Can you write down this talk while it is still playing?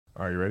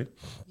Are you ready?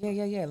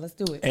 Yeah. Let's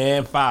do it.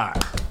 And 5,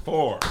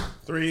 4,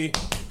 3,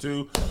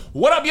 2.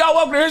 What up, y'all?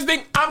 Welcome to Here's the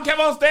Thing. I'm Kev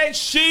on stage.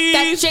 She's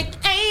that chick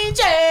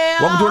Angel.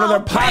 Welcome to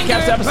another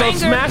podcast episode.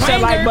 Smash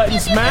that like button.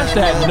 Smash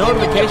that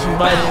notification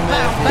button.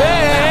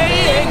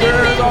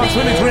 Bangers on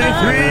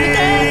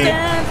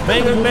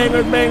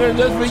 2023. Bangers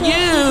just for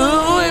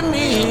you and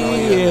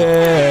me.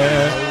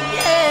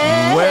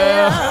 Yeah.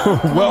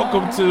 Well,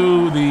 welcome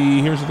to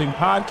the Here's the Thing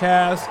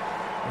podcast.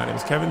 My name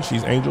is Kevin.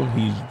 She's Angel.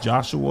 He's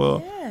Joshua.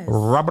 Yes.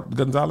 Robert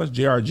Gonzalez,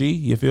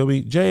 JRG. You feel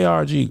me?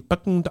 JRG.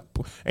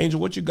 Angel,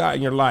 what you got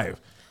in your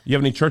life? You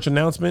have any church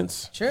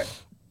announcements?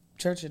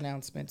 Church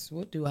announcements.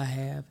 What do I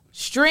have?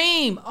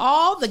 Stream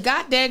all the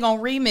goddamn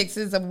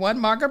remixes of One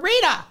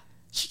Margarita.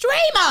 Stream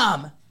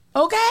them.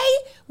 Okay?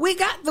 We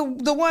got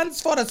the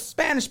ones for the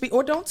Spanish speak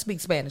or don't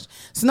speak Spanish.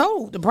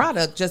 Snow, the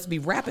product, just be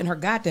rapping her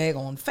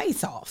goddamn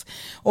face off.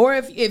 Or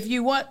if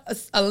you want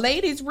a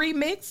ladies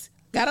remix,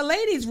 got a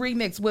ladies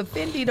remix with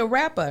Fendi the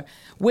rapper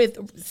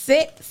with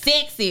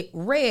Sexy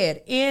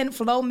Red and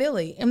Flo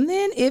Milli. And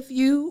then if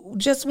you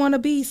just want to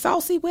be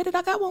saucy with it,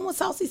 I got one with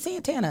Saucy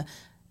Santana.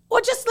 Or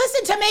just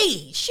listen to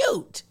me.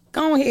 Shoot.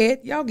 Go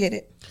ahead. Y'all get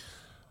it.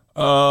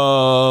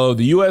 The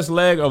U.S.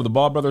 leg of the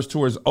Ball Brothers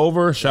tour is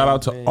over. Shout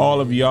out to all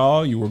of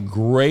y'all. You were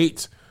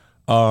great.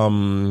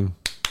 Shout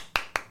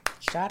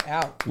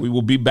out. We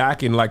will be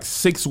back in like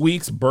 6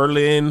 weeks.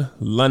 Berlin,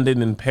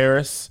 London, and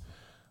Paris.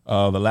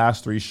 The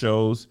last 3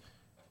 shows.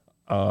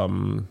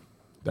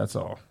 That's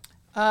all.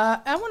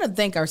 I want to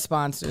thank our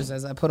sponsors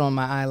as I put on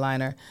my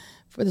eyeliner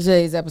for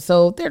today's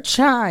episode. They're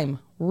Chime,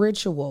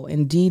 Ritual,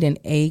 Indeed, and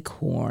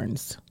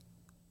Acorns. I'll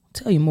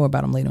tell you more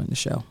about them later in the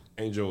show.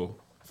 Angel,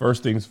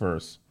 first things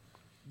first.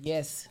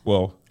 Yes.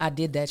 Well, I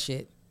did that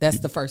shit. That's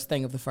the first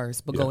thing of the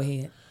first, but go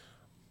ahead.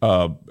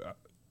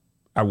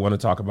 I want to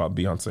talk about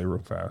Beyonce real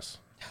fast.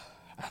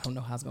 I don't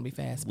know how it's going to be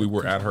fast. We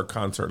were at her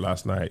concert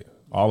last night.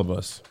 All of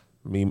us.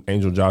 Me,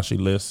 Angel, Joshie,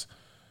 Liz,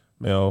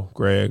 Mel,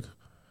 Greg,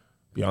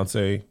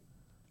 Beyonce,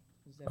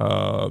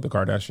 the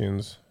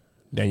Kardashians,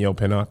 Danielle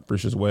Pinnock,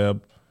 Bridges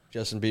Webb.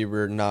 Justin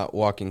Bieber not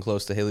walking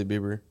close to Hailey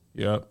Bieber.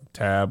 Yep.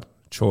 Tab,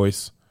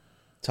 Choice.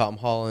 Tom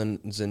Holland,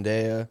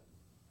 Zendaya.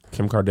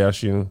 Kim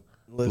Kardashian,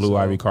 Lizzo. Blue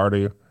Ivy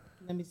Carter.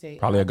 Let me say.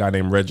 Probably a guy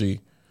named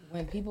Reggie.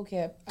 When people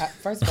kept,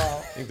 first of all.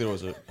 I think there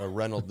was a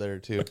Reynolds there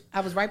too. I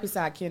was right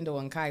beside Kendall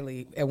and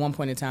Kylie at one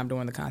point in time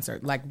during the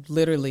concert. Like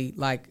literally,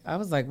 like I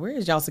was like, where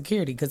is y'all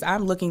security? Because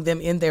I'm looking them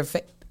in their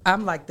face.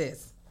 I'm like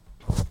this.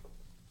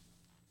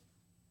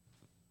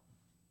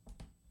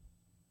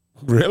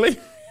 Really?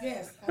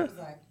 Yes. I was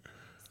like,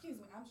 excuse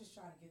me, I'm just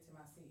trying to get to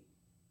my seat.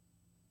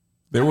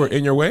 They were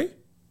in your way?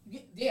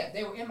 Yeah,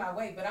 they were in my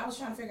way, but I was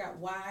trying to figure out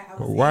why I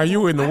was. Why are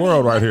you in the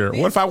world right here?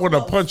 What if I would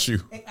have punched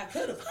you? I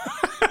could have.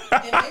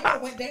 And they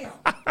went down.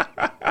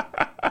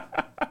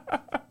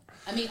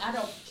 I mean, I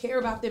don't care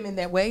about them in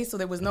that way, so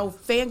there was no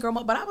fangirl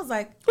mode. But I was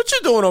like, what you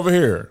doing over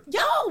here?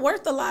 Y'all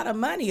worth a lot of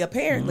money,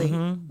 apparently.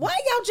 Mm-hmm. Why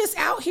y'all just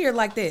out here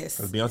like this?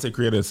 Because Beyonce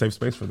created a safe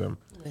space for them.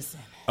 Listen.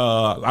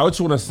 I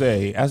just want to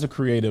say, as a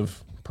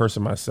creative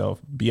person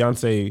myself,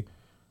 Beyonce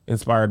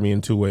inspired me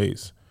in 2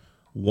 ways.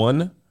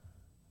 One,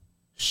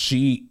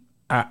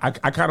 I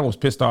kind of was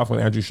pissed off when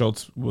Andrew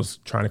Schultz was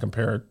trying to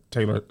compare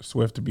Taylor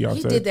Swift to Beyonce.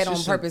 He did that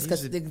on purpose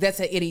because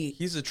that's an idiot.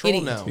 He's a troll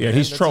now. Yeah,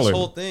 he's trolling. His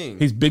whole thing.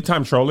 He's big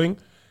time trolling,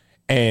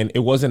 and it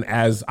wasn't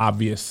as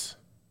obvious.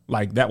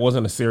 Like that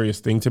wasn't a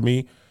serious thing to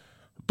me.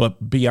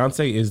 But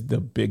Beyonce is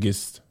the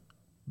biggest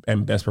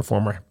and best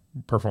performer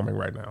performing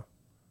right now,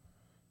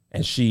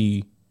 and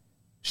she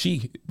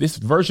this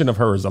version of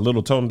her is a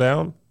little toned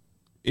down.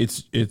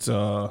 It's a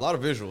lot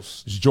of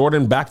visuals. It's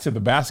Jordan back to the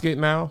basket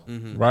now,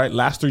 right?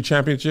 Last 3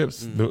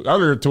 championships. The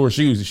other tour,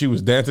 she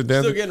was dancing.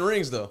 Still getting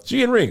rings though. She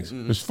getting rings.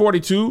 It's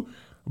 42,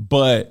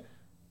 but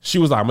she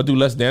was like, I'm gonna do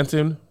less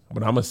dancing,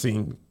 but I'm gonna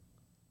sing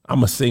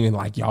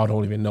like y'all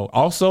don't even know.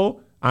 Also,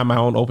 I'm my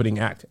own opening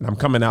act, and I'm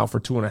coming out for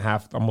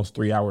 2.5, almost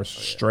 3 hours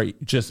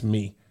straight, just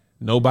me.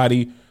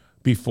 Nobody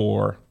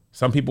before.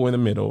 Some people in the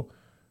middle,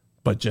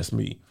 but just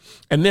me.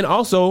 And then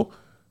also.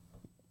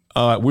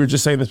 We were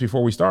just saying this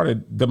before we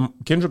started.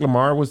 Kendrick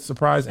Lamar was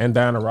surprised, and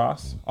Diana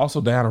Ross. Also,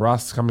 Diana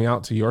Ross coming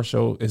out to your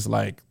show is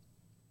like,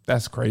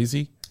 that's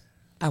crazy.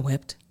 I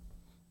wept.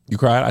 You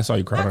cried? I saw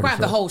you cry. I cried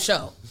the whole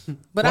show,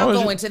 but I'll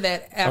go into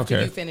that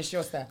after you finish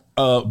your stuff.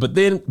 But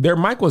then their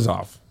mic was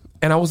off,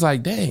 and I was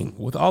like, dang,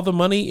 with all the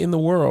money in the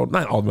world,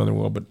 not all the money in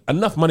the world, but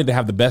enough money to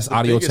have the best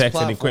audio techs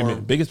and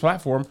equipment, biggest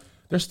platform,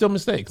 there's still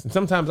mistakes. And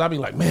sometimes I'll be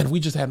like, man, if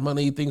we just had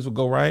money, things would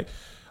go right.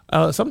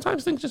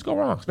 Sometimes things just go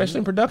wrong, especially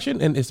in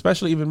production and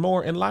especially even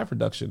more in live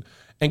production.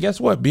 And guess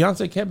what?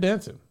 Beyonce kept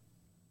dancing.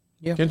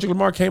 Yeah. Kendrick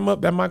Lamar came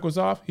up, that mic was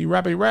off. He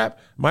rap.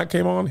 Mic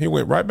came on, he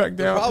went right back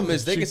down. The problem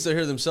is they can still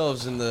hear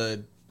themselves in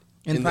the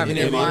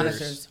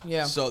monitors.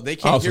 Yeah. So they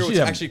can't hear what's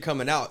actually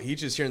coming out. He's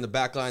just hearing the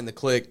back line, the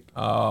click.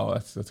 Oh,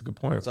 that's a good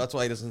point. So that's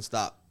why he doesn't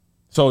stop.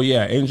 So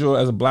yeah, Angel,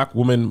 as a black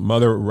woman,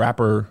 mother,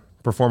 rapper,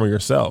 performer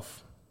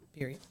yourself.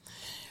 Period.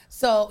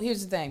 So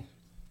here's the thing.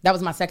 That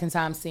was my second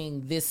time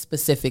seeing this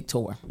specific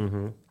tour.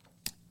 Mm-hmm.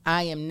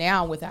 I am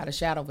now, without a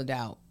shadow of a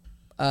doubt,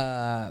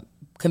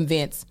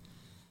 convinced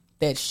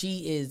that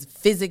she is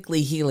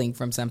physically healing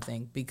from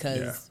something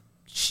because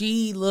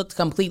she looked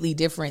completely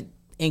different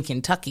in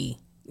Kentucky.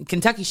 In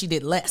Kentucky, she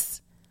did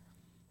less.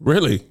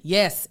 Really?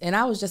 Yes. And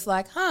I was just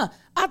like,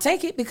 I'll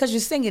take it because you're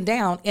singing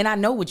down and I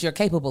know what you're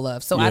capable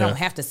of. So I don't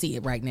have to see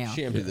it right now.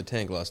 She emptied the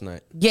tank last night.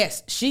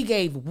 Yes. She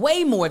gave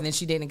way more than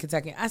she did in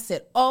Kentucky. I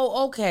said,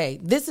 oh, okay.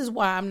 This is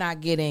why I'm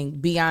not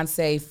getting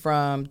Beyonce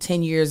from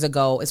 10 years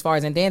ago as far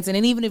as in dancing.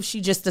 And even if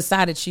she just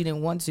decided she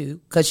didn't want to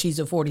because she's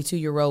a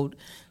 42-year-old,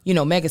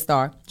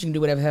 megastar, she can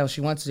do whatever the hell she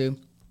wants to do.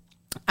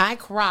 I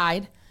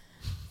cried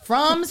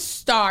from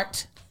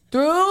start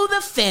through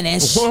the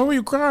finish. Why were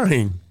you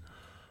crying?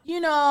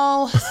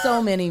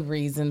 So many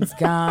reasons,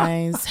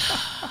 guys.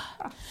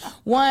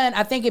 One,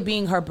 I think it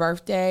being her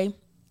birthday,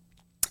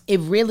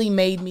 it really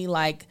made me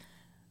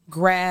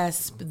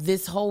grasp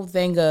this whole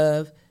thing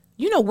of,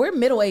 we're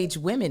middle-aged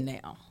women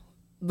now.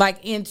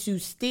 And to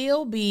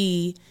still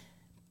be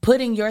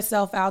putting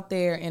yourself out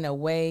there in a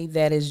way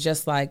that is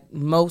just like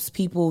most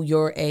people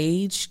your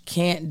age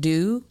can't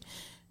do,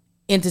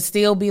 and to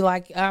still be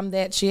like, I'm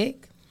that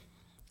chick.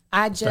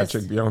 That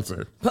chick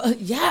Beyonce.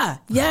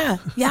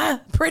 Yeah,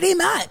 pretty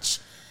much.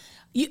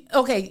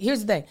 Okay,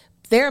 here's the thing.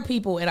 There are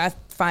people, and I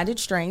find it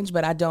strange,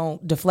 but I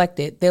don't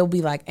deflect it. They'll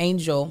be like,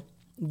 Angel,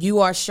 you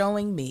are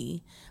showing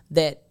me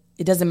that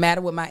it doesn't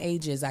matter what my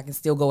age is, I can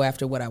still go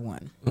after what I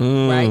want.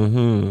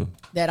 Right?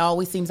 That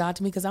always seems odd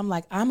to me because I'm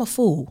like, I'm a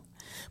fool.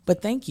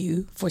 But thank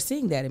you for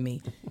seeing that in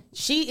me.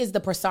 She is the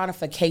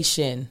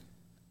personification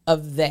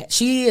of that.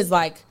 She is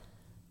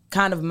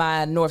kind of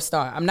my North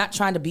Star. I'm not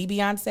trying to be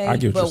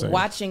Beyonce, but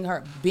watching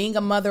her, being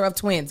a mother of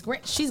twins,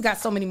 she's got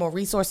so many more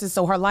resources,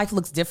 so her life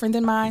looks different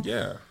than mine.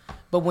 Yeah.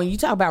 But when you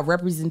talk about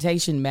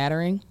representation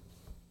mattering,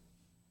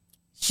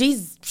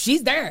 she's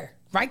there,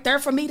 right there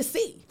for me to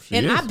see.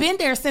 I've been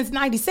there since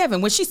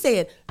 97. When she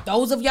said,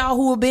 those of y'all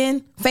who have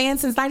been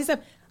fans since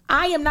 97,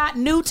 I am not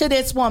new to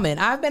this woman.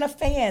 I've been a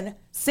fan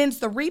since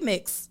the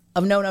remix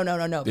of No.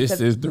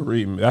 This is the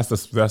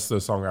remix. That's the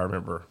song I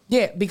remember.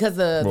 Yeah, because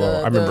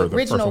the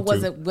original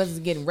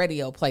wasn't getting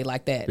radio play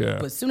like that. Yeah.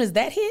 But as soon as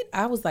that hit,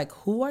 I was like,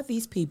 who are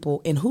these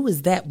people and who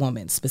is that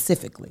woman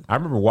specifically? I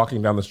remember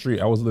walking down the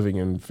street. I was living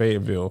in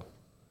Fayetteville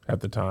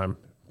at the time,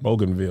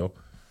 Bougainville.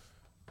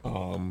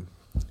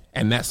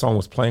 And that song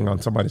was playing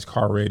on somebody's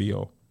car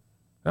radio.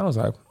 And I was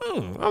like,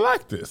 I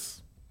like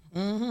this.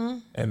 Mm-hmm.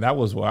 And that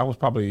was I was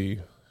probably,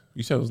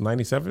 you said it was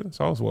 97?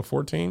 So I was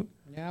 14?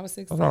 Yeah, I was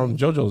 16. I was around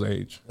JoJo's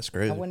age. That's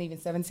crazy. I wasn't even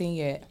 17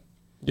 yet.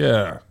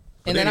 Yeah.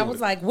 And then I was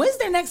like, when's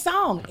their next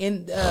song?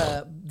 And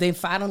they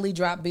finally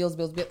dropped Bills.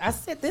 I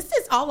said, this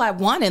is all I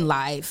want in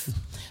life.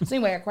 So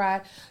anyway, I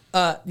cried.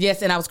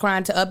 Yes, and I was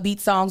crying to upbeat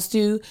songs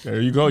too. There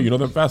you go. You know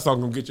that fast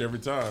song gonna get you every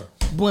time.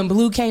 When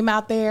Blue came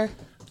out there,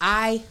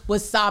 I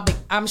was sobbing.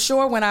 I'm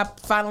sure when I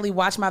finally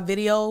watch my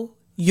video,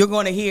 you're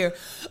going to hear,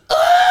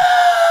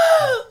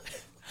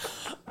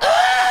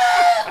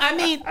 I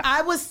mean,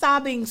 I was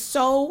sobbing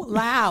so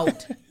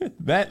loud.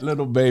 That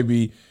little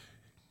baby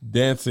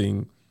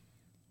dancing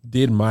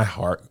did my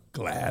heart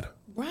glad.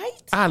 Right?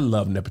 I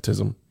love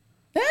nepotism.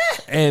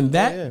 And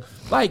that,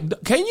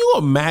 can you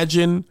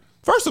imagine?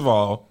 First of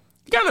all,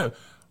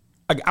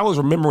 I was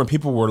remembering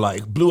people were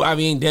like, Blue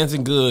Ivy ain't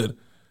dancing good.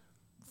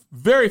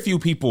 Very few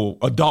people,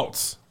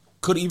 adults,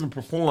 could even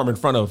perform in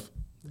front of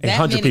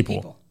 100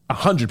 people.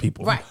 100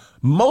 people. Right.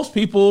 Most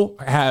people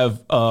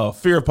have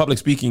fear of public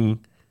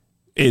speaking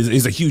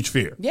is a huge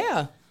fear.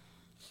 Yeah.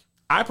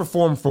 I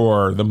performed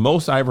for, the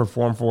most I ever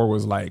performed for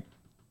was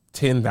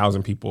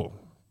 10,000 people,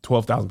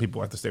 12,000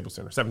 people at the Staples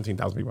Center,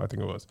 17,000 people I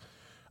think it was,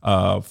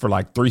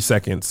 for 3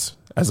 seconds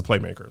as a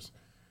Playmakers.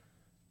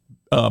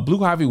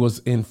 Blue Ivy was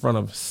in front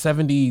of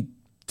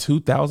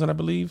 72,000, I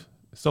believe,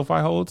 SoFi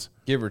holds.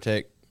 Give or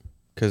take,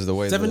 because the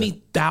way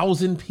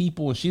 70,000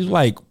 people, and she's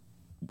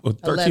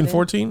 13,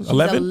 14,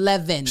 11?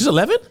 11. She's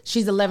 11?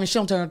 She's 11.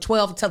 She'll turn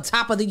 12 till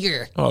top of the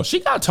year. Oh, she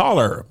got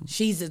taller.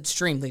 She's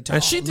extremely tall.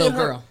 And she did little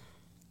girl.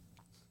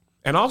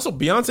 And also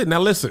Beyonce,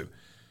 now listen,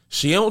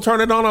 she don't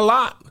turn it on a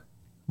lot,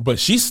 but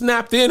she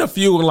snapped in a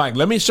few and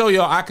let me show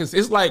y'all.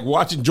 It's like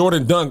watching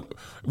Jordan dunk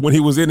when he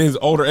was in his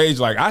older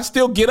age. I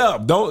still get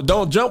up.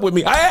 Don't jump with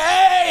me.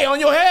 Hey, on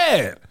your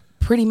head.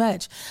 Pretty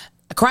much.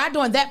 I cried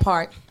during that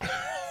part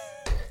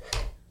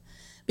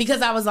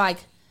because I was like,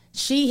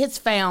 she has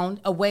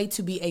found a way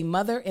to be a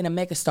mother and a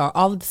megastar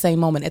all at the same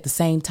moment at the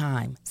same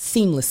time,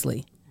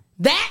 seamlessly.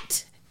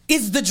 That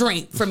is the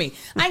dream for me.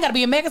 I ain't got to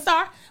be a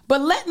megastar,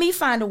 but let me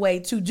find a way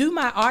to do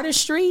my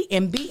artistry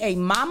and be a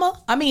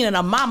mama. I mean,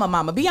 a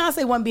mama.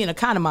 Beyonce wasn't being a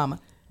kind of mama.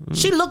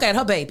 She looked at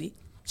her baby.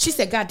 She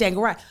said, God dang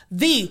right.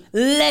 The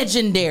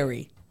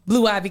legendary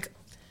Blue Ivy.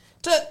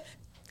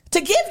 To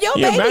give your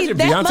baby imagine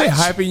that Beyonce much.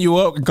 hyping you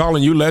up and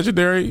calling you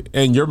legendary,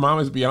 and your mom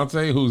is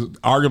Beyonce, who's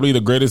arguably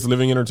the greatest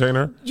living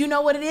entertainer. You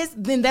know what it is?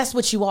 Then that's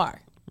what you are.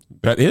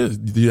 That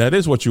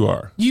is what you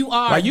are. You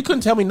are. You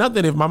couldn't tell me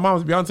nothing if my mom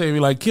was Beyonce and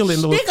be kill it.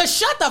 Nigga,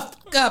 shut the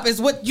fuck up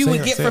is what you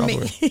would get from me.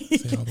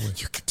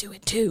 You could do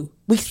it too.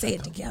 We can say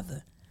it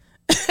together.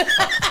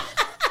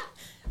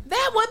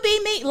 That would be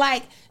me.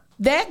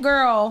 That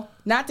girl,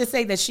 not to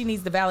say that she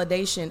needs the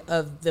validation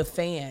of the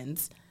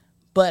fans,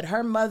 but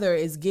her mother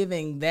is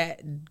giving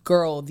that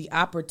girl the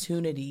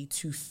opportunity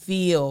to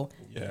feel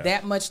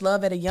that much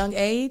love at a young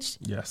age.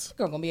 Yes. That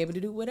girl going to be able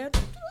to do whatever.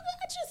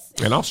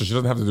 And also, she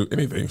doesn't have to do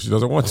anything. She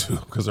doesn't want to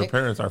because her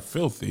parents are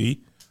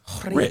filthy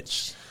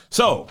rich.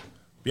 So,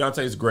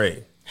 Beyonce's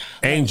great.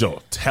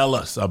 Angel, tell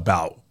us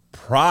about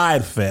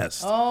Pride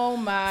Fest. Oh,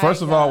 my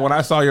First of all, when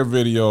I saw your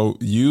video,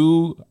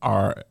 you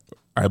are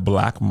a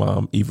black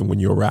mom even when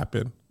you're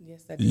rapping.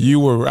 Yes, I did. You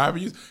were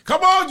rapping.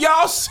 Come on,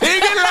 y'all, sing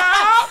it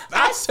loud.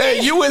 I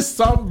said you is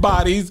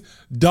somebody's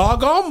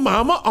doggone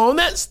mama on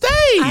that stage.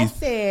 I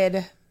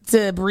said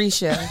to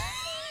Brescia,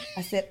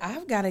 I said,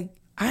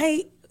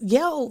 I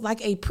yell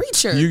like a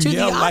preacher you to the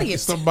yell like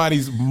audience.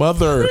 somebody's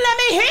mother. Let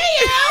me hear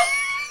you.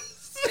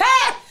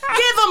 Hey,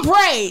 give them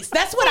praise.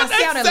 That's what I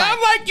sounded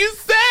like you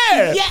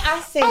said. Yeah,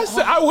 I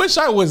said, I wish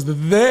I was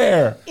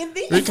there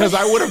because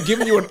I would have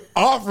given you an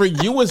offering.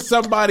 You was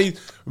somebody's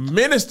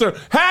minister.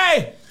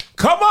 Hey,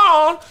 come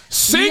on,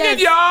 sing it,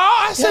 y'all.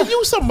 I said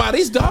you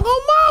somebody's doggone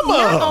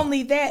mama. Not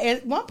only that,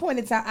 at one point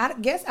in time, I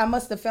guess I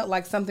must have felt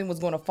like something was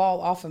going to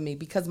fall off of me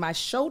because my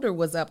shoulder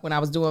was up when I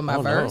was doing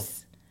my verse.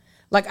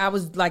 No. I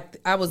was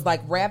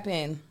like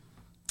rapping,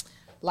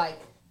 like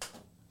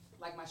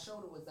my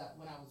shoulder was up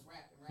when I was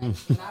rapping,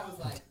 right? And I was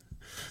like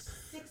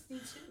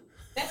 62.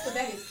 That's what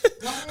that is.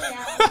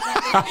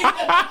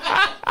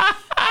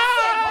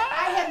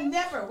 I had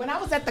never, when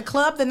I was at the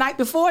club the night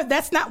before,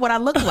 that's not what I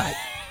looked like.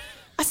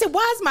 I said,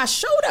 "Why is my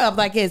shoulder up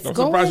like it's I'm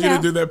going?" I'm surprised you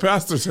didn't do that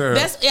pastor's hair. It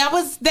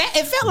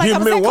felt like Give I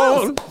was me that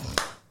one close.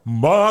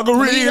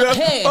 margarita.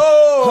 Hey.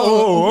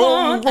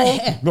 Oh,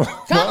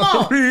 come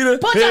on,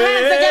 put your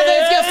hands together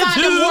if you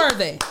find them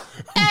worthy.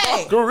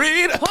 Hey,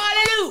 margarita.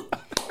 hallelujah.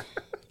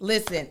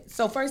 Listen.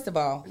 So first of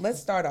all, let's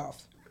start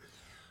off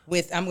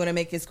with. I'm going to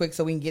make this quick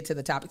so we can get to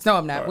the topics. No,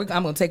 I'm not. Right.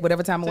 I'm going to take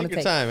whatever time I want to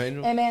take. Take your time,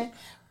 Angel. Amen.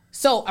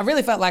 So I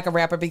really felt like a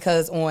rapper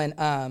because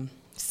on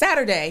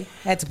Saturday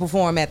I had to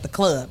perform at the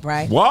club,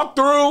 right? Walk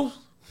through.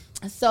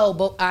 So,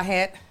 but I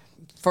had,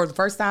 for the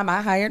first time,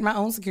 I hired my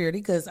own security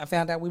because I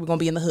found out we were going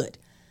to be in the hood.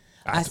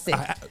 I said,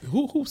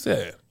 who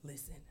said?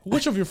 Listen.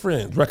 Which of your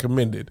friends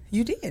recommended?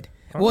 You did.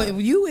 Well,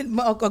 you and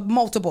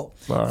multiple.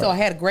 Right. So I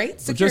had a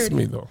great security. Just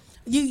me though.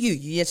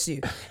 Yes,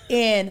 you.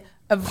 And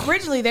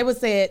originally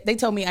they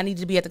told me I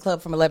needed to be at the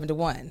club from 11 to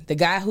 1. The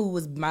guy who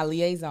was my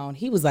liaison,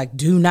 he was like,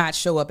 do not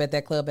show up at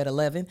that club at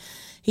 11.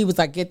 He was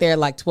like, get there at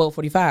like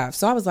 12:45.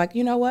 So I was like,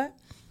 you know what?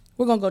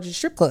 We're going to go to the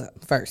strip club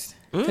first.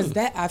 Because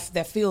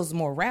that feels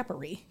more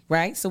rappery,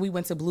 right? So we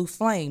went to Blue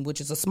Flame,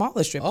 which is a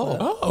smaller strip club.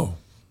 Oh.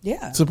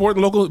 Yeah. Support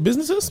local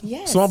businesses?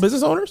 Yes. Small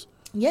business owners?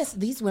 Yes,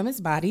 these women's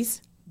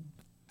bodies,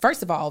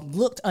 first of all,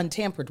 looked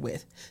untampered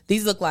with.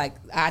 These look like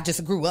I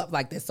just grew up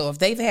like this. So if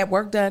they've had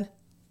work done,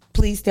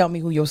 please tell me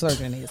who your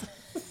surgeon is.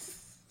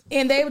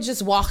 And they were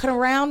just walking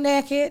around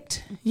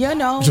naked,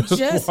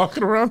 just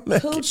walking around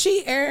naked.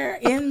 Coochie air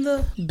in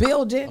the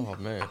building. Oh,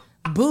 man.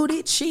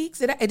 Booty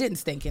cheeks. It didn't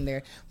stink in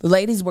there. The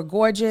ladies were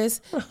gorgeous.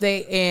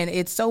 And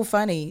it's so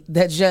funny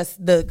that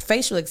just the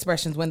facial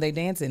expressions when they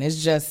dancing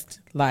is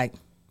just like,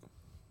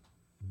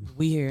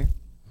 we here.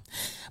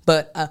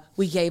 But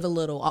we gave a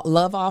little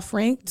love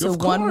offering to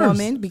one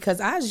woman because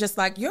I was just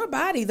like, your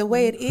body, the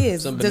way it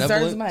is,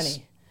 deserves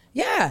money.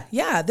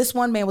 Yeah. This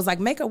one man was like,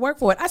 make her work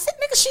for it. I said,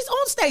 nigga, she's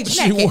on stage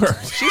naked. She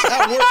worked. She's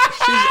at work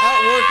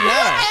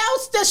now. What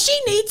else does she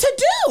need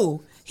to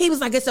do? He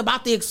was like, it's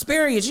about the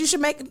experience. You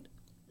should make...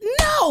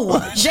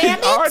 No, She damn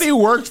it. already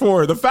worked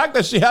for her. The fact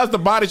that she has the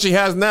body she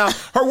has now,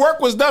 her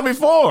work was done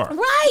before.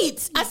 Right.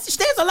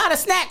 There's a lot of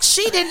snacks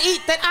she didn't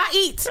eat that I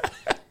eat.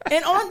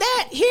 And on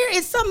that, here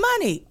is some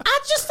money. I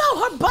just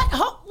saw her butt.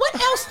 What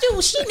else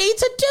do she need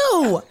to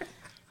do?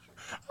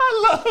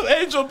 I love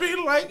Angel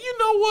being like, you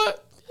know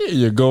what? Here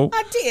you go.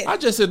 I did. I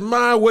just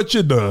admire what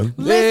you done.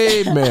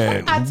 Listen,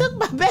 Amen. I took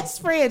my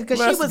best friend because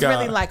she Bless was God.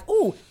 really like,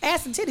 ooh,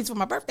 ass and titties for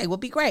my birthday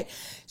would be great.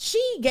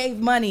 She gave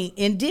money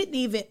and didn't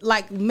even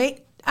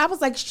make... I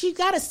was like, she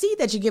got to see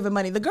that you're giving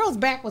money. The girl's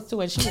back was to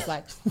her and she was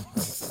like...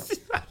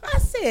 I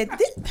said,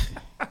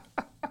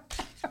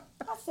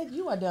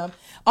 you are dumb.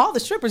 All the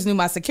strippers knew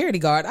my security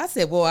guard. I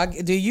said, well,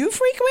 do you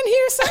frequent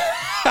here, sir?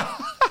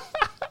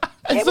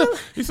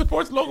 He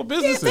supports local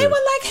businesses. They were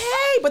like,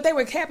 hey, but they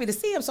were happy to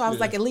see him. So I was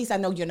like, at least I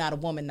know you're not a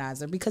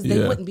womanizer because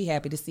they wouldn't be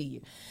happy to see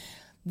you.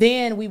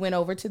 Then we went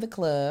over to the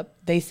club.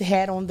 They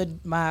had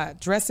on my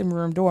dressing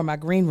room door, my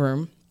green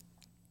room,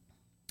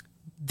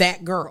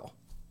 that girl.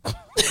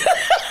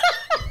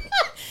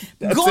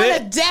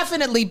 Gonna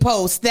definitely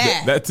post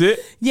that. That's it?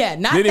 Yeah,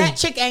 not that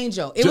chick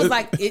Angel. It was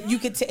like you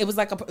could. It was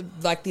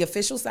like the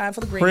official sign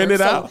for the green room. Print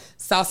it out.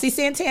 Saucy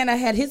Santana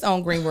had his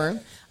own green room.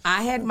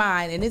 I had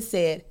mine, and it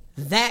said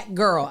that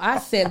girl. I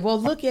said, well,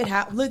 look at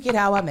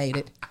how I made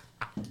it.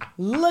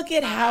 Look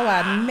at how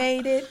I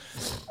made it.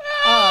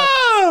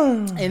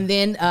 And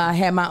then I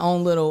had my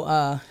own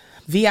little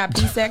VIP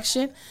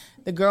section.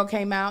 The girl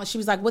came out. She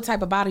was like, what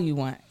type of bottle you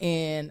want?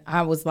 And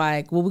I was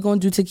like, well, we're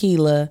going to do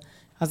tequila.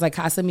 I was like,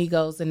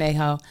 Casamigos,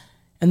 Anejo.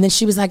 And then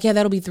she was like, yeah,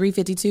 that'll be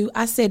 $352.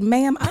 I said,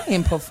 ma'am, I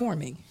am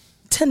performing.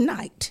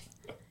 tonight.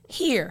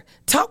 Here,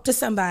 talk to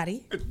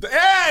somebody.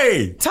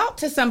 Hey! Talk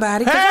to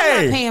somebody, because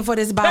I'm not paying for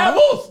this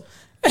bottle. Pebbles!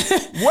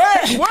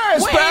 Where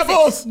is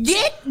Pebbles?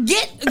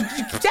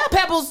 Tell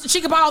Pebbles she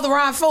can borrow the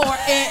rod 4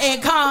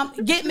 and come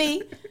get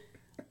me.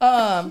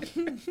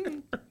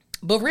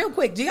 But real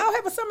quick, do y'all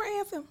have a summer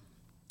anthem?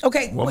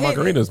 Okay. Well,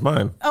 Margarita's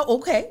mine. Oh,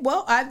 okay.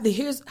 Well,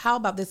 how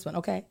about this one?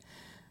 Okay.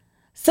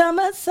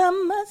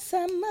 Summertime.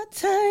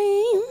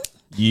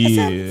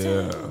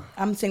 Yeah.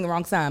 I'm singing the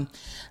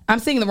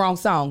wrong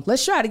song.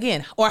 Let's try it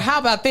again. Or how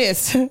about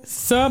this?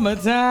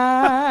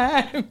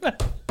 Summertime.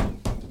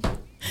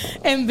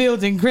 And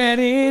building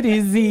credit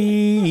is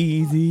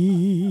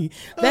easy.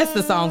 That's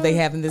the song they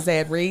have in this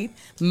ad read.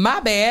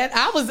 My bad.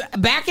 I was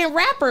back in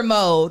rapper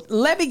mode.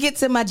 Let me get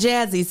to my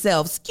jazzy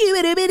self.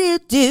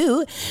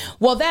 Skoo-a-doo-ba-doo-doo.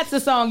 Well, that's the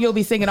song you'll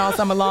be singing all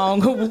summer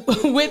long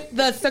with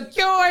the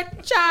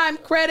secured Chime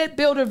Credit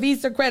Builder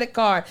Visa credit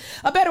card.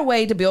 A better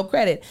way to build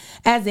credit.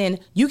 As in,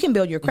 you can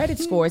build your credit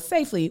score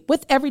safely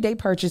with everyday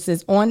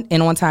purchases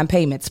on-time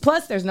payments.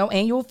 Plus, there's no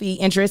annual fee,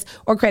 interest,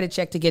 or credit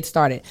check to get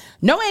started.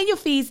 No annual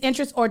fees,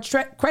 interest, or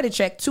credit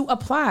check to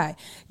apply.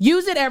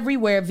 Use it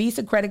everywhere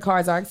Visa credit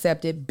cards are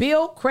accepted.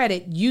 Build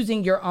credit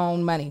using your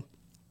own money.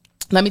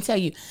 Let me tell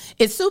you,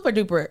 it's super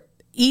duper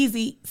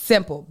easy,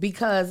 simple,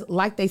 because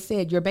like they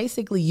said, you're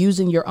basically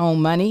using your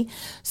own money.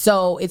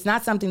 So it's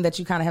not something that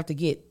you kind of have to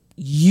get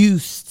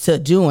used to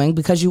doing,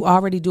 because you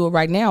already do it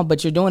right now,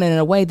 but you're doing it in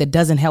a way that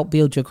doesn't help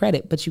build your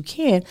credit. But you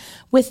can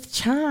with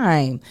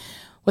Chime.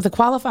 With a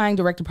qualifying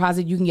direct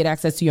deposit, you can get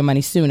access to your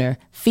money sooner.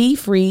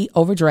 Fee-free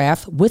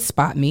overdraft with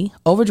SpotMe.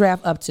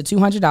 Overdraft up to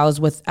 $200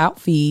 without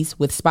fees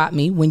with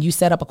SpotMe when you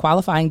set up a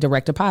qualifying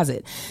direct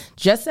deposit.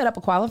 Just set up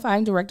a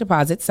qualifying direct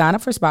deposit, sign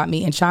up for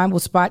SpotMe, and Chime will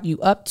spot you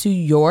up to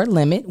your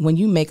limit when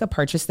you make a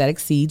purchase that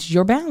exceeds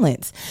your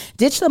balance.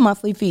 Ditch the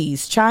monthly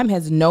fees. Chime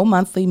has no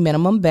monthly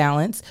minimum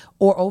balance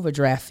or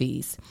overdraft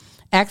fees.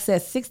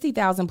 Access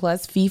 60,000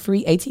 plus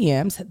fee-free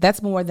ATMs.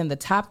 That's more than the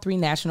top 3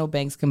 national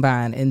banks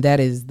combined, and that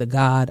is the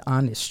God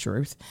honest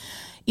truth.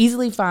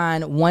 Easily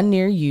find one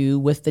near you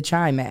with the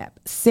Chime app.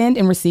 Send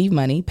and receive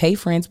money, pay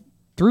friends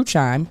through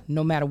Chime,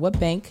 no matter what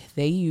bank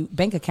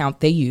account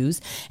they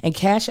use, and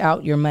cash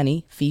out your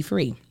money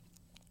fee-free.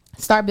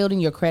 Start building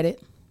your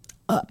credit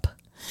up.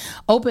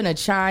 Open a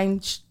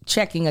Chime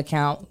checking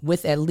account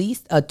with at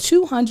least a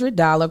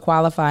 $200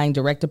 qualifying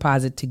direct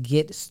deposit to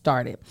get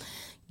started.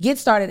 Get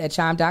started at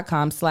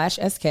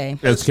chime.com/SK.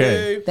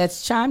 SK.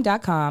 That's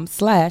chime.com/SK.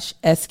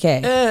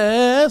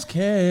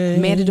 SK.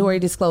 Mandatory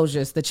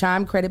disclosures. The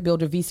Chime Credit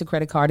Builder Visa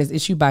credit card is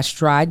issued by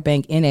Stride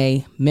Bank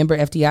N.A., member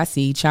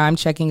FDIC. Chime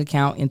checking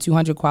account and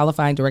 $200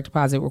 qualifying direct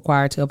deposit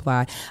required to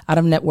apply.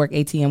 Out-of-network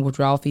ATM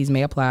withdrawal fees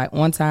may apply.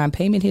 On-time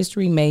payment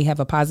history may have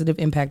a positive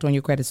impact on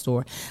your credit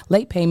score.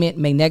 Late payment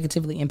may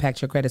negatively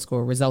impact your credit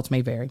score. Results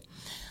may vary.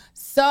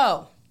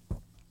 So,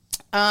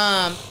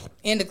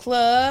 in the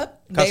club,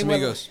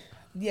 Casamigos.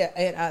 Yeah,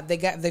 and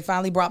they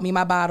finally brought me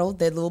my bottle.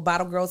 The little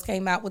bottle girls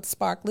came out with the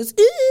sparklers.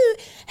 Ooh,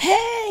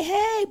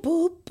 hey,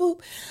 boop, boop.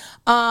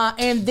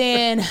 And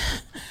then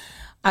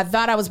I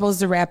thought I was supposed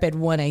to rap at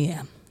 1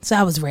 a.m. So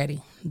I was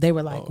ready. They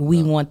were like,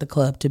 we want the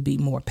club to be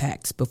more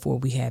packed before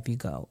we have you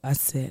go. I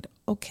said,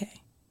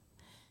 okay.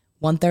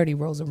 1:30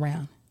 rolls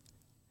around.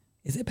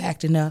 Is it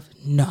packed enough?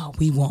 No,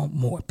 we want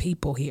more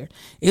people here.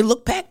 It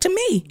looked packed to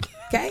me,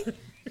 okay?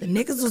 The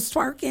niggas was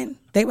twerking.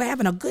 They were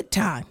having a good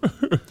time.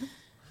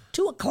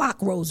 2 o'clock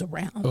rolls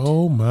around.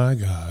 Oh, my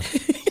God.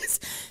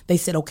 They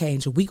said, okay,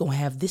 Angel, we going to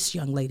have this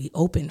young lady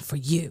open for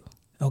you.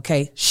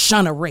 Okay?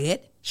 Shunna Red.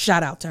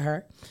 Shout out to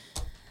her.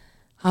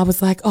 I was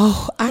like,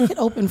 oh, I could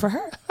open for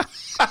her.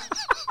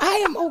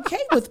 I am okay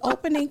with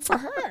opening for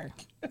her.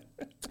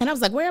 And I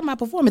was like, where are my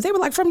performers? They were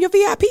like, from your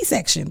VIP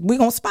section. We're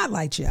going to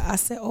spotlight you. I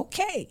said,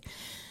 okay.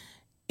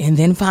 And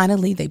then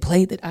finally they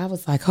played it. I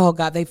was like, oh,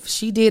 God.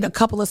 She did a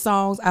couple of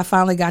songs. I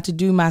finally got to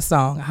do my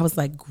song. I was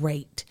like,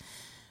 great.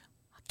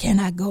 Can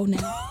I go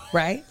now?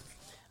 Right?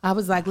 I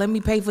was like, let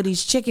me pay for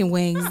these chicken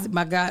wings.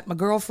 My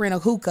girlfriend a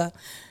hookah.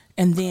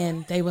 And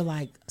then they were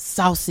like,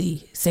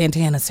 Saucy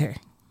Santana's here.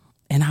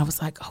 And I was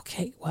like,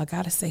 okay, well, I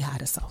got to say hi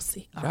to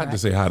Saucy. I had to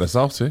say hi to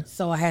Saucy.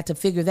 So I had to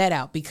figure that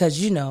out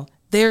because,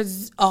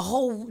 there's a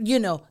whole,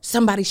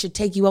 somebody should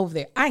take you over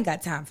there. I ain't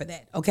got time for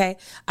that, okay?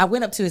 I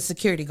went up to a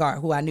security guard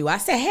who I knew. I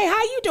said, hey,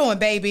 how you doing,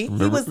 baby?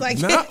 He was like,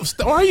 why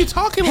are you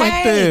talking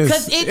like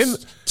this? Because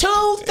it's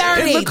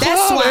 2:30.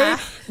 That's why.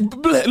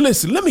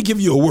 Listen, let me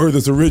give you a word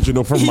that's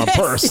original from my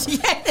purse.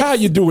 Yes. How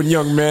you doing,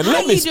 young man?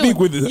 Let me speak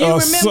with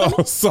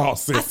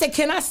Saucy. I said,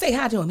 can I say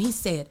hi to him? He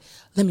said,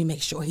 let me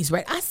make sure he's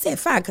ready. I said,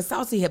 fine, because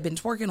Saucy had been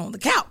twerking on the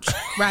couch,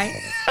 right?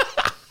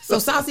 So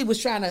Saucy was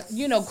trying to,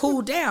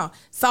 cool down.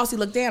 Saucy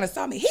looked down and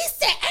saw me. He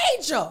said,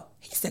 Angel.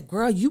 He said,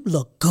 girl, you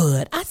look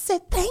good. I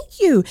said,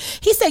 thank you.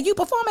 He said, you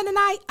performing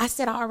tonight? I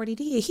said, I already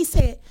did. He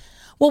said,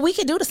 well, we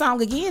can do the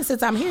song again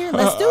since I'm here.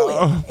 Let's do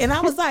it. And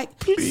I was like,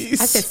 please.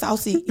 I said,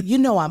 Saucy,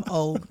 I'm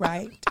old,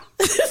 right?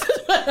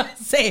 I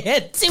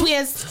said to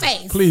his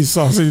face. Please,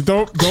 Saucy,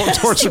 don't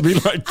torture me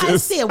like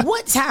this. I said,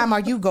 what time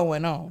are you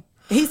going on?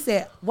 He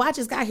said, well, I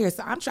just got here,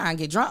 so I'm trying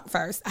to get drunk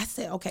first. I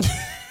said, okay,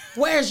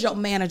 where's your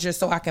manager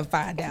so I can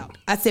find out?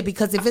 I said,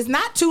 because if it's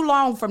not too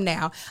long from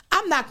now,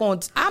 I'm not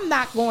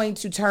going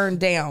to turn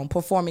down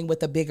performing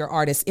with a bigger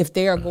artist if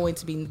they are going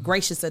to be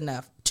gracious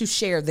enough to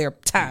share their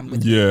time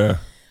with me. Yeah.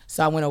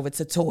 So I went over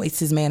to Toyce,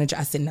 his manager.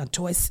 I said, no,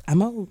 Toyce,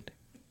 I'm old.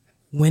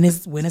 When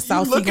is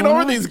Saucy looking going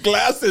over on? these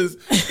glasses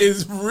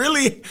is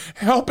really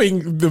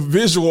helping the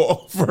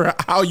visual for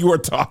how you are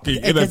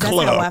talking in a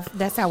club.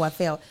 That's how I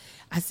felt.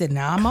 I said,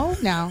 "No, I'm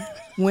old now."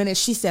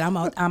 She said,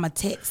 "I'm a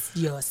text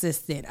your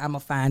assistant. I'm gonna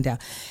find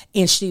out."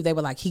 And they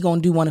were like, "He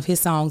gonna do one of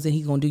his songs, and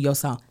he gonna do your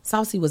song."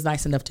 Saucy was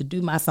nice enough to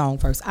do my song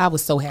first. I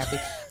was so happy.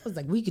 I was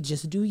like, "We could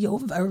just do your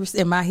verse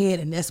in my head,"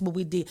 and that's what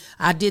we did.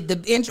 I did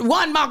the intro,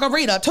 1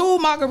 margarita, 2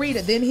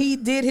 margarita. Then he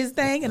did his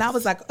thing, and I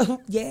was like,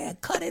 "Oh, yeah,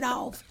 cut it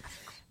off,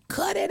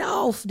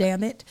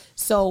 damn it."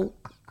 So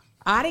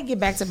I didn't get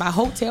back to my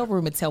hotel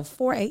room until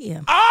 4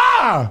 a.m.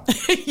 Ah,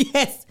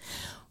 yes,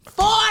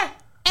 4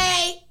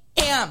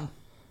 a.m.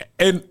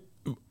 And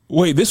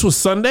wait, this was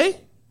Sunday?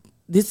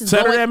 This is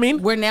Saturday,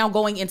 we're now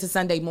going into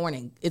Sunday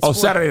morning. It's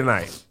Saturday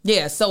night.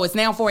 Yeah, so it's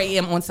now 4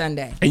 a.m. on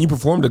Sunday. And you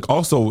performed it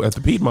also at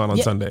the Piedmont on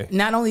Sunday.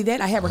 Not only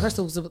that, I had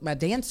rehearsals with my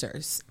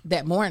dancers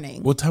that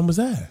morning. What time was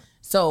that?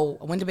 So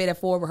I went to bed at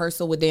 4,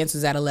 rehearsal with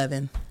dancers at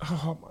 11.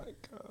 Oh my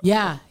God.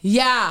 Yeah.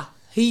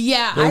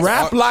 The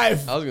rap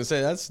life. I was gonna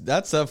say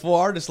that's a full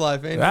artist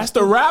life, ain't it? That's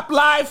the rap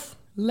life.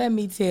 Let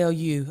me tell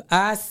you,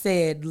 I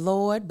said,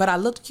 Lord, but I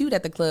looked cute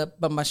at the club,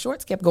 but my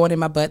shorts kept going in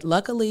my butt.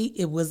 Luckily,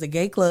 it was a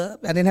gay club.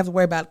 I didn't have to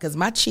worry about it because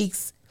my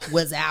cheeks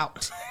was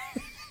out.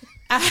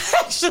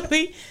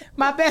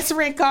 My best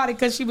friend caught it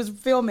because she was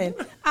filming.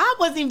 I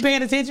wasn't even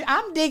paying attention.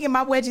 I'm digging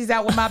my wedgies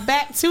out with my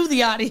back to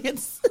the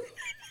audience.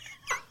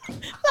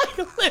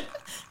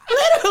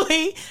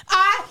 Literally,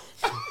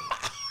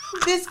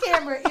 this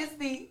camera is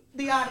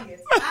the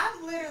audience.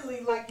 I'm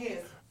literally like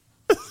this.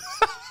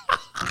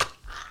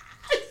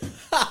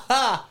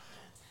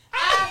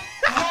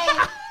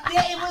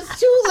 It was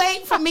too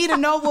late for me to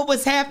know what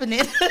was happening.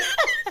 Every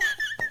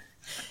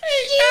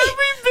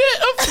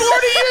bit of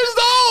 40 years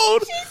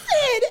old. She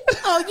said,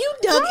 "Oh, you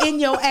dug in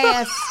your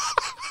ass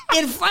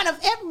in front of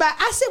everybody."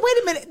 I said, "Wait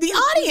a minute, the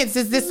audience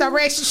is this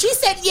direction." She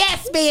said,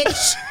 "Yes,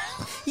 bitch.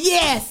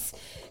 Yes,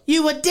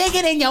 you were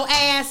digging in your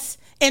ass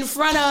in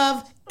front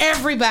of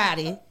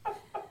everybody."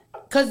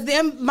 Cause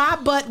my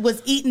butt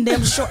was eating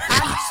them short.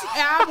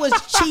 I was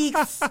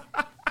cheeks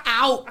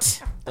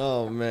out.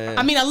 Oh man!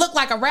 I mean, I looked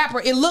like a rapper.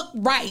 It looked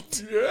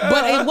right,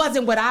 but it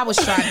wasn't what I was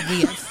trying to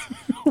give.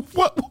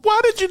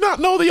 Why did you not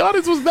know the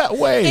audience was that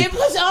way? It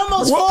was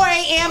almost 4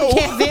 a.m.,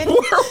 Kevin.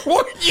 Where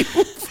were you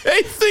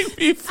facing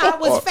before? I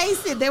was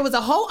facing. There was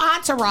a whole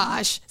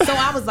entourage, so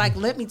I was like,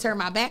 "Let me turn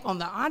my back on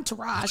the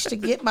entourage to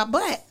get my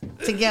butt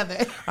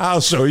together."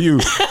 I'll show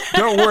you.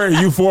 Don't worry,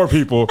 you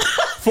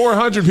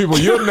 400 people.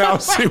 You'll now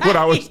see what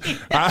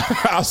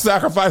I'll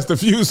sacrifice the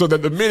few so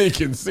that the many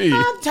can see.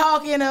 I'm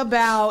talking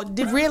about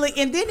really,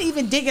 and didn't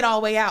even dig it all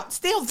the way out.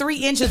 Still 3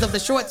 inches of the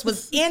shorts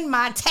was in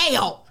my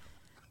tail.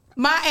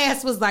 My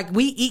ass was like,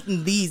 we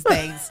eating these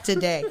things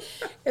today.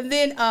 And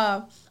then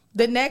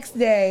the next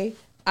day,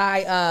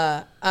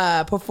 I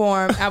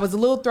performed. I was a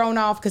little thrown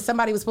off because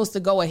somebody was supposed to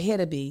go ahead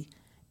of me.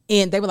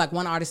 And they were like,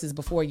 1 artist is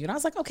before you. And I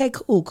was like, okay,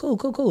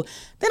 cool.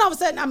 Then all of a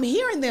sudden, I'm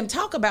hearing them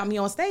talk about me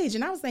on stage.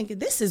 And I was thinking,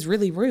 this is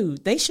really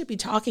rude. They should be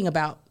talking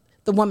about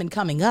the woman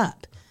coming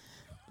up.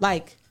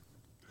 Like,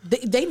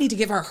 they need to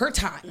give her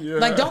time. Yeah.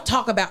 Like, don't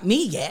talk about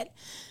me yet.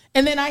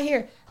 And then I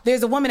hear,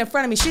 there's a woman in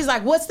front of me. She's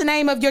like, what's the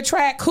name of your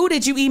track? Who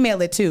did you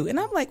email it to? And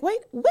I'm like, wait,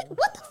 what the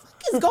fuck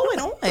is going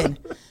on?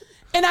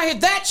 And I hear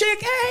that chick,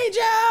 hey,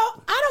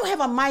 Joe, I don't have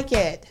a mic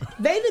yet.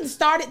 They didn't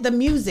started the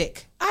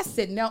music. I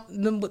said, no,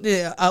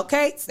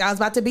 okay, sounds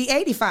about to be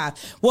 85.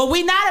 What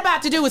we not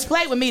about to do is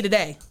play with me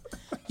today.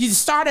 You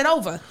start it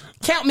over.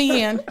 Count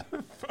me in.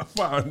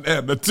 1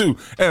 and a 2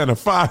 and a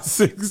 5,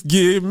 6.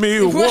 Give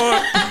me 1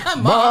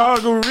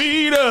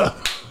 margarita.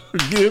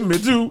 Give me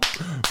 2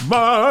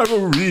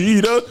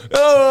 margarita.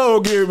 Oh,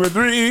 give me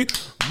 3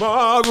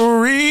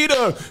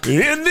 margarita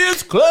in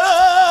this club.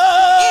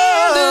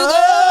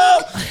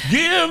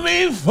 Give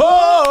me 4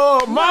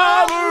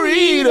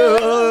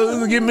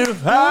 margaritas. Give me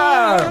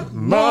 5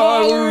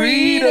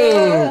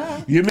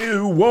 margarita. Give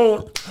me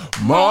 1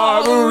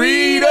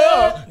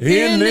 margarita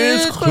in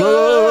this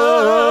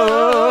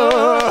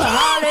club.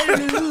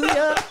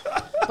 Hallelujah.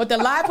 But the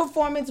live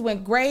performance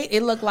went great.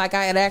 It looked like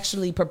I had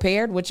actually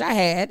prepared, which I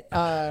had.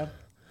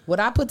 What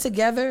I put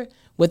together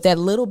with that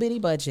little bitty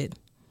budget,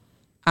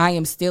 I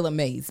am still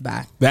amazed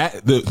by.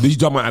 Did you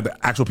talk about the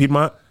actual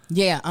Piedmont?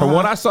 Yeah. From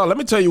what I saw, let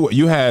me tell you what,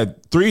 you had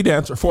 4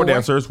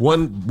 dancers,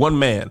 one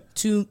man.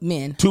 2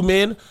 men. 2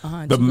 men.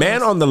 The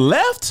man on the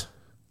left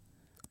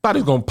thought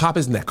he was going to pop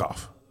his neck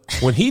off.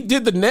 When he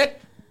did the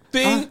neck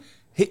thing,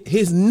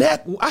 his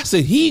neck, I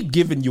said, he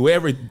giving you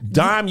every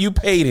dime you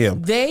paid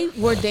him. They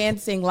were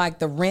dancing like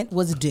the rent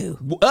was due.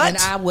 What? And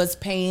I was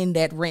paying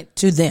that rent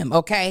to them,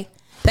 okay?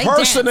 They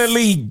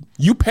personally danced.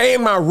 You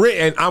paying my rent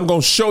and I'm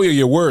going to show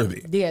you're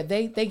worthy. Yeah,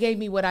 they gave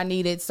me what I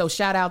needed. So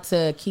shout out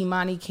to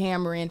Kimani,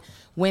 Cameron,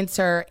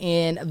 Winter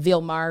and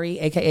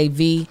Vilmari, a.k.a.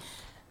 V.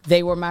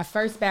 They were my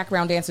first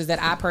background dancers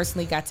that I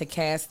personally got to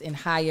cast and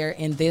hire,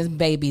 and them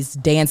babies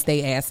danced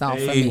their ass off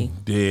for me.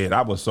 Did.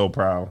 I was so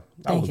proud.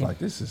 I was like,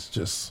 this is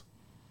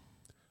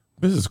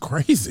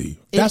crazy.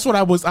 That's what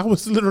I was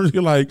literally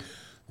like,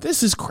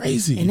 this is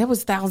crazy. And there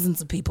was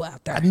thousands of people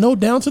out there. I know,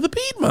 down to the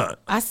Piedmont.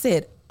 I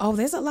said, oh,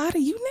 there's a lot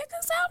of you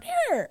niggas out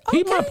here. Okay.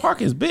 Piedmont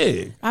Park is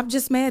big. I'm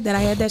just mad that I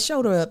had that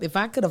shoulder up. If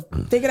I could have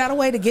figured out a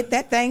way to get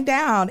that thing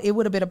down, it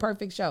would have been a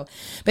perfect show.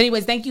 But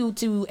anyways, thank you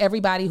to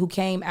everybody who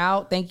came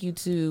out. Thank you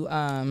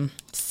to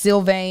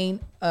Sylvain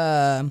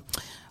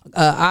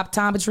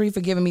Optometry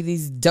for giving me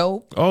these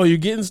dope. Oh, you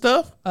getting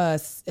stuff?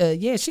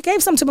 Yeah, she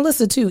gave some to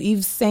Melissa too.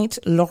 Yves Saint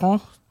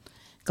Laurent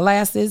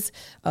glasses.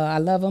 I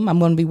love them. I'm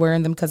going to be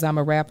wearing them because I'm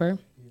a rapper.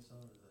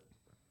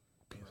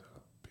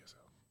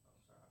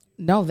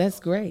 No, that's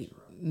great.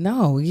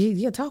 No,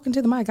 you're talking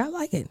to the mic. I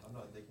like it.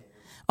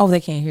 Oh, they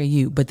can't hear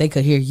you, but they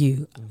could hear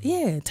you.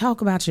 Yeah,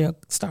 talk about your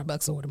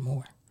Starbucks order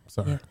more.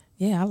 Sorry.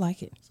 Yeah, I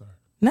like it. Sorry.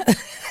 No.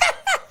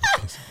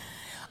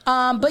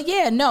 But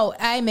yeah, no,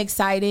 I'm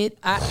excited.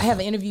 I have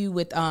an interview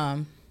with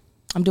I'm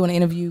doing an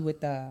interview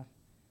with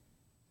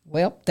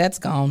well, that's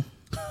gone.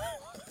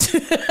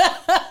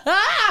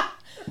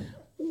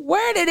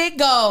 Where did it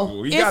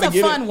go? It's a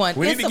fun one.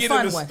 We need to get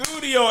in the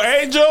studio,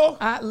 Angel.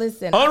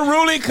 Listen.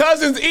 Unruly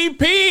Cousins EP.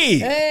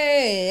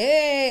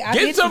 Hey.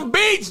 Get some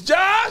beats,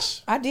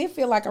 Josh. I did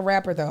feel like a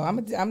rapper, though. I'm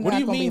what not do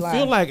you gonna mean be lying.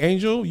 feel like,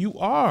 Angel? You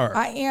are.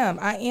 I am.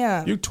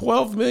 You're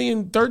 12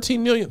 million,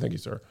 13 million. Thank you,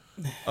 sir.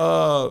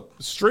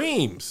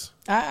 Streams.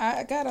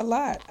 I got a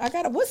lot.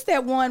 What's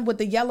that one with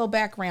the yellow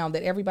background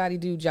that everybody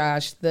do,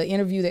 Josh? The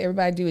interview that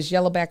everybody do is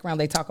yellow background.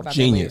 They talk about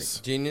Genius.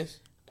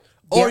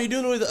 Or are you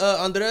doing it with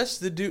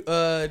Andres?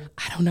 I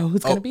don't know who's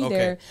going to be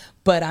there,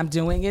 but I'm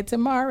doing it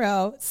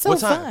tomorrow. So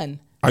fun.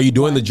 Are you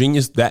doing the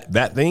Genius,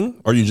 that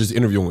thing? Or are you just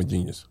interviewing with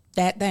Genius?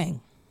 That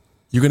thing.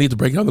 You're going to need to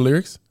break down the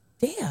lyrics?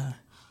 Yeah.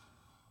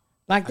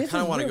 Like this I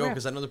kind of want to go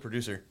because I know the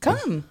producer.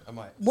 Come. I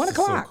might. 1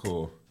 o'clock. So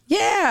cool.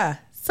 Yeah.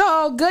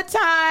 So good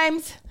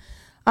times.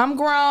 I'm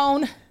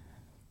grown.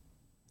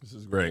 This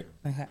is great.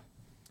 Okay.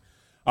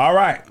 All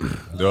right.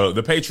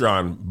 The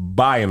Patreon,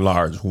 by and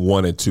large,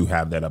 wanted to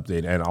have that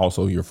update. And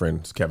also your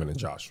friends, Kevin and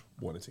Josh,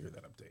 wanted to hear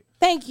that update.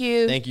 Thank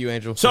you. Thank you,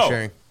 Angel, for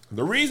sharing.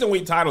 The reason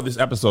we titled this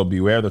episode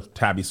Beware the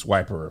Tabi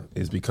Swiper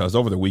is because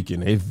over the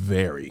weekend, a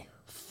very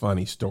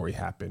funny story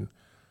happened.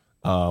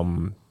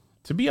 To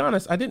be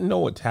honest, I didn't know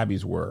what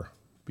tabbies were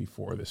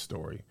before this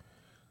story.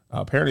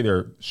 Apparently,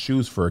 they're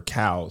shoes for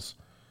cows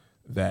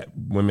that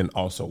women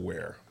also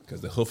wear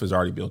because the hoof is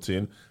already built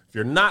in. If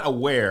you're not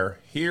aware,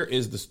 here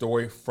is the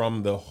story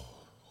from the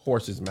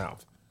horse's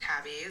mouth.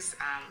 Tabbies,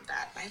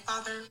 that my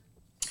father.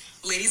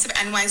 Ladies of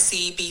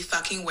NYC, be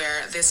fucking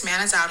aware. This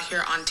man is out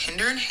here on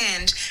Tinder and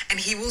Hinge, and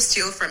he will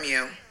steal from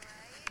you.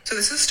 So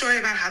this is a story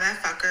about how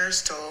that fucker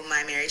stole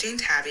my Mary Jane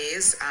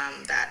tabbies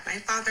that my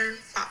father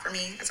bought for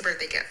me as a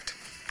birthday gift.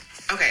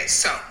 Okay,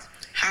 so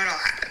how it all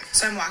happened.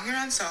 So I'm walking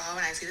around Soho,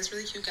 and I see this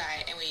really cute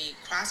guy, and we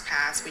cross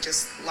paths, we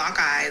just lock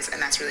eyes, and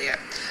that's really it.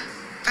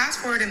 Fast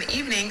forward in the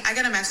evening, I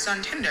get a message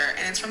on Tinder,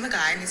 and it's from the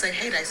guy, and he's like,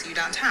 hey, did I see you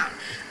downtown?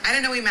 I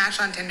didn't know we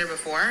matched on Tinder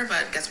before,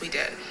 but guess we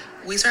did.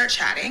 We start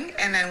chatting,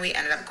 and then we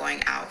ended up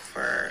going out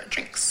for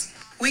drinks.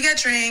 We get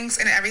drinks,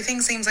 and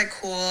everything seems like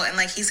cool, and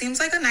like he seems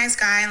like a nice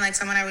guy, and like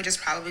someone I would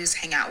just probably just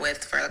hang out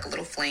with for like a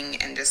little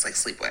fling and just like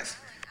sleep with.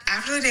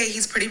 After the day,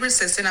 he's pretty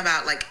persistent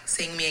about like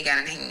seeing me again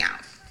and hanging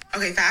out.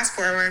 Okay, fast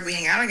forward, we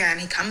hang out again,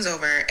 he comes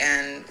over,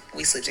 and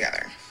we sleep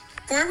together.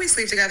 Before we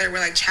sleep together, we're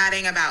like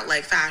chatting about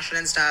like fashion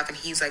and stuff, and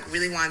he's like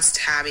really wants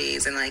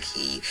tabbies, and like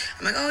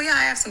I'm like, oh yeah,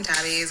 I have some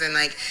tabbies, and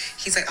like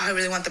he's like, oh, I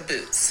really want the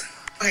boots.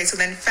 Okay, so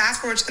then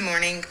fast forward to the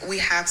morning, we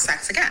have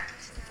sex again.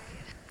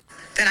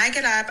 Then I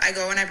get up, I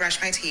go and I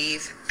brush my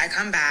teeth, I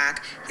come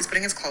back, he's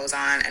putting his clothes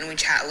on, and we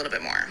chat a little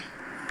bit more.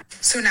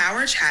 So now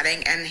we're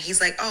chatting, and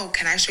he's like, oh,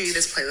 can I show you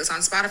this playlist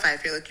on Spotify? I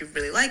feel like you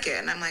really like it.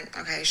 And I'm like,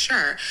 okay,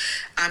 sure.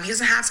 He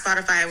doesn't have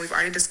Spotify. We've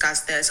already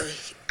discussed this. So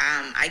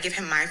I give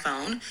him my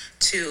phone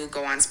to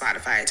go on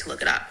Spotify to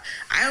look it up.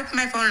 I open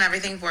my phone and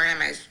everything for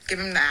him. I give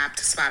him the app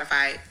to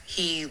Spotify.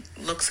 He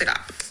looks it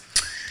up.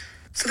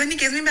 So then he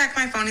gives me back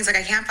my phone. He's like,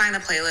 I can't find the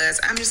playlist.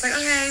 I'm just like,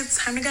 okay,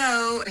 it's time to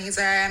go. And he's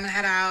like, I'm gonna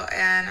head out.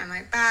 And I'm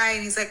like, bye.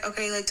 And he's like,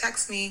 okay, like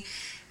text me.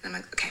 And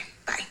I'm like, okay,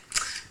 bye.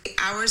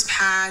 Hours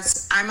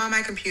pass. I'm on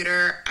my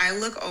computer. I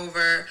look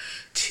over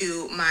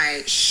to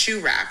my shoe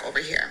rack over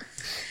here.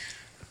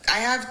 I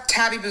have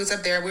tabby boots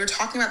up there. We were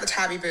talking about the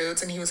tabby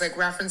boots, and he was like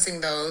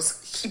referencing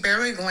those. He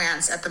barely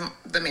glanced at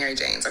the Mary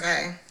Janes,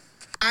 okay?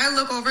 I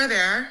look over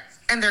there,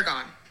 and they're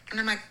gone. And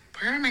I'm like,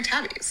 where are my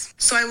tabbies?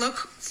 So I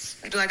look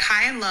like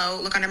high and low,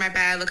 look under my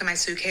bed, look at my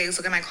suitcase,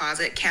 look at my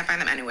closet, can't find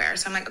them anywhere.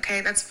 So I'm like,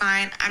 okay, that's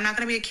fine. I'm not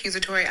going to be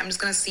accusatory. I'm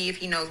just going to see if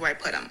he knows where I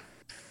put them.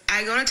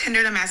 I go to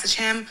Tinder to message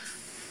him.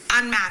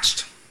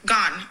 Unmatched,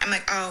 gone. I'm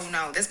like, oh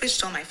no, this bitch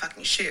stole my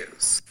fucking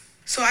shoes.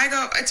 So I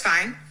go, it's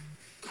fine.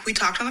 We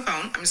talked on the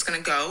phone. I'm just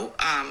gonna go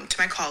to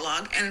my call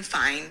log and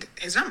find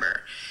his number.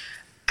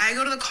 I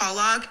go to the call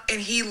log, and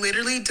he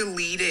literally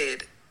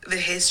deleted the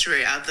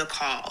history of the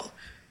call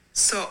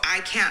so I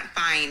can't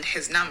find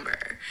his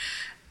number.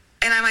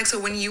 And I'm like, so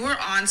when you were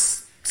on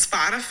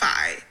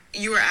Spotify,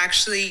 you were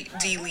actually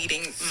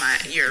deleting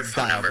your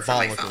phone number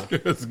from my phone.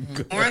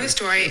 More of the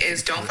story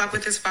is don't fuck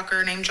with this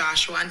fucker named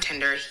Joshua on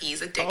Tinder.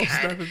 He's a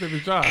dickhead.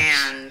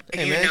 And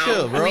if you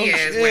know who he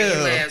is, where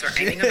he lives, or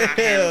anything about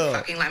him,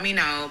 fucking let me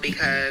know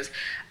because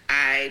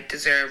I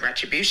deserve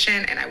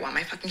retribution and I want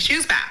my fucking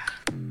shoes back.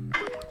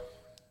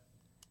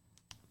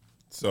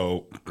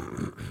 So,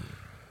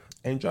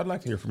 Angel, I'd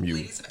like to hear from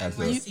you.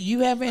 You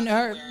haven't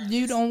heard,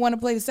 you don't want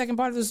to play the second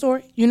part of the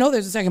story? You know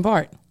there's a second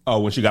part. Oh,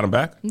 when she got him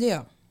back?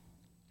 Yeah.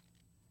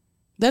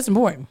 That's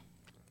important.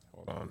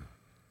 Hold on.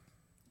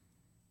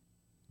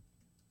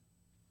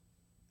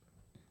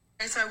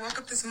 Okay, so I woke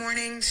up this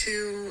morning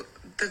to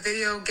the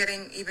video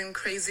getting even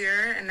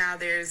crazier, and now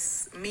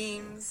there's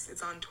memes.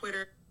 It's on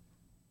Twitter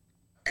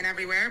and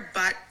everywhere.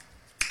 But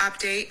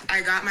update,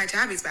 I got my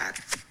tabbies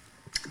back.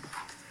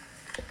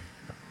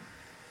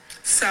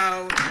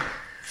 So,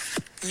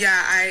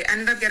 yeah, I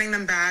ended up getting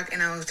them back,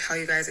 and I will tell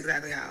you guys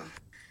exactly how.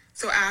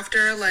 So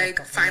after,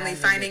 finally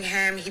finding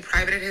him, he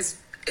privated his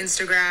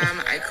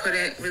Instagram. I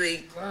couldn't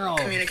really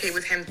communicate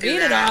with him through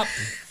that.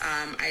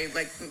 I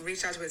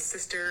reached out to his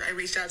sister. I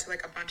reached out to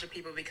a bunch of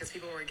people because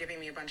people were giving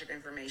me a bunch of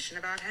information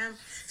about him.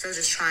 So I was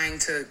just trying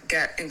to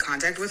get in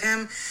contact with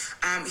him.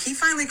 He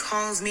finally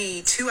calls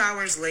me 2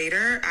 hours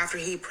later after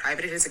he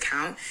privated his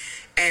account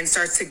and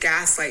starts to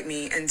gaslight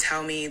me and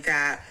tell me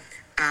that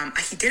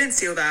he didn't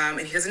steal them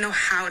and he doesn't know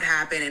how it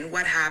happened and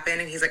what happened.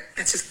 And he's like,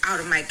 that's just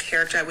out of my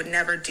character. I would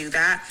never do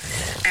that.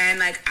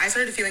 And I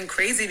started feeling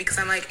crazy because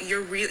I'm like,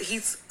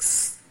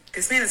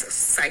 this man is a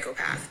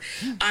psychopath.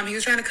 He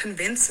was trying to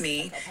convince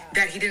me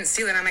that he didn't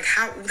steal it. And I'm like,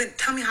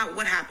 tell me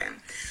what happened.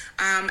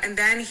 And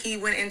then he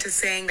went into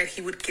saying that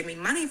he would give me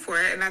money for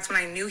it. And that's when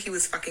I knew he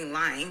was fucking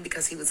lying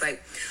because he was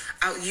like,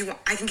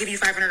 I can give you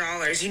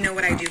 $500. You know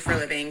what I do for a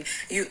living.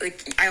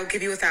 I'll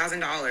give you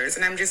 $1,000.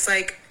 And I'm just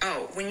like,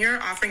 oh, when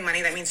you're offering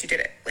money, that means you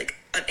did it.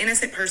 An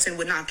innocent person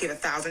would not give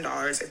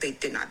 $1,000 if they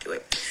did not do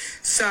it.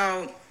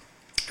 So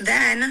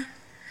then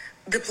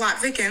the plot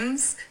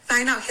thickens,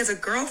 find out he has a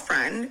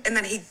girlfriend, and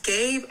then he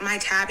gave my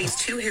tabbies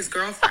to his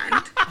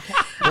girlfriend.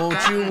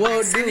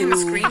 I sent him a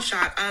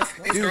screenshot of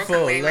his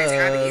girlfriend wearing my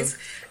tabbies,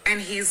 and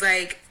he's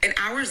like, and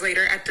hours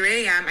later at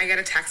 3 a.m., I get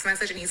a text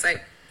message, and he's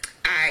like,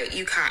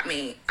 you caught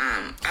me.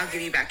 I'll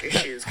give you back your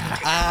shoes.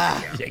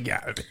 You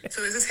got it.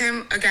 So this is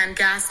him, again,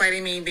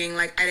 gaslighting me, being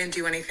like, I didn't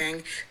do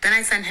anything. Then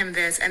I sent him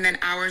this, and then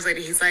hours later,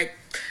 he's like,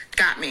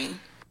 got me.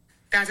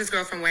 That's his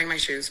girlfriend wearing my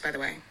shoes, by the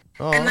way.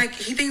 Oh. And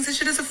he thinks this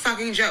shit is a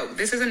fucking joke.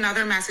 This is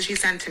another message he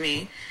sent to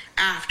me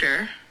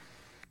after.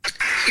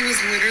 He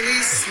was literally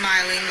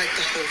smiling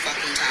the whole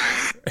fucking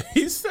time.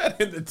 He said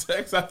in the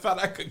text, I thought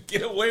I could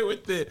get away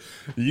with it.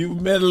 You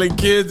meddling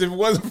kids, if it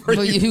wasn't for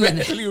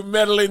you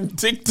meddling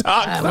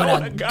TikTok, I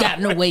would have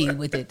gotten away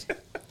with it.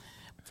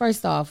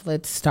 First off,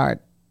 let's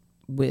start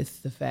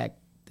with the fact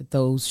that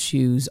those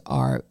shoes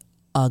are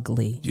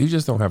ugly. You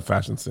just don't have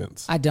fashion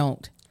sense. I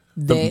don't.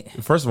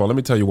 First of all, let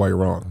me tell you why you're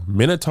wrong.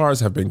 Minotaurs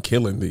have been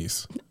killing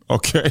these.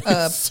 Okay?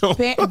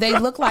 They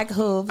look like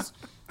hooves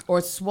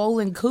or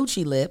swollen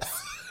coochie lips.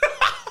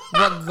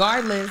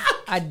 Regardless,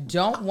 I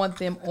don't want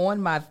them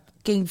on my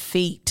fucking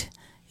feet.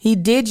 He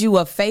did you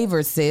a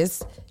favor,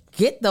 sis.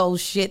 Get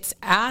those shits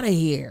out of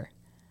here.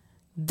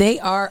 They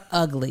are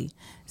ugly.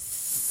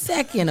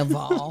 Second of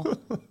all,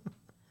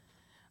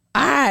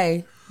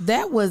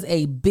 that was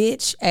a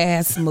bitch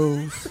ass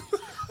move.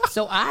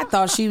 So I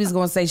thought she was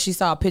going to say she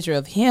saw a picture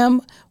of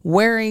him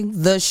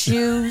wearing the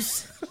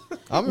shoes.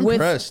 I'm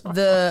impressed.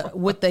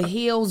 With the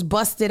heels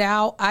busted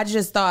out. I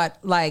just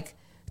thought,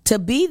 to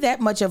be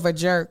that much of a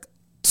jerk,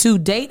 to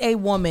date a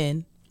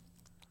woman,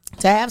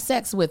 to have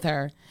sex with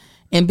her,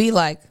 and be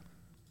like,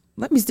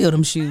 let me steal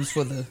them shoes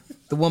for the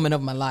woman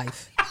of my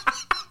life.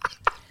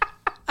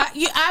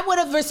 I would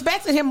have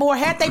respected him more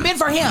had they been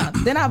for him.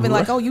 Then I'd be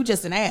like, oh, you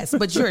just an ass.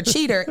 But you're a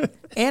cheater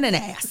and an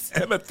ass.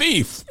 And a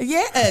thief.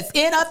 Yes,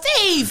 and a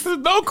thief. There's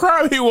no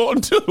crime he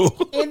won't do.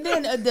 And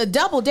then the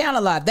double down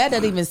a lot. That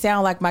doesn't even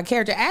sound like my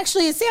character.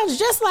 Actually, it sounds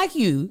just like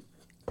you.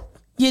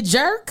 You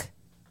jerk.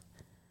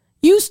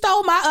 You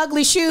stole my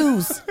ugly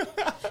shoes.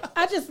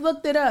 I just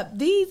looked it up.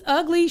 These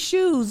ugly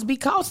shoes be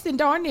costing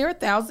darn near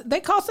 $1,000. They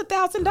cost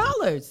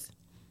 $1,000.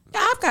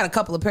 Now, I've got a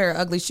couple of pair of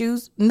ugly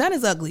shoes. None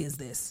as ugly as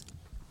this.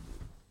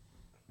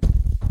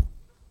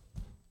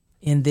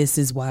 And this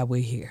is why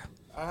we're here.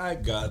 I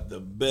got the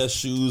best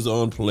shoes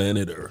on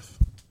planet Earth.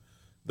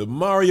 The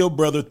Mario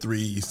Brother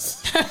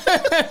 3s.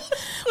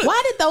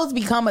 Why did those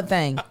become a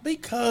thing?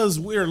 Because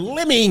we're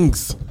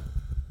lemmings.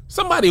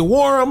 Somebody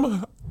wore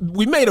them.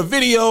 We made a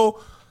video.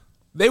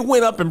 They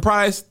went up in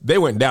price. They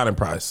went down in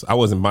price. I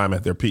wasn't buying them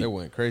at their peak. They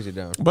went crazy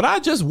down. But I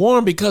just wore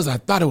them because I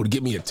thought it would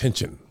get me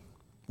attention,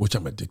 which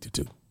I'm addicted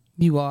to.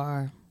 You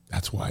are.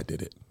 That's why I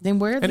did it. Then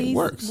where are it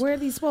works. Where are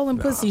these swollen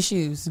pussy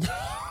shoes?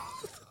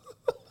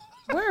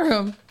 Wear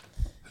them.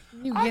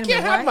 You I getting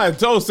can't it have right? my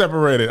toes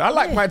separated. I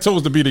like my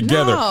toes to be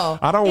together. No.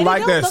 I don't And it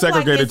like that look like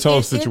segregated it's-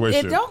 toe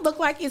situation. It don't look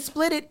like it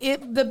split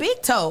the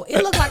big toe.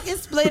 It look like it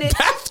split it.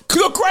 That's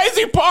the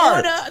crazy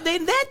part.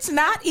 Then that's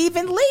not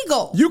even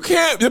legal. You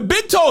can't. The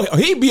big toe,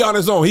 he be on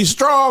his own. He's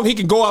strong. He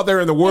can go out there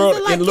in the world. Is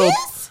it like in little,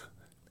 this?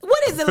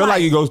 What is it feel like?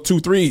 like he goes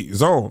 2-3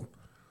 zone.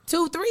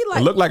 2-3 It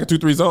like look like a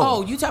 2-3 zone.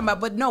 Oh, you talking about?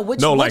 But no, which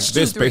no, which like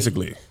this 2-3?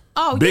 basically.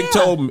 Oh, big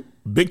yeah.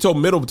 big toe,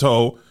 middle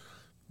toe.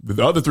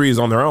 The other 3 is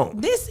on their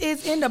own. This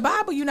is in the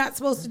Bible. You're not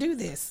supposed to do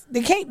this.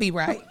 They can't be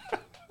right.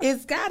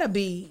 It's gotta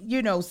be,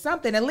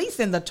 something. At least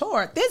in the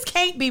Torah, this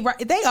can't be right.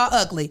 They are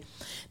ugly.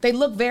 They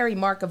look very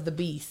Mark of the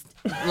Beast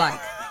like.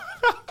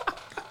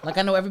 Like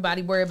I know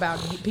everybody worry about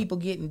people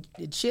getting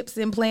chips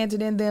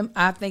implanted in them.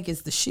 I think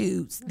it's the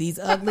shoes. These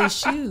ugly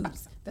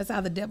shoes. That's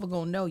how the devil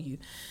gonna know you.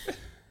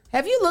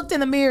 Have you looked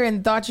in the mirror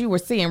and thought you were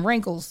seeing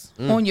wrinkles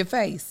on your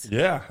face?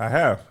 Yeah, I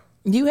have.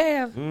 You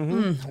have?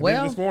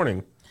 Well, this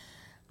morning.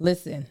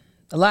 listen,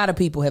 a lot of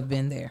people have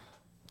been there.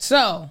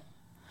 So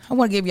I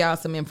want to give y'all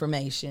some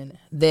information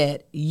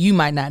that you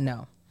might not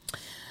know.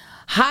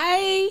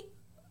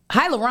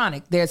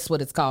 Hyaluronic, that's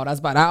what it's called.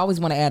 I always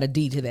want to add a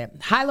D to that.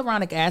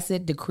 Hyaluronic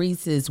acid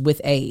decreases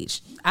with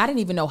age. I didn't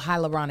even know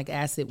hyaluronic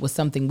acid was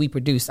something we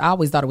produce. I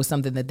always thought it was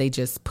something that they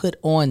just put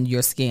on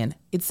your skin.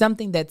 It's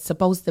something that's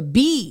supposed to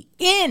be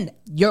in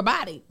your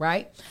body,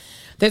 right?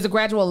 There's a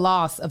gradual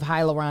loss of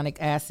hyaluronic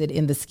acid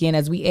in the skin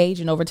as we age,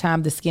 and over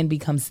time, the skin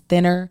becomes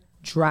thinner,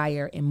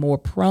 drier, and more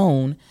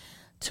prone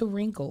to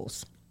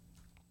wrinkles.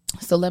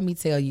 So let me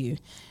tell you,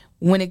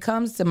 when it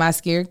comes to my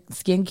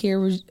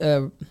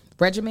skincare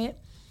regimen,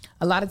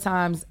 a lot of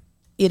times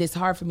it is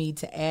hard for me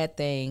to add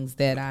things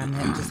that I'm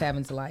just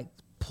having to like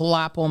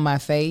plop on my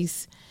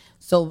face.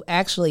 So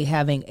actually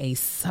having a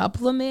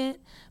supplement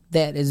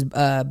that is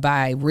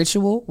by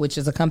Ritual, which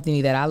is a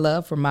company that I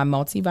love for my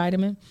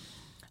multivitamin,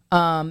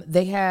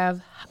 they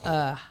have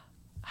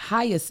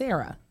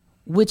Hyacera,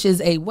 which is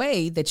a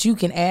way that you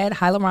can add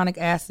hyaluronic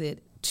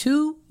acid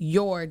to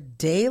your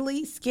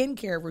daily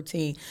skincare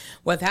routine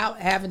without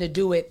having to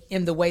do it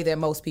in the way that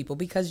most people,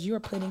 because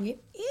you're putting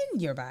it in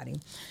your body.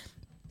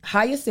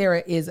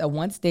 Hyacera is a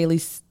once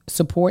daily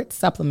support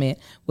supplement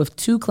with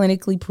 2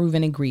 clinically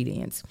proven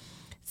ingredients,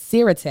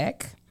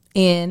 Ceratec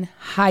and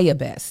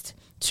Hyabest,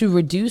 to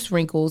reduce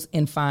wrinkles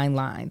and fine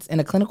lines. In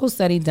a clinical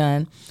study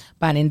done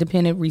by an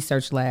independent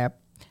research lab,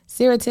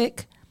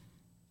 Ceratec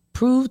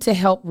proved to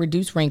help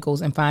reduce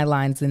wrinkles and fine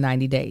lines in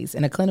 90 days.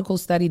 In a clinical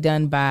study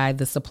done by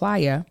the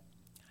supplier,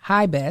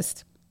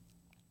 Hyabest,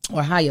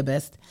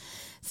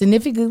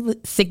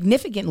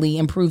 significantly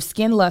improved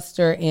skin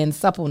luster and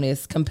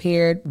suppleness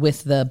compared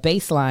with the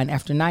baseline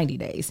after 90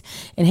 days.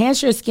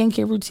 Enhance your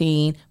skincare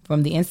routine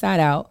from the inside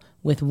out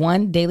with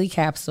 1 daily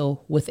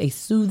capsule with a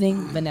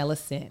soothing vanilla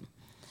scent.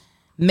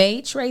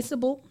 Made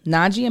traceable,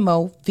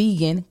 non-GMO,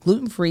 vegan,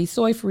 gluten-free,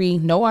 soy-free,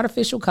 no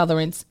artificial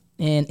colorants,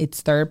 and it's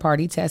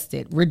third-party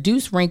tested.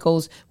 Reduce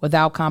wrinkles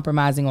without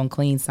compromising on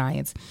clean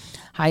science.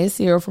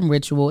 Hyacera from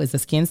Ritual is a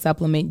skin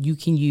supplement you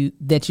can use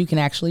that you can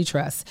actually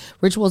trust.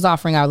 Ritual is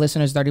offering our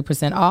listeners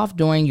 30% off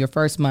during your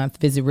first month.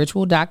 Visit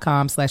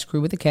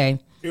ritual.com/crew with a K.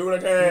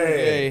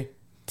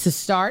 To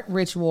start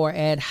Ritual or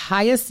add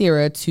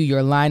Hyacera to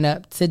your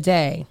lineup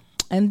today.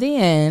 And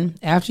then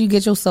after you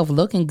get yourself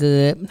looking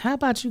good, how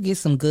about you get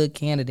some good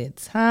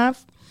candidates, huh?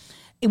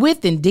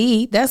 With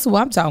Indeed, that's who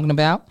I'm talking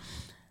about.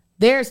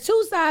 There's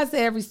 2 sides to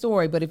every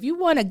story, but if you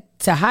want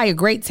to hire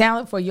great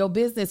talent for your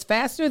business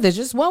faster, there's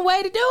just one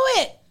way to do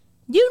it.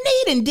 You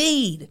need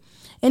Indeed.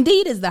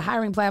 Indeed is the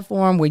hiring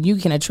platform where you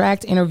can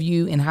attract,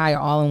 interview, and hire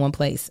all in one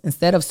place.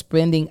 Instead of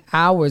spending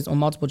hours on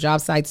multiple job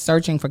sites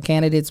searching for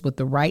candidates with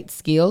the right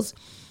skills,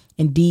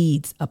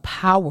 Indeed's a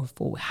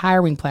powerful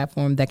hiring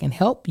platform that can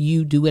help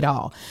you do it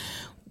all.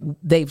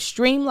 They've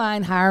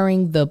streamlined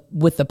hiring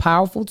with the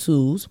powerful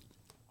tools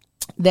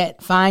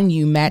that find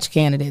you match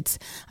candidates.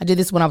 I did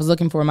this when I was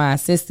looking for my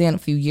assistant a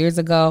few years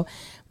ago.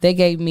 They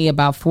gave me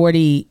about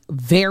 40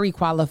 very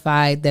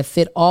qualified that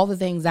fit all the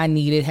things I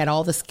needed, had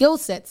all the skill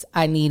sets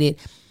I needed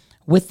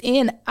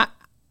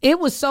it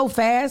was so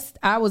fast.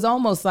 I was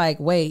almost like,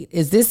 wait,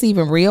 is this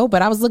even real?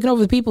 But I was looking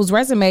over people's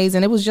resumes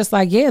and it was just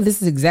like, yeah,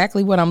 this is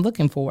exactly what I'm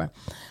looking for.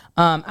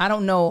 I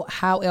don't know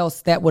how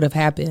else that would have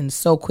happened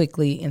so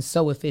quickly and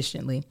so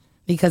efficiently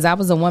because I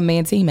was a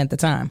one-man team at the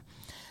time.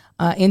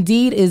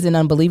 Indeed is an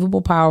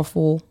unbelievable,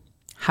 powerful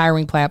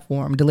hiring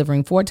platform,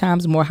 delivering 4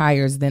 times more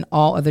hires than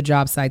all other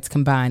job sites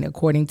combined,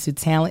 according to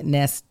Talent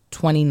Nest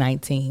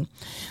 2019.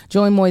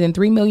 Join more than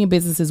 3 million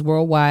businesses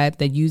worldwide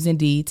that use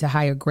Indeed to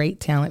hire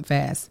great talent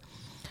fast.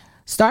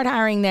 Start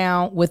hiring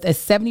now with a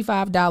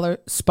 $75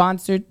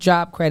 sponsored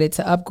job credit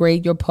to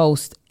upgrade your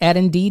post at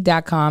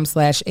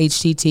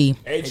Indeed.com/HTT.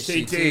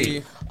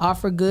 HTT.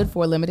 Offer good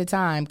for a limited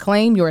time.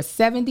 Claim your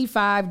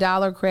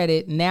 $75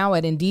 credit now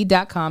at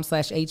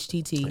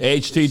Indeed.com/HTT.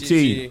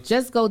 HTT.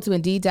 Just go to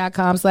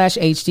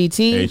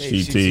Indeed.com/HTT.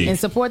 HTT. And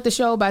support the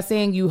show by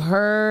saying you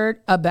heard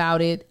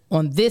about it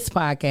on this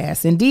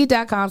podcast.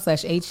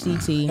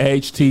 Indeed.com/HTT.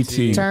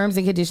 HTT. Terms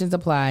and conditions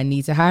apply.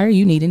 Need to hire?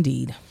 You need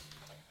Indeed.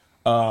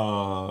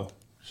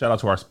 Shout out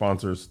to our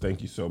sponsors.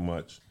 Thank you so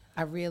much.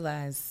 I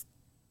realize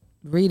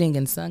reading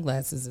in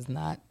sunglasses is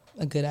not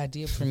a good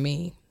idea for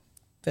me.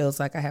 Feels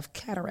like I have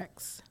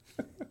cataracts.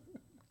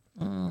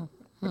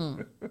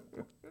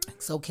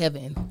 So,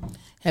 Kevin,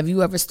 have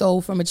you ever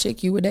stole from a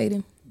chick you were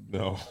dating?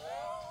 No.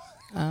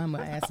 I'm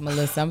going to ask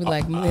Melissa. I'm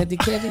like,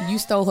 Kevin, you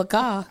stole her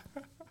car.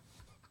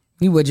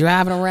 You were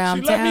driving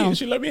around town.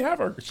 She let me have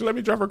her. She let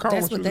me drive her car.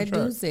 That's what that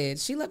dude said.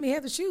 She let me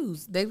have the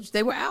shoes.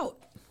 They were out.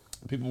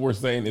 People were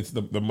saying it's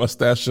the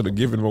mustache should have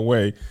given him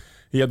away.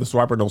 He had the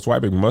swiper no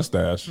swiping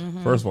mustache.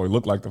 First of all, he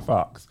looked like the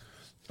fox.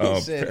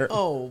 He said,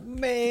 "Oh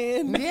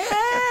man,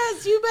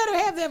 yes, you better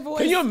have that voice."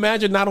 Can you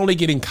imagine not only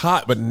getting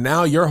caught, but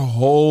now your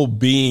whole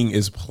being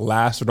is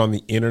plastered on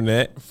the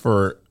internet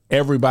for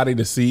everybody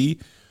to see?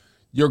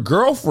 Your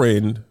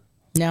girlfriend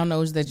now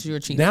knows that you're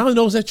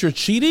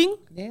cheating.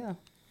 Yeah.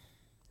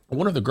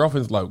 One of the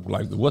girlfriends like,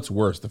 what's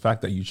worse, the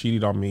fact that you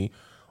cheated on me,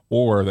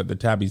 or that the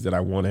tabbies that I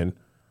wanted,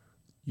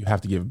 you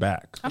have to give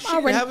back? She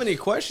didn't have any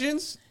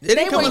questions. They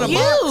were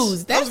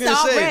used. That's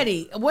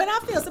already. When I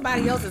feel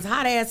somebody else's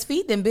hot ass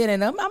feet done been in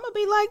them, I'm gonna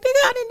be like, nigga,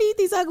 I didn't need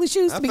these ugly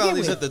shoes to begin with. I found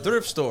these at the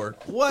thrift store.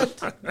 What?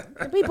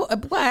 People,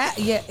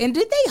 yeah. And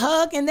did they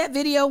hug in that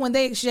video when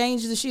they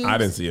exchanged the shoes? I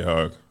didn't see a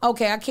hug.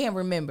 Okay, I can't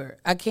remember.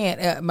 I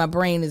can't. My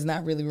brain is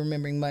not really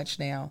remembering much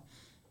now.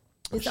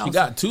 She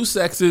got 2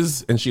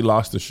 sexes and she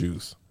lost the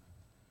shoes.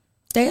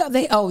 They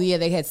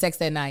had sex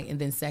that night and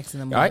then sex in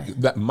the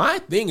morning. My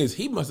thing is,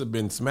 he must have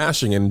been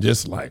smashing and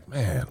just like,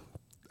 man,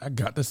 I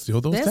got to steal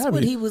those. That's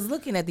what he was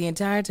looking at the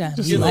entire time.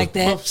 You like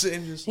that?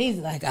 He's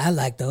like, I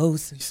like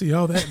those. You see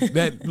all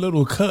that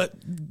little cut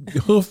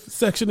hoof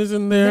section is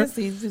in there.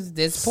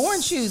 There's porn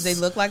shoes. They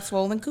look like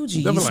swollen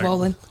coochie. You like,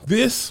 swollen.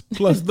 This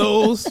plus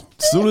those.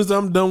 As soon as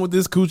I'm done with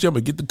this coochie, I'm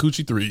gonna get the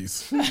coochie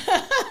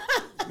 3s.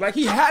 Like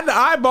he had to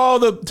eyeball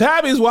the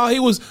tabbies while he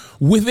was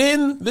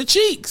within the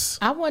cheeks.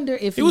 I wonder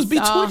if he was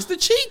betwixt the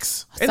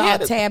cheeks. Saw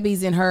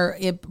tabbies in her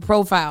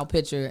profile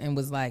picture and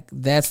was like,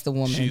 "That's the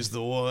woman. She's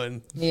the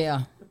one.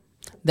 Yeah,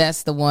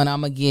 that's the one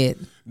I'm gonna get."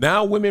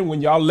 Now, women,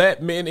 when y'all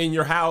let men in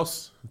your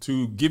house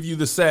to give you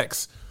the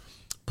sex,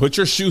 put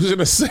your shoes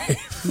in a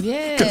safe.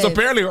 Yeah, because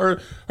apparently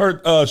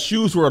her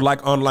shoes were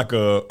like on like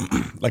a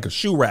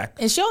shoe rack,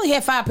 and she only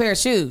had 5 pair of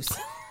shoes.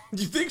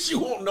 You think she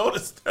won't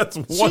notice? That's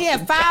one. She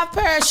had 5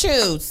 pair of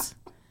shoes.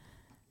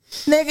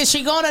 Nigga,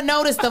 she gonna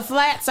notice the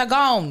flats are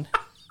gone.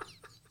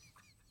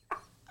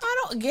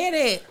 I don't get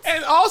it.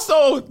 And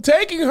also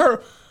taking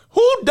her.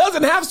 Who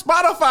doesn't have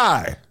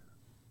Spotify?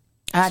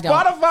 I don't.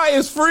 Spotify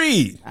is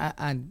free.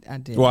 I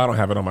did. Well, I don't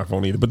have it on my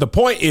phone either. But the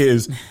point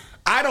is,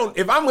 I don't.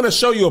 If I'm going to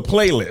show you a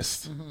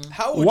playlist,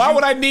 why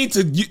would I need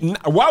to?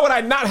 Why would I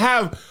not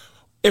have?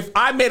 If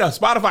I made a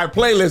Spotify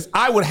playlist,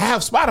 I would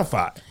have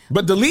Spotify.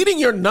 But deleting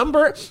your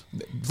number,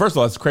 first of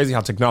all, it's crazy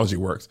how technology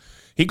works.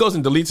 He goes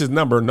and deletes his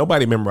number.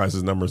 Nobody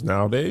memorizes numbers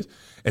nowadays.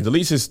 And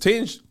deletes his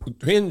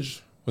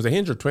Hinge. Was it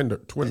Hinge or Twinder?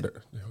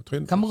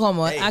 Come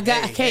on.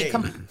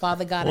 Come.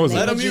 Father God.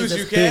 Let him use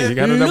you, Ken. You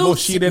got a double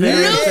sheet in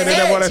there.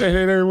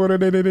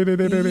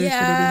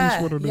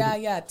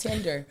 Yeah.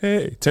 Tinder.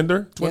 Hey,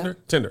 Tinder?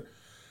 Tinder.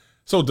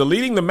 So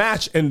deleting the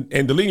match and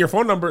deleting your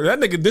phone number, that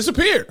nigga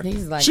disappeared.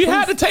 He's like, she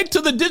had to take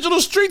to the digital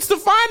streets to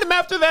find him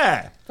after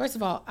that. First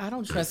of all, I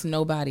don't trust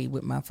nobody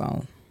with my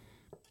phone.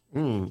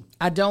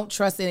 I don't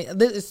trust any.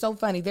 It's so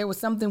funny. There was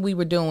something we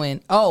were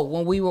doing. Oh,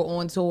 when we were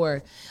on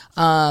tour,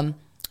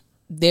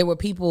 there were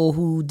people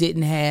who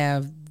didn't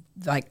have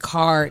like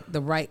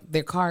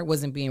their card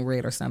wasn't being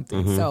read or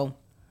something. So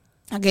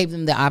I gave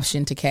them the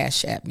option to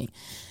Cash App me.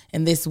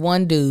 And this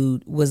one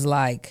dude was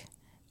like,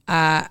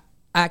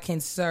 I can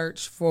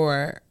search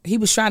for, he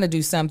was trying to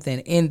do something.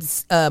 And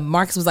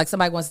Marcus was like,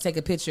 somebody wants to take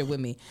a picture with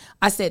me.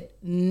 I said,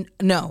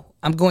 no,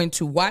 I'm going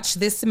to watch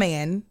this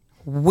man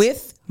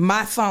with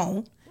my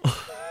phone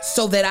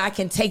so that I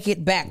can take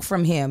it back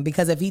from him.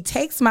 Because if he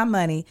takes my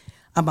money,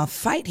 I'm going to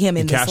fight him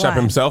in this line. Cash up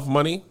himself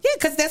money? Yeah,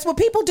 because that's what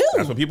people do.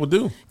 That's what people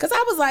do. Because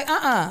I was like,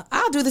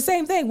 I'll do the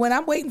same thing. When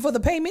I'm waiting for the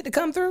payment to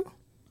come through,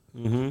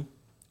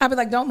 I'll be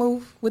like, don't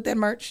move with that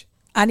merch.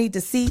 I need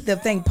to see the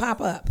thing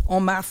pop up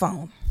on my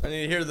phone. I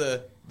need to hear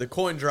the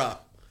coin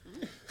drop.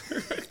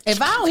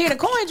 If I don't hear the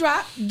coin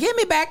drop, give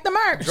me back the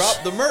merch.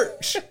 Drop the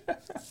merch.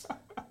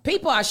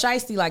 People are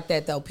shiesty like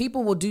that, though.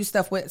 People will do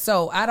stuff with.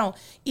 So I don't.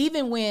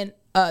 Even when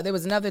there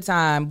was another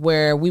time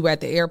where we were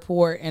at the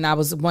airport and I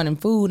was wanting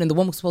food and the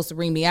woman was supposed to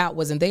ring me out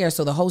wasn't there.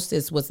 So the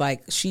hostess was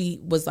like,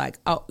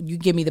 "Oh, you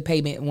give me the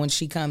payment, and when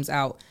she comes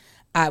out,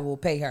 I will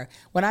pay her."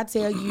 When I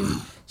tell you,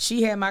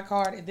 she had my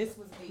card, and this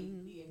was me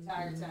the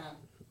entire time.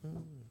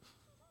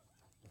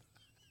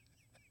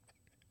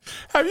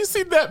 Have you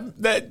seen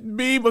that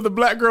meme of the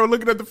black girl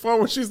looking at the phone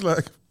when she's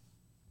like,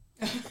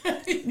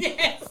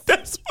 yes,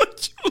 that's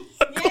what you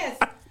look like.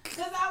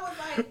 Because I was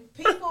like,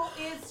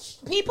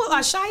 people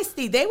are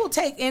shiesty. They will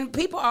take, and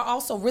people are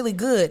also really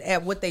good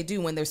at what they do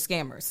when they're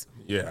scammers.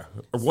 Yeah,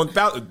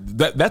 1,000.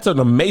 That's an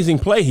amazing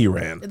play he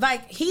ran.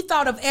 Like he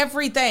thought of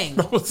everything.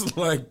 I was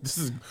like, this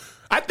is.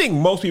 I think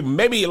most people,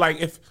 maybe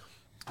like if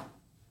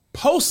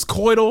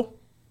post-coital,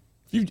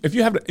 if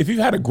you've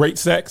had a great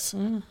sex.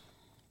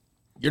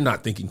 you're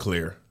not thinking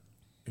clear.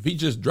 If he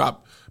just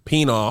dropped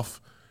Peen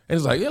off and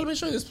it's like, yeah, let me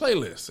show you this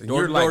playlist. And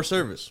you're like,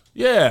 service.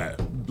 Yeah,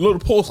 little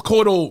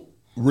postcoital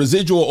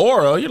residual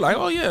aura. You're like,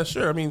 oh yeah,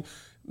 sure. I mean,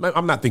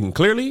 I'm not thinking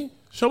clearly.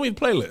 Show me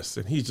the playlist.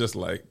 And he's just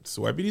like,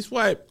 swipey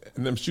swipe.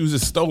 And them shoes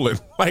is stolen.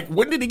 Like,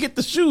 when did he get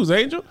the shoes,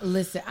 Angel?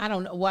 Listen, I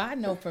don't know. Well, I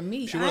know for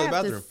me, She went to the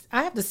bathroom.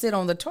 I have to sit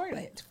on the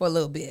toilet for a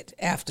little bit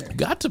after.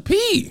 Got to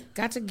pee.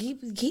 Got to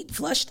keep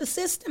flush the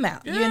system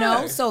out, Yeah. you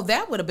know? So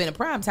that would have been a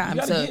prime time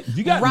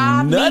You got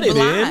rob me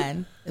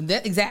nutted blind.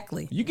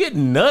 Exactly. You get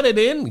nutted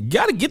in. You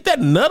got to get that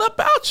nut up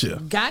out you.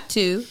 Got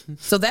to.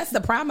 So that's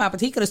the prime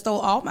opportunity. He could have stole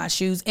all my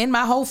shoes and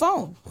my whole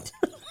phone.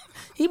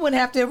 He wouldn't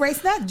have to erase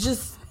that.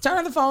 Just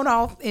turn the phone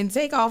off and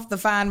take off the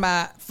find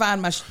my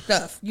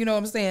stuff. You know what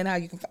I'm saying? How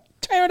you can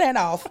turn that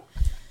off.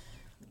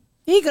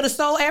 He could have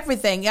stole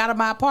everything out of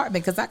my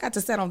apartment because I got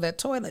to sit on that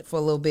toilet for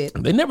a little bit.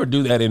 They never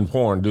do that in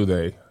porn, do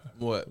they?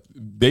 What?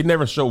 They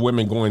never show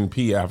women going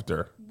pee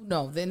after.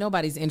 No,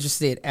 nobody's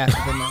interested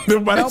after the night.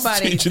 Nobody's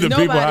teaching the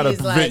people how to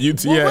prevent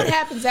UTI. Well, what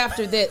happens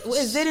after that?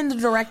 Is it in the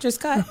director's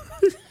cut?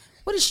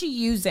 What is she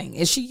using?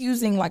 Is she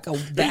using like a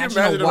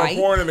vaginal wipe?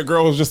 Porn and the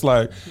girl was just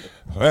like,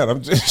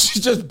 man,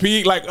 she's just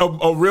peeing like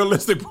a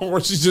realistic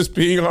porn. She's just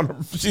peeing on her.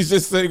 She's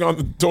just sitting on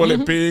the toilet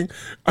peeing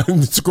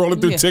and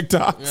scrolling through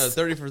TikToks. Yeah,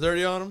 30 for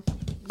 30 on them.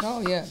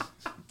 Oh yeah.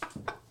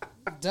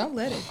 Don't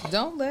let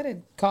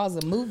it cause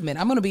a movement.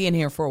 I'm gonna be in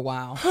here for a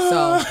while,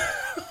 so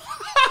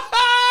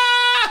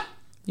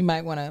you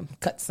might want to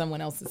cut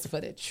someone else's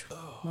footage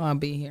while I'll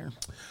be here.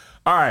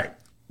 All right,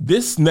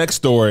 this next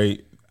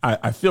story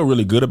I feel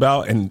really good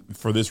about, and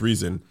for this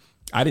reason,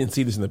 I didn't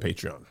see this in the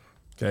Patreon.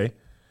 Okay,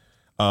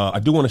 I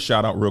do want to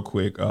shout out real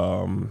quick.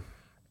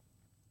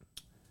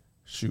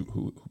 Shoot,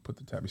 who put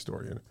the Tabi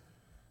story in?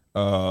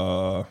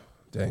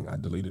 Dang, I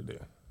deleted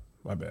it.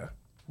 My bad.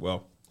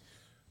 Well,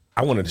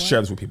 I wanted to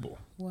share this with people.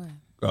 What?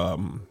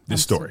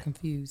 This story. So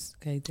confused.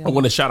 Okay, I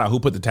want to shout out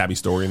who put the Tabi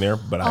story in there,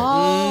 but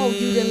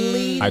you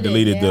deleted. I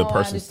deleted it. the Now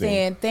person's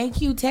thing.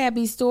 Thank you,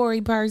 Tabi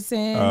story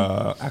person.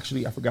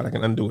 Actually, I forgot I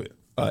can undo it.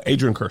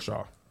 Adrian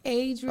Kershaw.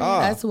 Adrian,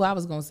 that's who I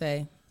was gonna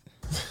say.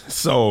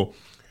 So,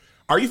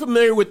 are you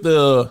familiar with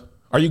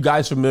are you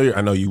guys familiar?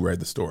 I know you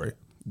read the story.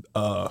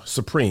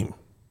 Supreme,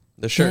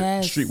 The shirt.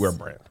 Yes. streetwear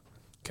brand.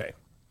 Okay.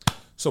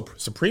 So,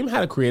 Supreme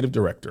had a creative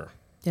director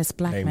Yes,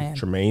 black named man.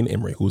 Tremaine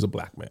Emory, who's a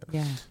black man.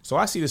 Yeah. So,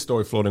 I see this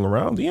story floating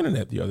around the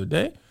internet the other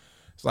day.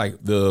 It's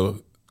like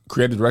the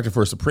creative director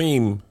for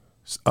Supreme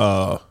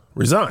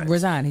resigned.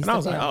 Resigned. And I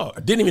was like, oh, I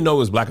didn't even know he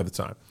was black at the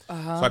time. So,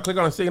 I click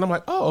on his thing and I'm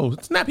like, oh,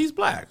 snap, he's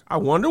black. I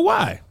wonder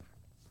why.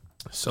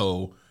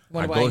 So,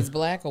 Wonder I why go, he's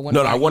black, or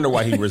I wonder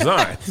why he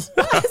resigned.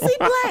 why is he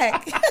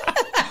black?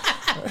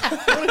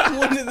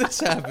 When did this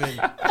happen?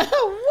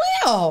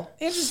 Well,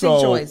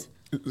 interesting choice.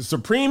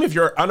 Supreme, if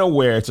you're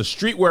unaware, it's a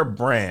streetwear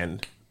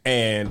brand,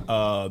 and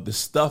the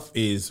stuff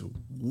is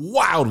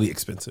wildly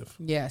expensive.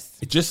 Yes.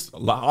 It just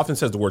often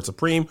says the word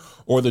Supreme,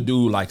 or they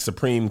do like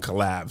Supreme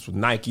collabs with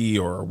Nike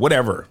or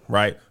whatever,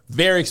 right?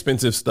 Very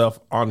expensive stuff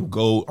on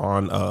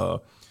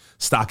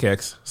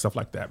StockX, stuff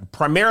like that.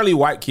 Primarily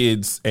white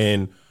kids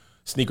and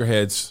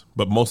sneakerheads,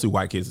 but mostly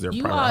white kids. They're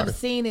You all primarily. have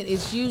seen it.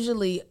 It's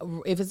usually,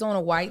 if it's on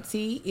a white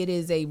tee, it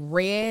is a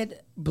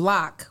red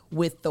block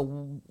with the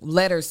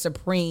letter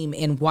Supreme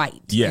in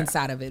white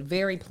inside of it.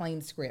 Very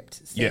plain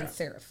script. Sans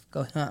serif.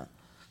 Go ahead.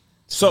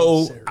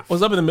 So I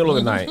was up in the middle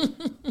of the night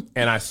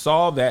and I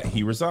saw that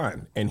he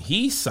resigned, and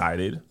he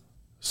cited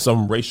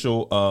some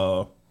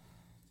racial,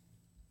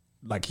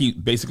 like he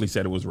basically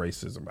said it was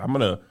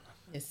racism.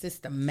 It's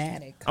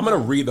systematic. I'm going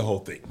to read the whole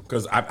thing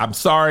because I'm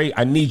sorry.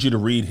 I need you to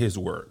read his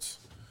words.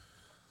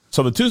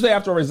 So the Tuesday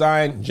after I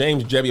resigned,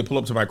 James Jebbia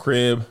pulled up to my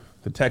crib.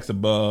 The text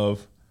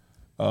above,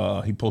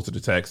 he posted a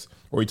text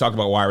where he talked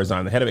about why I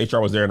resigned. The head of HR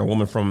was there and a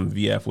woman from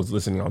VF was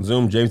listening on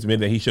Zoom. James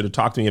admitted that he should have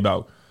talked to me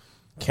about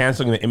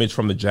canceling the image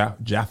from the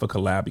Jaffa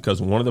collab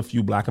because one of the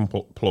few black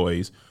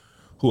employees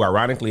who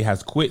ironically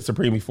has quit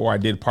Supreme before I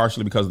did,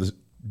 partially because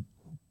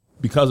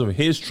of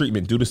his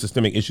treatment due to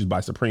systemic issues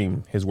by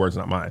Supreme, his words,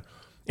 not mine.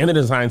 And the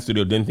design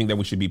studio didn't think that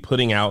we should be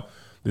putting out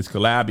this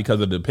collab because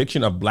of the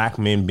depiction of black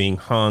men being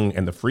hung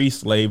and the free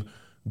slave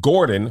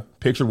Gordon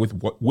pictured with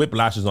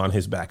whiplashes on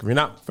his back. If you're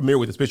not familiar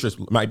with this picture,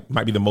 it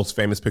might be the most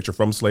famous picture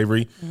from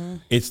slavery. Mm-hmm.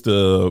 It's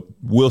the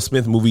Will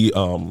Smith movie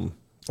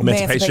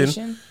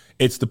Emancipation.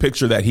 It's the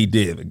picture that he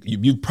did.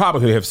 You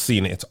probably have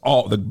seen it. It's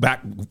all the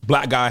black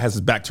guy has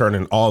his back turned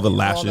and all the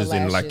lashes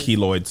and like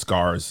keloid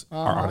scars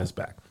are on his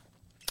back.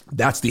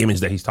 That's the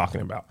image that he's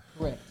talking about.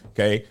 Right.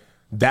 Okay.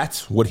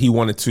 That's what he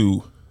wanted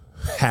to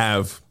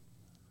have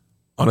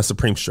on a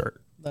Supreme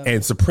shirt.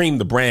 And Supreme,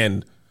 the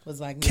brand,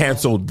 was like,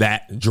 canceled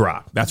that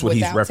drop. That's what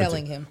he's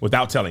referencing.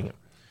 Without telling him.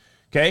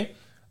 Okay.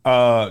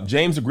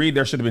 James agreed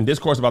there should have been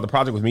discourse about the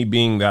project with me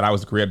being that I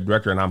was the creative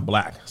director and I'm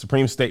black.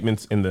 Supreme's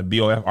statements in the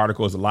BOF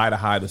article is a lie to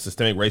hide the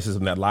systemic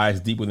racism that lies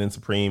deep within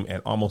Supreme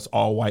and almost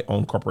all white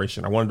owned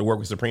corporation. I wanted to work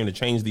with Supreme to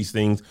change these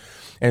things.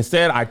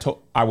 Instead, I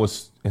told, but I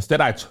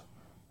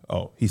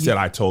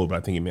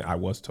think he meant I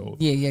was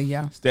told.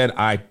 Yeah. Instead,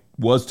 I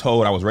was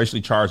told I was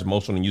racially charged,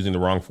 emotional, and using the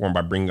wrong form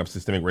by bringing up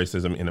systemic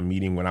racism in a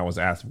meeting when I was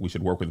asked if we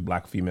should work with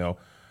black female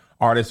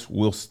artists.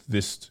 Will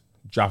this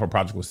Jaffa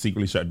project was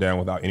secretly shut down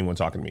without anyone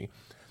talking to me.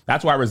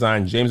 That's why I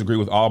resigned. James agreed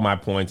with all my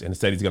points and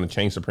said he's going to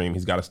change Supreme.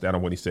 He's got to stand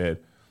on what he said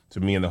to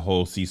me, and the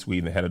whole C-suite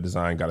and the head of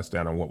design got to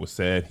stand on what was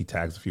said. He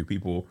tags a few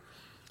people.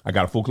 I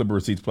got a full clip of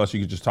receipts. Plus, you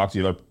could just talk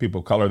to the other people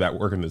of color that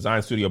work in the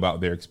design studio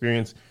about their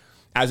experience.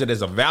 As it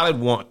is a valid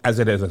one, as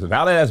it is as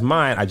valid as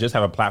mine, I just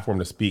have a platform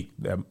to speak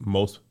that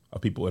most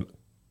of people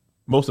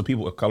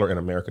of color in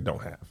America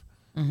don't have.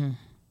 Mm-hmm.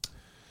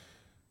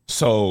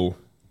 So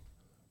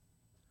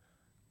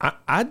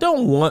I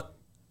don't want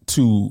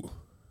to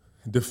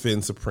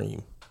defend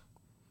Supreme,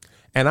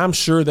 and I'm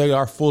sure they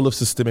are full of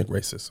systemic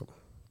racism.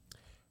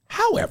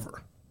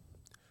 However,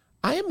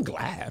 I am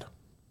glad,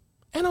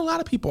 and a lot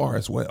of people are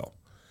as well,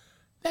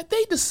 that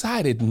they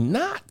decided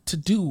not to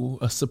do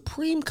a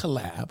Supreme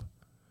collab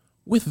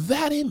with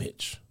that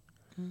image.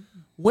 Mm-hmm.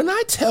 When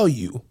I tell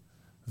you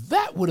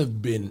that would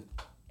have been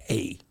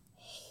a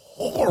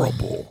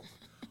horrible,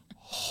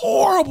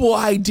 horrible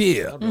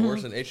idea. That would have been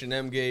worse than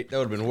H&M Gate. That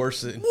would have been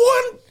worse than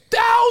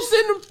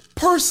 1000%.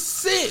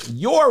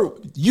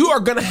 You are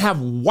gonna have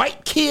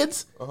white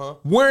kids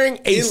wearing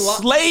a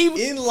slave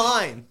in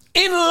line.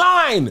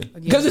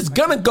 Because it's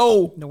gonna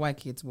go. The white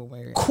kids will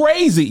wear it.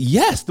 Crazy.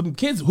 Yes, the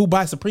kids who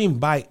buy Supreme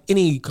buy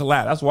any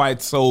collab. That's why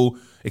it's so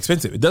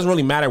expensive. It doesn't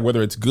really matter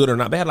whether it's good or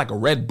not. They had like a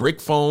red brick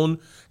phone,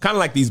 kind of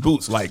like these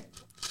boots. Like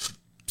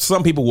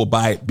some people will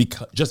buy it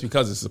just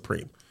because it's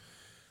Supreme.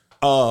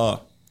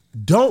 Don't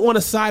want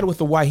to side with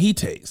the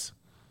Wahites,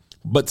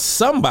 but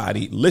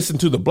somebody listened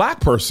to the black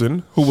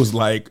person who was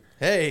like,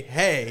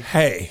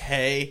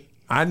 Hey,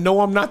 I know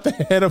I'm not the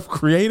head of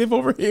creative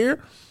over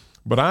here,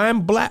 but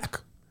I'm black.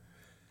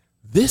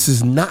 This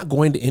is not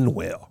going to end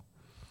well.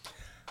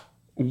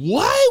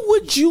 Why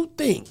would you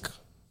think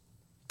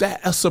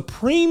that a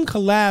Supreme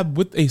collab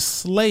with a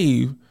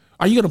slave,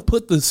 are you going to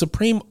put the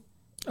Supreme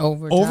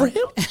over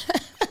him?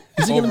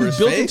 Is he going to be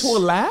built into a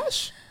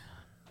lash?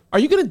 Are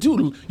you going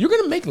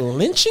to make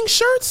lynching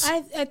shirts?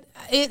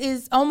 It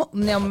is almost,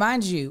 now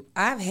mind you,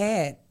 I've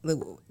had,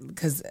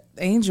 because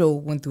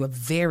Angel went through a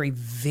very,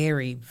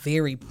 very,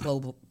 very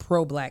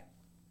pro-black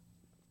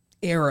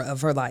era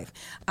of her life.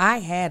 I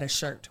had a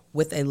shirt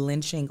with a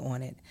lynching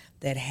on it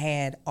that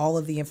had all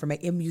of the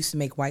information. It used to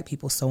make white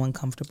people so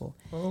uncomfortable.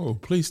 Oh,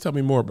 please tell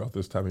me more about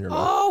this time in your life.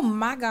 Oh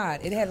my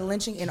God. It had a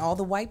lynching and all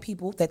the white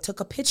people that took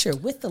a picture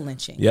with the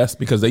lynching. Yes,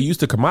 because they used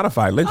to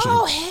commodify lynching.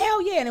 Oh,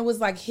 hell yeah. And it was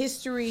like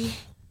history.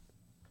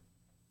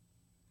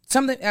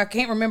 Something, I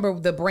can't remember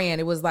the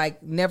brand. It was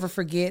like Never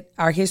Forget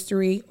Our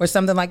History or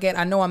something like that.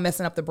 I know I'm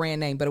messing up the brand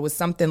name, but it was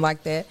something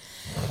like that.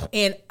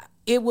 And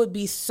it would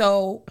be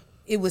so,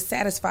 it was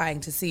satisfying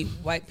to see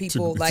white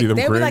people like, they would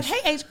be like,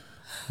 hey, Angel.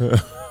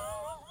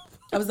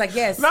 I was like,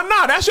 yes. No,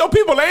 that's your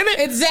people, ain't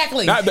it?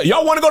 Exactly. Now,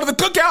 y'all want to go to the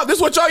cookout? This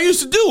is what y'all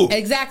used to do.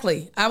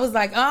 Exactly. I was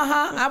like,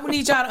 I would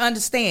need y'all to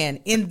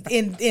understand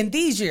in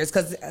these years,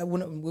 because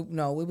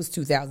no, it was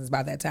 2000s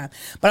by that time.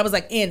 But I was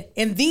like,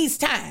 in these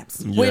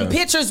times, when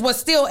pictures were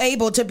still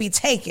able to be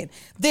taken,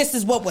 this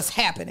is what was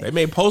happening. They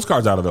made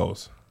postcards out of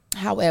those.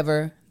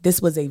 However,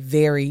 this was a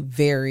very,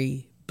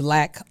 very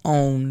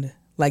black-owned,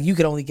 like you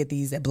could only get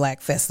these at black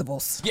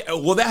festivals. Yeah,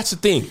 well, that's the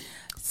thing.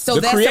 So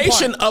the that's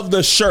creation of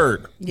the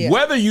shirt,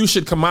 whether you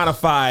should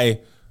commodify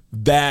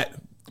that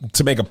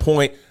to make a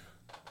point,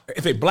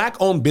 if a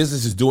black-owned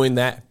business is doing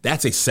that,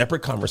 that's a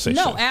separate conversation.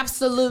 No,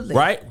 absolutely.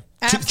 Right?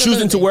 Absolutely.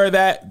 Choosing to wear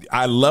that,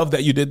 I love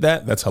that you did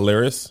that. That's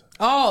hilarious.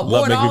 Oh,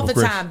 wore it all the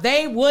time.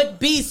 They would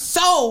be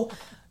so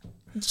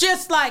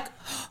just like,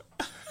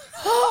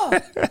 oh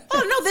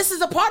no, this is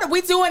a part of,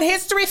 we doing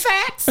history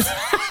facts?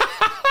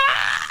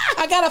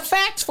 I got a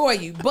fact for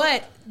you.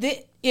 But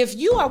if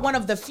you are one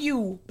of the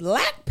few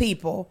black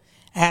people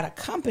at a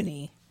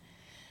company,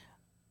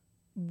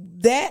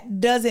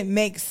 that doesn't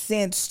make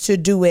sense to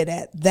do it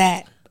at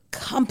that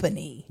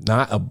company.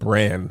 Not a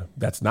brand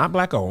that's not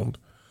black owned,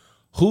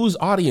 whose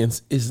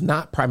audience is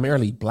not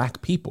primarily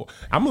black people.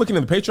 I'm looking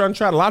at the Patreon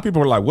chat. A lot of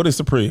people are like, what is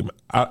Supreme?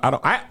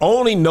 I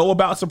only know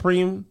about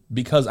Supreme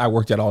because I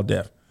worked at All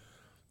Def.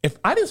 If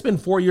I didn't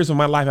spend 4 years of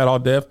my life at All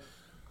Def,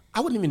 I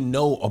wouldn't even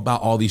know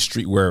about all these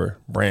streetwear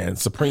brands.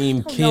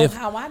 Supreme, Kith. I don't know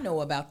how I know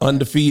about that.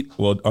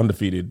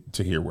 Undefeated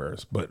to hear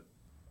wears. But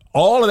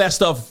all of that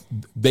stuff,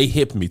 they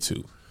hip me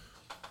to.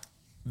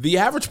 The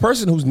average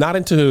person who's not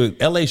into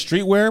LA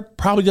streetwear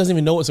probably doesn't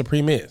even know what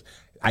Supreme is.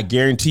 I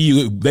guarantee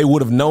you they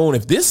would have known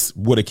if this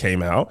would have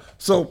came out.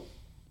 So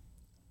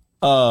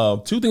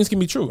two things can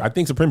be true. I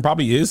think Supreme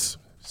probably is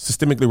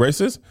systemically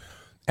racist.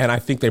 And I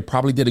think they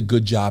probably did a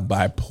good job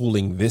by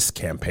pulling this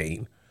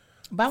campaign.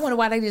 But I wonder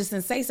why they just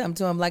didn't say something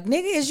to him like,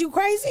 nigga, is you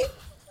crazy?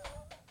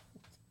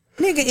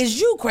 Nigga, is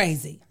you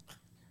crazy?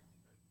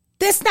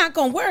 This not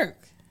gonna work.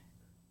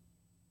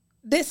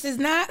 This is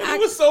not. It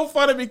was so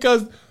funny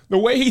because the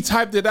way he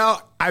typed it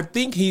out, I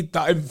think he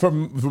thought,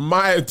 from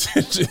my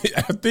attention,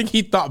 I think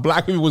he thought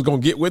black people was gonna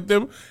get with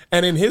them.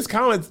 And in his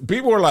comments,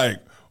 people were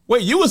like,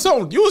 Wait, you was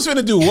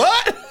finna do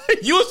what?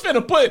 You was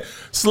finna put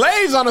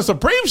slaves on a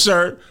Supreme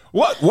shirt?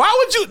 What? Why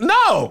would you?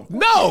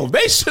 No,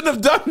 they shouldn't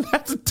have done that.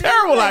 That's a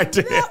terrible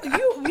idea. No,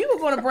 you were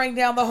going to bring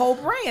down the whole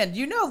brand.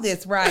 You know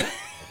this, right?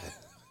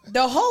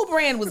 The whole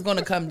brand was going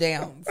to come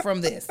down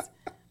from this.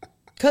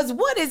 Because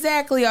what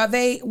exactly are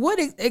they?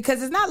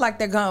 Because it's not like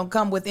they're going to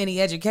come with any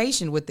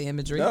education with the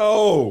imagery.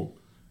 No.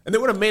 And they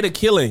would have made a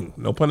killing,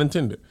 no pun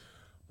intended.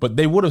 But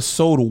they would have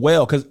sold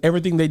well because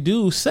everything they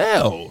do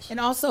sells. And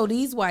also,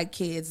 these white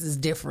kids is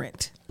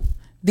different.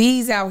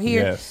 These out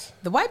here, Yes.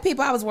 The white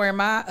people I was wearing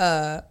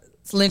my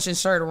lynching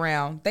shirt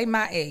around, they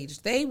my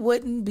age. They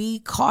wouldn't be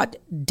caught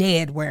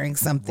dead wearing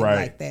something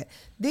like that.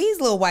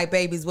 These little white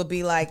babies would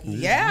be like,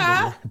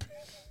 yeah,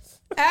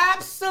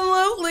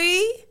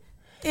 absolutely.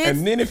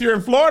 And then if you're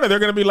in Florida, they're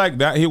going to be like,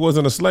 that he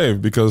wasn't a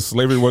slave because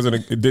slavery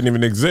it didn't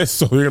even exist.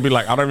 So they're going to be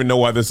like, I don't even know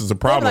why this is a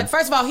problem. Like,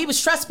 first of all, he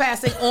was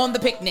trespassing on the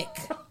picnic.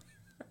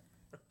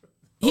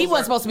 He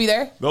wasn't supposed to be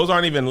there. Those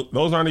aren't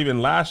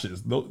even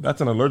lashes. That's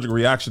an allergic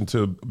reaction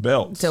to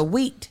belts. To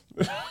wheat.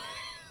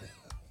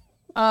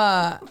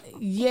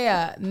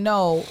 Yeah,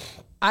 no.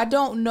 I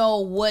don't know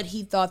what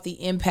he thought the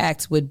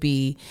impacts would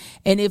be.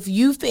 And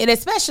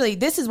especially,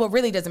 this is what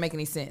really doesn't make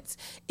any sense.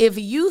 If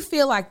you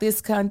feel like this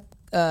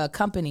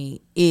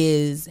company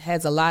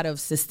has a lot of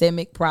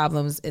systemic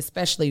problems,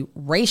 especially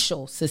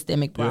racial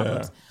systemic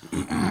problems,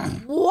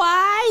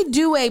 why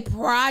do a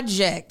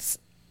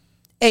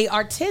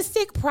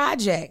artistic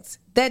project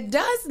that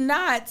does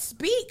not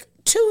speak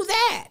to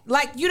that?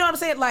 Like, you know what I'm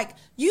saying? Like,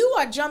 you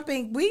are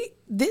jumping.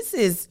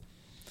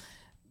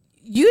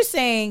 You're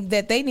saying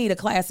that they need a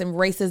class in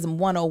racism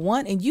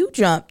 101, and you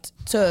jumped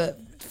to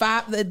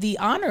the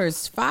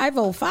honors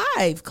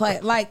 505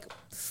 class. Like,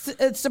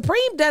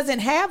 Supreme doesn't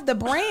have the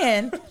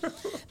brand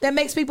that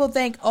makes people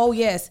think, oh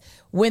yes,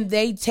 when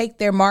they take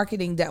their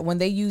marketing, that when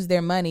they use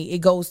their money, it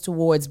goes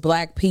towards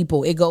black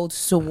people, it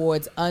goes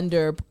towards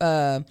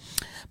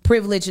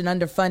privileged and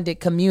underfunded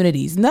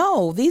communities.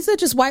 No, these are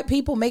just white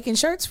people making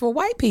shirts for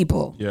white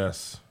people.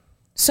 Yes.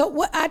 So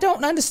what? I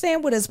don't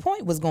understand what his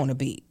point was going to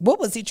be. What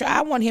was he trying?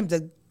 I want him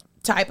to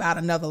type out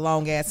another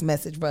long ass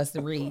message for us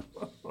to read.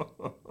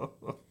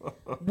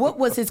 What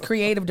was his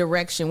creative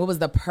direction? What was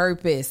the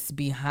purpose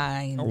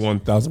behind?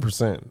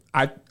 1,000%.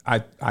 I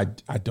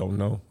don't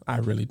know. I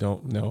really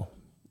don't know.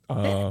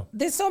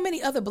 There's so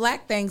many other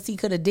black things he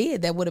could have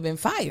did that would have been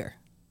fire.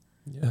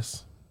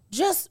 Yes.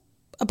 Just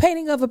a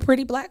painting of a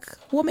pretty black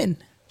woman,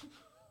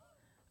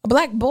 a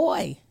black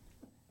boy.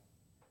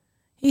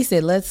 He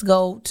said, let's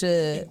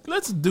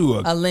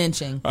do a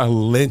lynching. A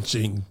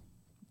lynching.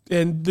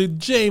 And the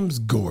James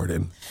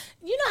Gordon.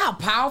 You know how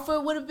powerful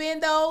it would have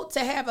been, though,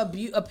 to have a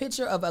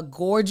picture of a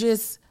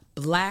gorgeous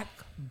black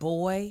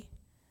boy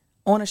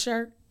on a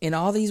shirt and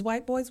all these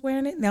white boys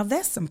wearing it? Now,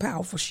 that's some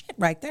powerful shit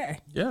right there.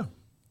 Yeah.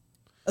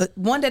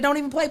 One that don't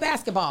even play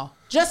basketball.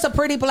 Just a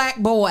pretty black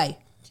boy.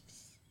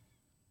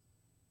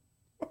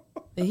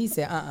 And he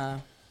said,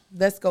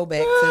 let's go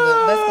back to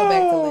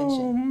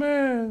lynching. Oh,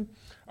 man.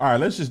 All right,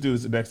 let's just do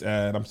this next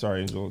ad. I'm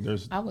sorry, Angel.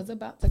 I was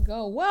about to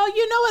go. Well,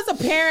 you know, as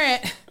a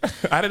parent,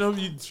 I didn't know if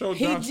you showed.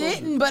 He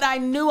didn't, but I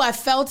knew, I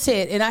felt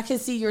it, and I can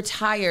see you're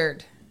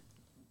tired.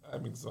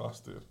 I'm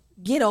exhausted.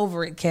 Get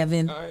over it,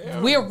 Kevin. I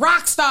am. We're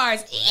rock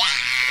stars. Yeah.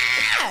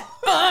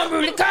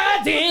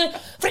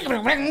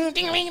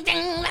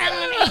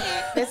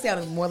 That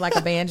sounded more like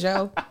a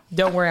banjo.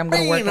 Don't worry, I'm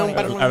going to work on it.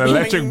 An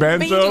electric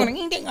banjo.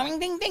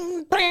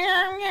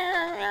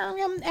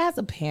 As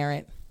a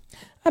parent,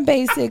 I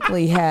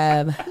basically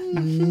have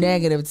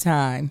negative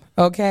time,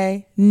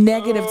 okay?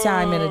 Negative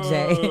time in a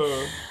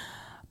day.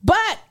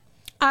 But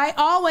I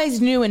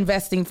always knew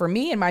investing for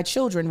me and my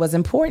children was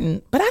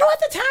important, but I don't have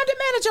the time to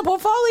manage a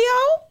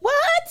portfolio.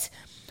 What?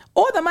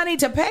 Or the money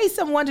to pay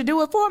someone to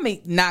do it for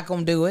me. Not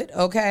gonna do it,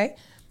 okay?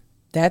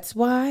 That's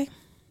why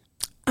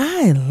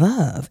I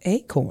love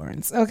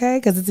Acorns, okay?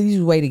 Because it's an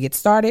easy way to get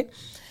started.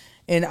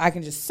 And I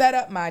can just set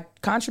up my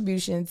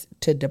contributions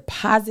to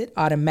deposit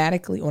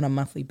automatically on a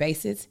monthly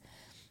basis.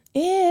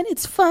 And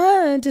it's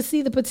fun to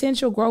see the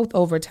potential growth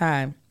over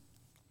time.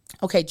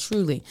 Okay,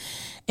 truly,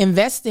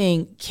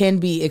 investing can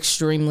be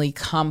extremely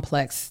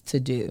complex to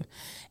do.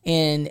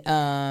 And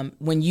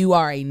when you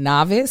are a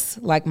novice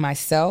like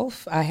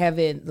myself,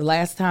 the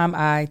last time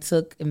I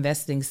took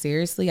investing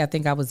seriously, I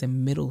think I was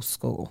in middle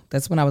school.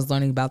 That's when I was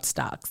learning about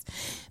stocks.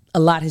 A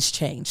lot has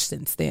changed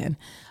since then.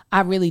 I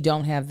really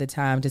don't have the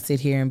time to sit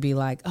here and be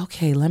like,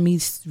 okay, let me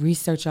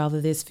research all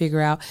of this, figure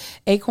out.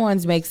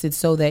 Acorns makes it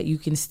so that you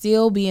can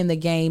still be in the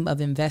game of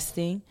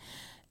investing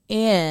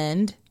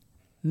and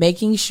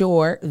making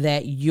sure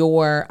that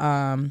your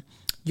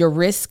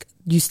risk,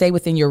 you stay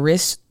within your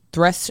risk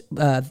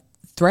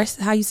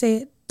how you say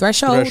it?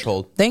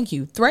 Threshold. Thank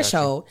you.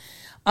 Threshold.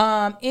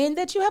 And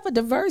that you have a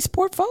diverse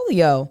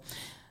portfolio.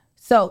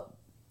 So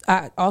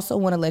I also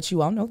want to let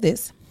you all know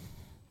this.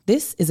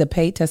 This is a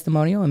paid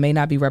testimonial and may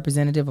not be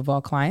representative of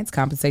all clients.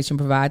 Compensation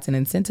provides an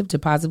incentive to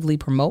positively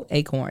promote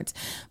Acorns.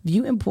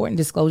 View important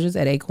disclosures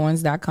at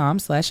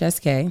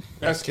acorns.com/SK.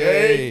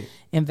 SK.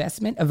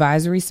 Investment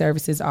advisory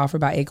services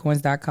offered by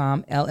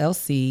acorns.com,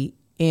 LLC,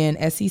 an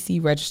SEC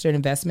registered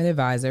investment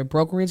advisor.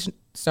 Brokerage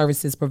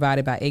services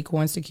provided by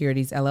Acorn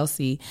Securities,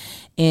 LLC,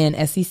 an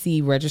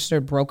SEC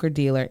registered broker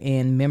dealer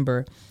and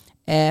member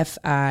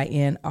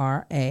FINRA/SIPC.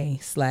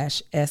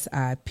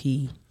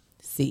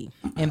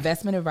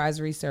 Investment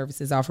advisory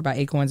services offered by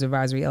Acorns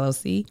Advisory,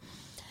 LLC,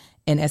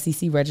 an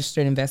SEC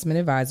registered investment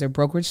advisor.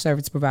 Brokerage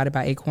service provided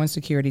by Acorn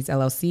Securities,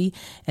 LLC,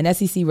 an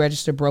SEC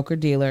registered broker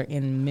dealer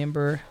and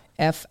member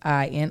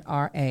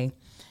FINRA/SIPC.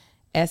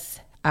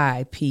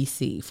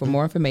 For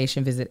more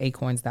information, visit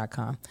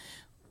acorns.com.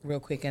 Real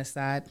quick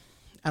aside,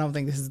 I don't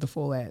think this is the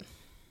full ad.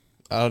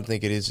 I don't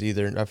think it is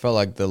either. I felt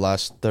like the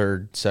last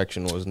third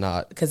section was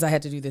not. Because I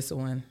had to do this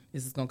one.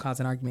 This is going to cause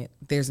an argument.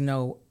 There's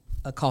no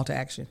a call to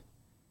action.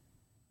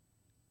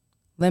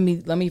 Let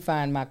me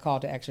find my call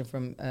to action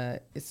from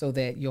so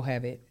that you'll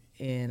have it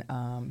and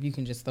you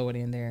can just throw it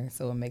in there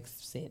so it makes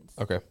sense.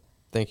 Okay.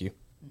 Thank you.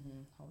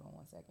 Hold on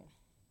one second.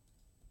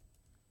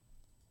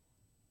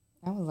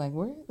 I was like,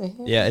 where the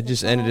hell? Yeah, it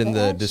just ended in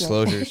the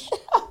disclosures.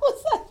 I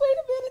was like, wait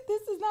a minute,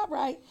 this is not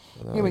right.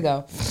 Here we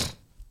go.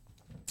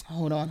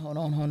 Hold on.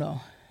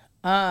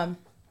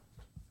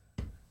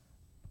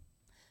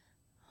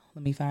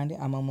 Let me find it.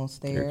 I'm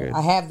almost there.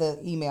 I have the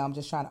email. I'm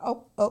just trying to.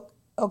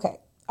 Okay.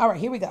 All right,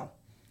 here we go.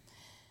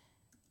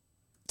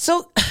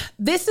 So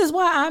this is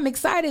why I'm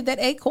excited that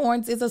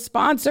Acorns is a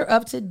sponsor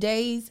of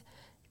today's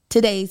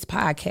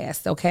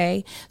podcast,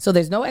 okay? So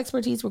there's no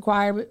expertise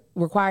required.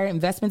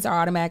 Investments are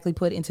automatically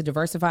put into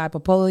diversified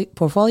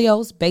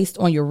portfolios based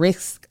on your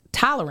risk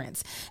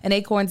tolerance. And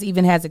Acorns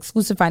even has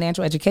exclusive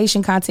financial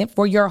education content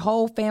for your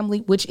whole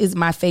family, which is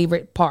my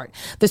favorite part.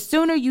 The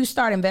sooner you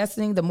start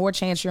investing, the more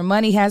chance your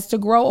money has to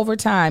grow over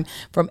time.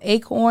 From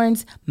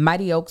Acorns,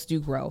 mighty oaks do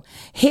grow.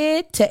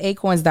 Head to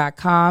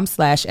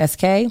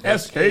acorns.com/SK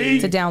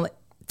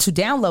to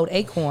download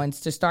Acorns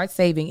to start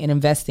saving and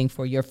investing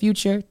for your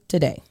future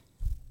today.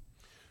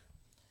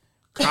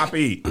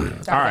 Copy.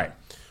 All right.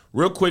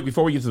 Real quick,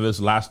 before we get to this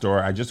last story,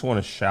 I just want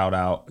to shout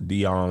out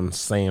Deion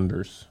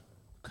Sanders.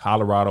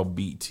 Colorado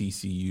beat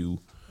TCU.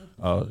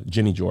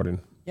 Jenny Jordan.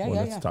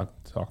 Let's talk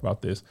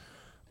about this.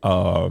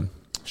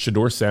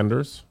 Shador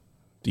Sanders,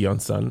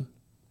 Deion's son,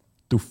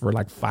 threw for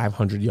like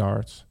 500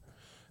 yards.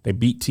 They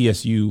beat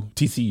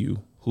TCU,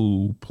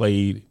 who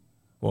played.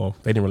 Well,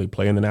 they didn't really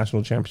play in the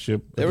national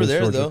championship. They were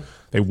there, Georgia. though.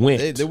 They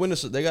went.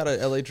 They got an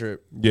LA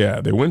trip. Yeah,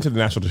 they went to the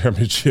national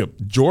championship.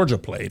 Georgia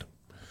played.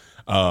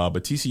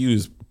 But TCU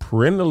is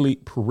perennial.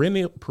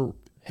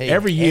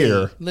 Every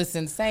year.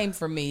 Listen, same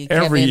for me.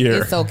 Every Kevin,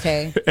 year. It's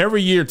okay.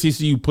 Every year,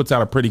 TCU puts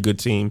out a pretty good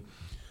team.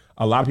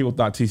 A lot of people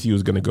thought TCU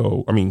was going to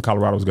go,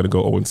 Colorado was going to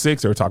go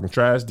 0-6. They were talking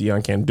trash.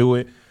 Deion can't do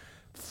it.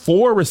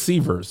 4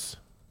 receivers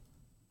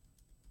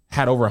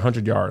had over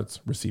 100 yards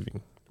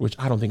receiving, which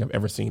I don't think I've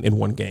ever seen in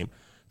one game.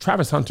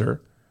 Travis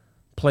Hunter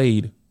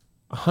played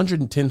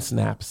 110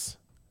 snaps.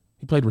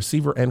 He played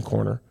receiver and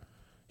corner.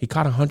 He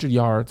caught 100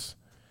 yards.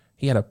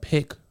 He had a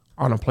pick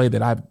on a play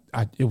that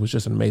it was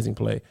just an amazing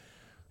play.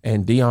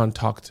 And Deion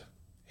talked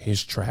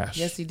his trash.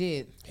 Yes, he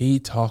did. He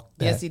talked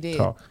that Yes, he did.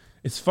 talk.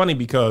 It's funny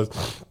because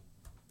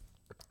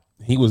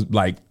he was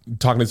like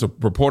talking to this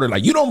reporter,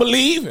 like, you don't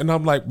believe? And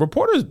I'm like,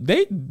 reporters,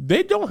 they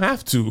don't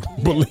have to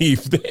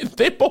believe.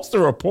 They're supposed to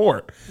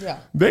report. Yeah.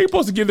 They're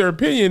supposed to give their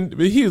opinion.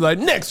 But he was like,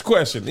 next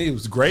question. It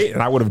was great,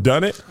 and I would have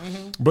done it.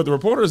 Mm-hmm. But the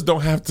reporters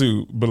don't have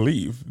to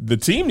believe. The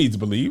team needs to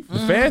believe. The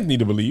fans need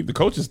to believe. The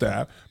coaching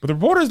staff. But the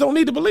reporters don't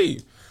need to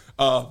believe.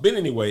 But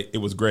anyway, it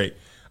was great.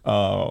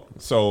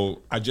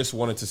 So I just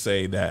wanted to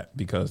say that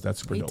because that's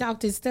super dope. He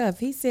talked his stuff.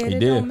 He said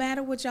don't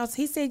matter what y'all.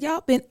 He said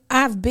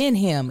I've been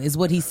him is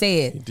what he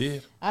said. He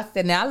did. I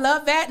said now I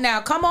love that.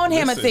 Now come on,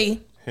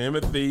 Himothy.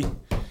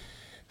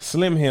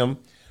 Slim him.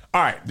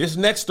 All right, this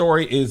next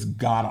story is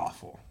god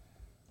awful,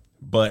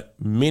 but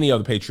many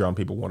other Patreon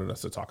people wanted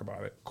us to talk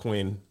about it.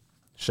 Quinn,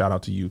 shout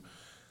out to you.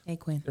 Hey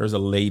Quinn. There's a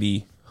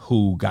lady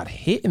who got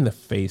hit in the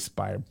face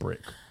by a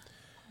brick.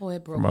 Oh,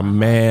 it broke from a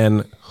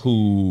man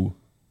who.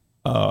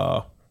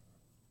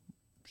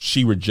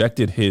 She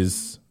rejected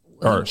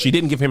she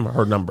didn't give him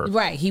her number.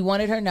 Right. He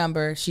wanted her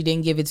number. She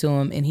didn't give it to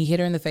him, and he hit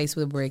her in the face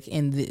with a brick.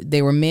 And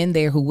there were men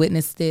there who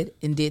witnessed it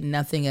and did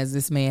nothing as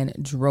this man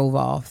drove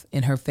off,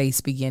 and her face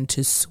began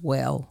to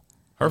swell.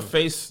 Her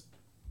face,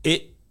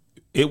 it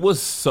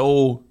was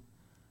so.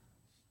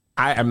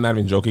 I am not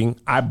even joking.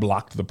 I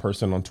blocked the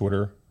person on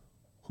Twitter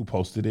who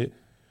posted it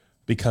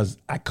because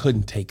I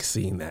couldn't take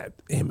seeing that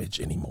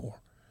image anymore.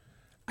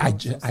 I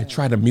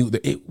tried to mute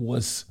it. It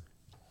was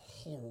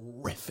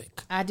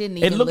horrific. I didn't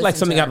even. It looked like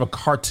something out of a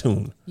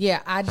cartoon.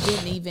 Yeah, I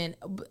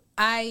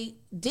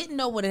didn't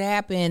know what had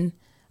happened.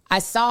 I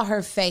saw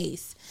her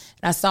face.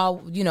 And I saw,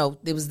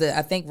 it was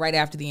I think right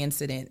after the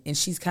incident. And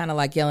she's kind of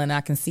like yelling.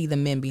 I can see the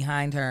men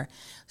behind her.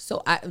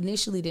 So I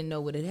initially didn't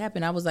know what had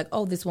happened. I was like,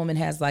 oh, this woman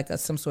has like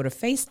some sort of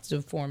face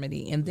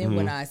deformity. And then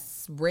when I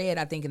read,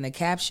 I think in the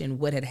caption,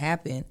 what had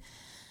happened,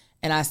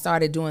 and I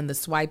started doing the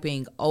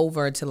swiping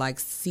over to like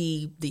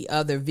see the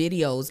other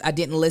videos. I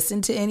didn't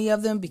listen to any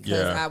of them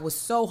because I was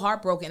so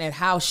heartbroken at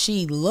how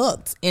she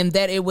looked and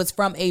that it was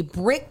from a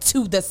brick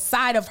to the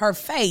side of her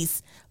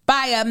face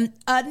by a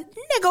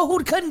nigga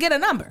who couldn't get a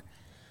number.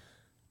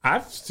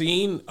 I've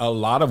seen a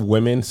lot of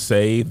women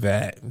say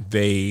that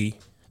they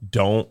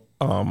don't,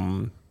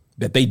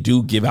 that they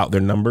do give out their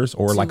numbers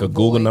or like a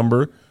Google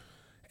number.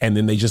 And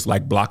then they just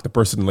like block the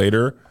person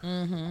later.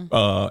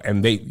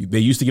 And they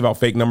used to give out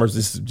fake numbers.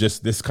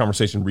 This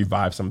conversation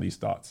revived some of these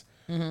thoughts.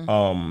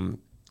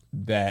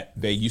 That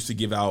they used to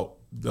give out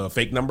the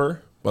fake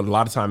number, but a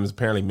lot of times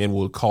apparently men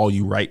will call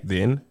you right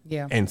then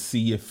and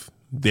see if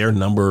their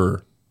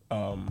number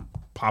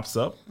pops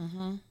up.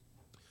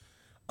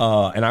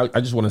 And I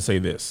just want to say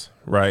this,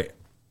 right?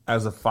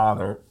 As a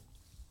father,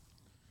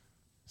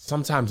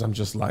 sometimes I'm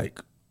just like,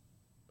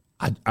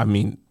 I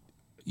mean,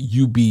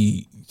 you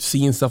be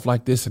seeing stuff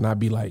like this and I'd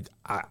be like,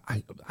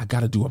 I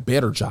got to do a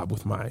better job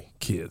with my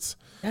kids.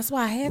 That's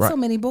why I had so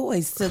many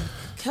boys to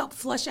help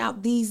flush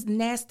out these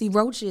nasty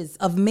roaches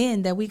of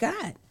men that we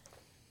got.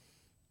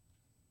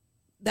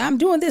 I'm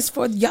doing this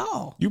for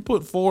y'all. You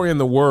put 4 in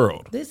the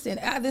world. Listen,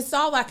 this is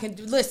all I can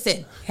do.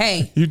 Listen,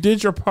 hey. You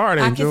did your part,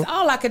 Angel.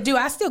 All I could do.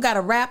 I still got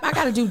to rap. I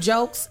got to do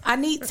jokes. I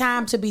need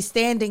time to be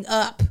standing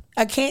up.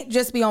 I can't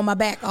just be on my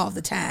back all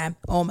the time,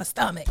 on my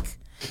stomach.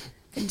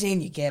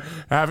 Continue, Kevin.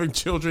 Having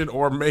children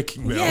or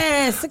making them.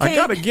 Yes. I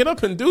got to get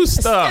up and do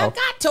stuff. I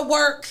got to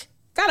work.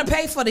 Got to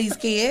pay for these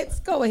kids.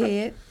 Go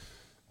ahead.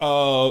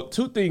 2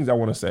 things I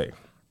want to say.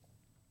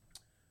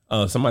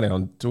 Somebody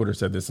on Twitter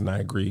said this, and I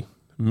agree.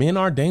 Men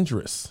are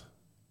dangerous.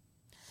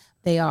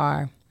 They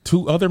are.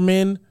 To other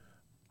men,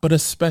 but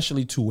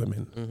especially to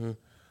women.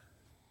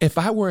 If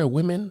I were a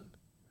woman,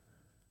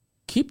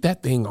 keep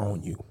that thing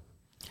on you.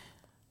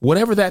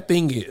 Whatever that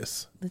thing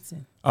is.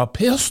 Listen. A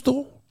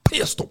pistol.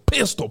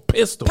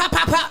 Pop,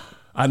 pop, pop.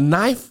 A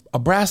knife, a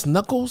brass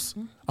knuckles,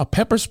 a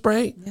pepper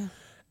spray. Yeah.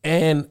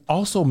 And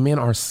also men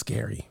are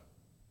scary,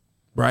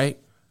 right?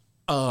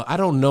 I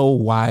don't know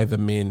why the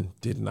men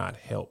did not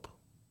help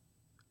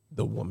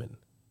the woman.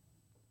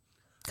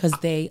 Because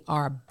they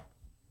are,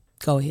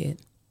 go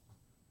ahead.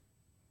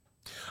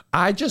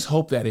 I just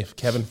hope that if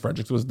Kevin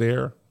Fredericks was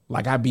there,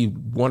 like I'd be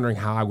wondering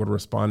how I would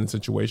respond in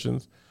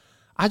situations.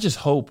 I just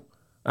hope,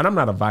 and I'm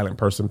not a violent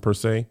person per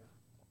se,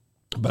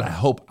 but I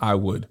hope I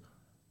would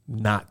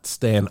not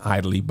stand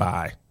idly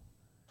by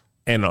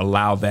and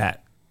allow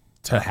that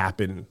to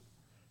happen.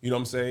 You know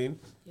what I'm saying?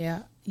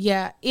 Yeah.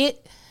 Yeah.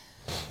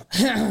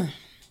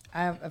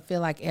 I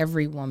feel like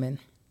every woman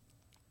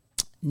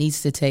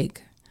needs to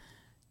take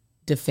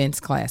defense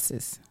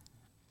classes.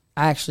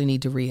 I actually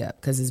need to re-up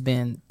because it's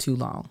been too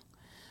long.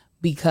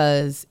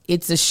 Because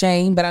it's a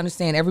shame, but I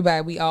understand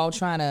everybody, we all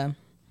trying to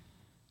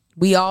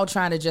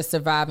just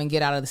survive and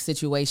get out of the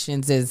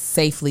situations as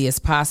safely as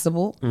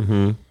possible.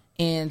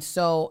 And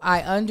so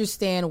I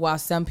understand why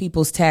some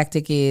people's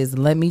tactic is,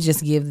 let me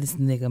just give this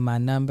nigga my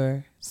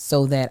number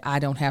so that I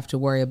don't have to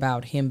worry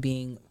about him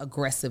being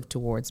aggressive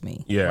towards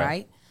me. Yeah.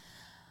 Right?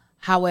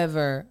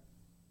 However,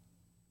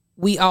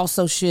 we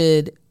also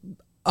should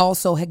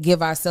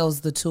give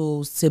ourselves the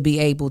tools to be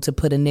able to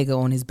put a nigga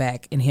on his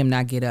back and him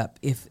not get up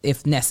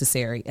if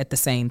necessary at the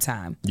same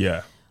time.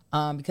 Yeah.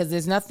 Because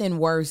there's nothing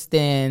worse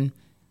than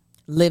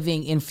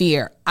living in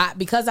fear.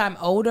 Because I'm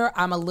older,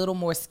 I'm a little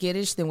more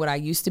skittish than what I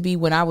used to be.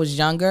 When I was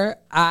younger,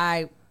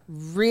 I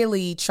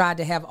really tried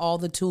to have all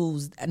the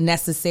tools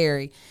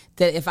necessary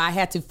that if I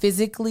had to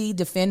physically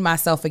defend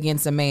myself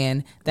against a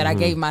man, that I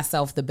gave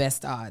myself the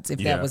best odds if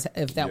that was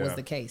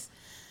the case.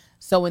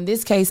 So in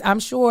this case, I'm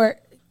sure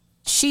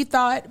she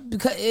thought,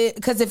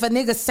 because if a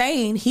nigga's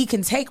sane, he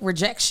can take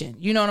rejection.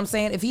 You know what I'm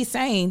saying? If he's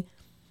sane,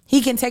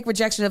 he can take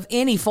rejection of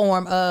any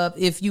form of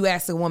if you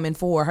ask a woman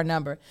for her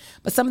number.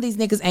 But some of these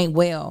niggas ain't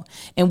well.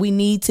 And we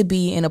need to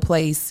be in a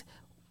place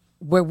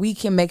where we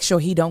can make sure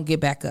he don't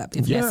get back up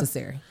if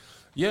necessary.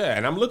 Yeah,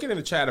 and I'm looking in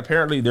the chat.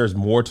 Apparently there's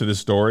more to this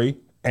story.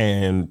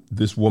 And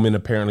this woman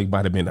apparently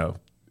might have been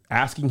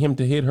asking him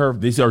to hit her.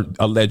 These are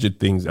alleged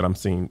things that I'm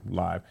seeing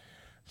live.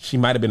 She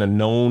might have been a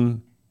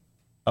known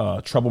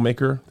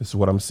troublemaker. This is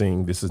what I'm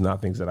seeing. This is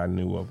not things that I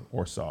knew of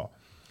or saw.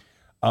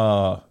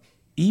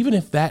 Even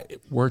if that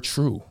were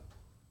true.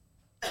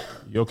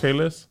 You okay,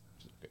 Liz?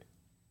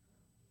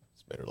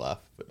 It's better laugh.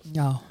 But.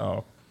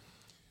 No.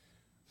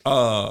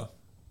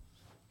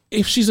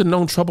 If she's a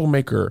known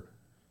troublemaker,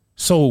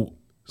 so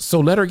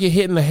let her get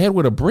hit in the head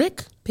with a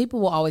brick?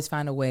 People will always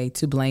find a way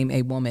to blame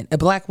a woman, a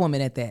black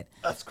woman at that.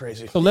 That's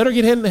crazy. So let her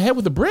get hit in the head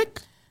with a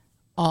brick?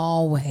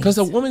 Always. Because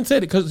a woman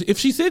said it. Because if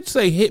she did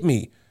say hit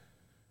me,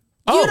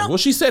 well,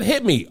 she said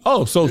hit me.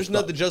 Oh, so there's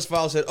nothing. Just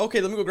file said,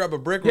 okay, let me go grab a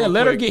brick. Yeah,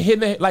 let her get hit in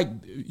the head. Like,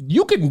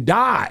 you can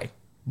die.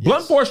 Yes.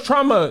 Blunt force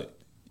trauma,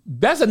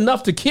 that's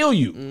enough to kill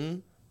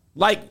you.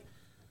 Like,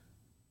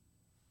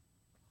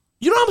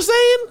 You know what I'm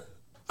saying?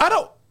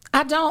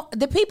 I don't.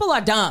 The people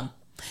are dumb.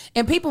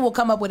 And people will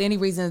come up with any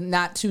reason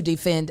not to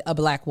defend a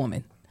black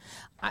woman.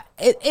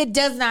 It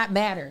does not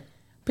matter.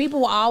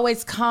 People will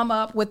always come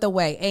up with a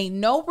way. Ain't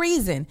no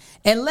reason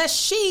unless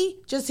she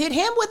just hit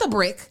him with a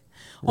brick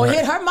or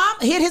hit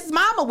his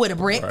mama with a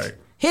brick,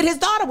 hit his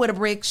daughter with a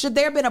brick. Should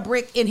there have been a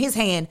brick in his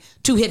hand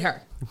to hit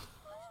her?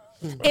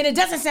 And it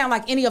doesn't sound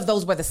like any of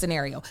those were the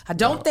scenario. I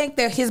don't think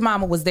that his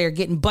mama was there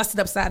getting busted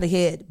upside the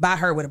head by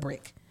her with a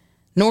brick,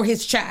 nor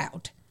his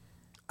child.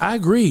 I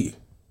agree.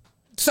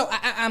 So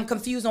I'm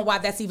confused on why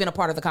that's even a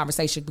part of the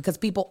conversation because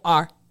people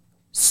are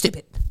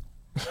stupid.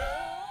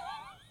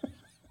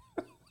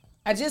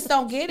 I just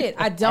don't get it.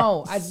 I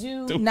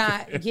do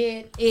not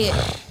get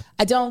it.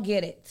 I don't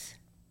get it.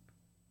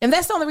 And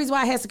that's the only reason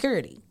why I had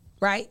security,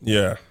 right?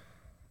 Yeah.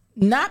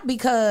 Not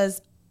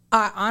because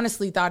I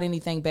honestly thought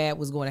anything bad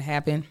was going to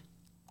happen,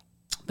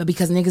 but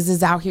because niggas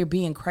is out here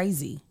being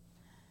crazy.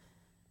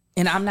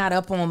 And I'm not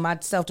up on my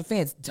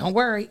self-defense. Don't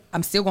worry.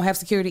 I'm still going to have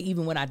security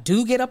even when I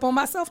do get up on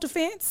my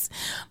self-defense.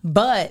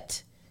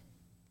 But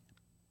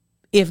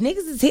if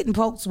niggas is hitting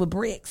folks with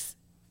bricks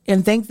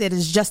and think that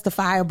it's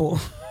justifiable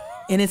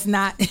and it's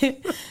not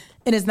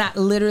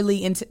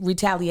literally in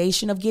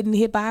retaliation of getting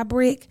hit by a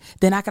brick,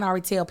 then I can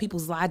already tell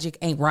people's logic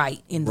ain't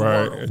right in the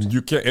world. And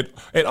you can't.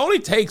 It only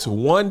takes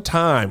one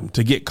time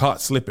to get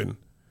caught slipping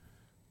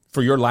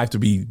for your life to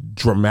be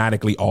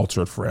dramatically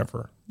altered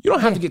forever. You don't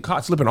have to get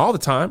caught slipping all the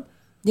time.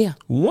 Yeah.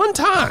 One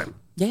time.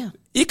 Yeah.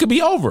 It could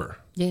be over.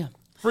 Yeah.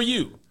 For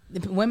you.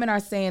 Women are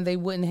saying they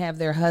wouldn't have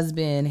their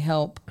husband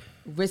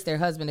risk their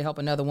husband to help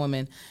another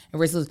woman and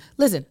risk lose.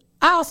 Listen,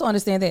 I also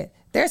understand that.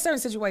 There are certain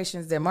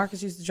situations that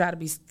Marcus used to try to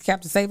be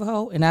Captain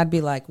Save-A-Ho, and I'd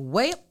be like,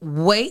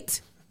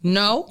 wait,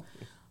 no.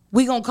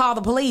 We gonna call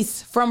the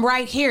police from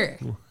right here.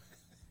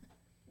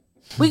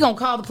 We gonna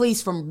call the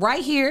police from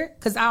right here,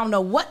 because I don't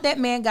know what that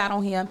man got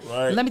on him.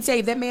 Right. Let me tell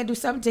you, if that man do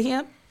something to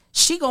him,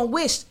 she gonna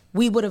wish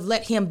we would have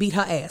let him beat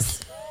her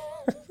ass.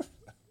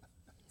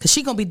 Because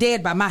she gonna be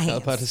dead by my hands. I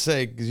was about to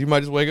say, because you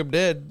might just wake up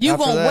dead. You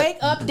gonna wake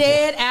up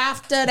dead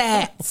after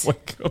that.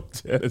 Wake up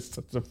dead is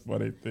such a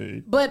funny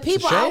thing. But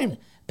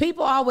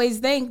people always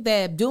think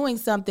that doing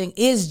something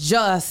is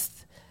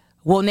just,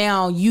 well,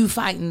 now you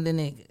fighting the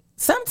nigga.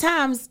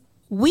 Sometimes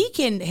we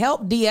can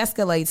help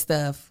de-escalate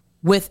stuff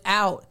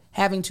without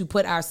having to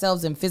put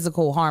ourselves in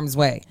physical harm's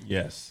way.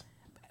 Yes.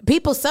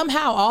 People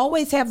somehow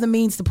always have the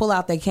means to pull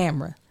out their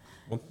camera.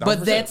 100%.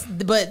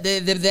 But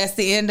that's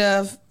the end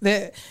of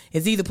the.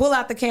 It's either pull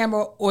out the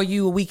camera or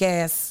you a weak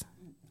ass,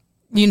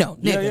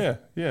 nigga.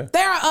 Yeah.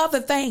 There are other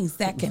things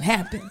that can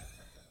happen.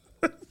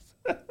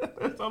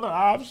 There's other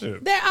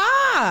options. There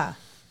are.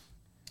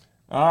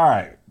 All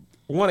right.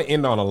 I want to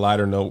end on a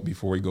lighter note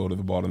before we go to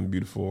the Bald and the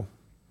Beautiful.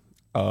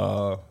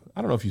 I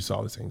don't know if you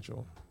saw this,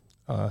 Angel.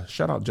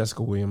 Shout out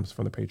Jessica Williams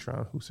from the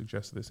Patreon who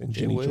suggested this, and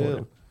Jenny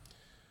Jordan.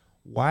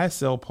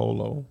 YSL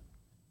Polo.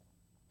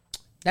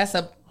 That's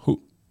a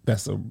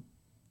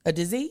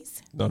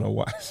disease? No,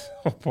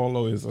 YSL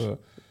Polo is a.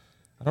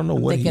 I don't know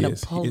what he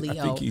is. Polio.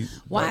 I think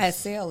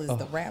YSL is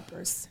the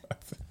rappers.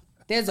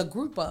 There's a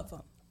group of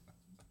them.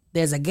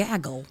 There's a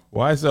gaggle.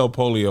 YSL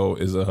Polio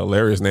is a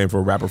hilarious name for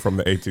a rapper from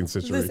the 18th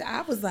century. Listen,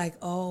 I was like,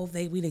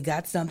 we done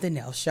got something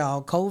else,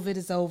 y'all. COVID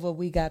is over.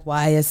 We got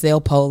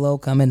YSL Polo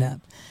coming up.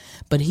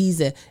 But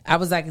I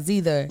was like, it's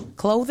either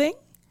clothing,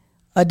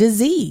 a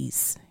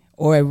disease,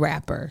 or a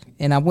rapper.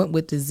 And I went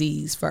with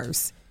disease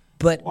first.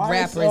 But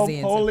rappers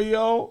in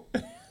Polio.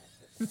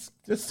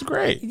 It's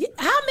great.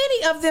 How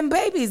many of them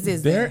babies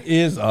is there? There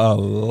is a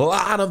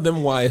lot of them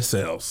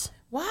YSLs.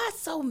 Why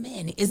so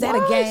many? Is that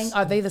a gang?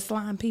 Are they the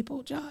slime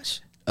people,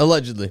 Josh?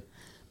 Allegedly.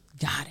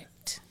 Got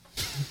it.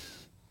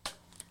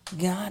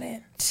 Got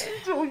it.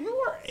 Angel, you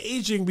are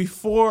aging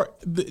before,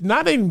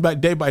 not even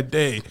day by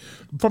day,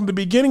 from the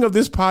beginning of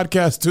this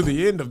podcast to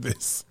the end of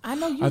this. I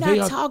know you're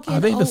not talking. Are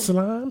they the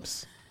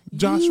slimes?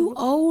 Joshua? You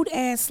old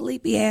ass,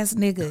 sleepy ass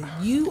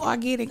nigga. You are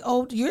getting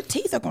old. Your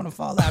teeth are going to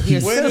fall out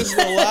here soon. When is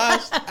the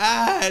last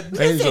ad?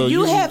 Listen,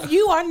 you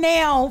are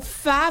now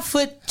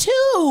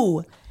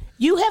 5'2".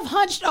 You have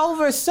hunched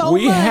over so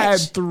much. We had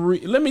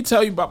 3. Let me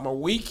tell you about my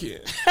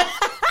weekend.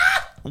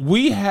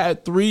 We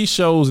had 3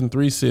 shows in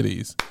 3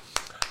 cities.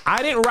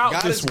 I didn't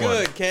route this one.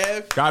 God is good,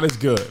 Kev. God is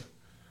good.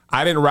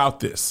 I didn't route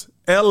this.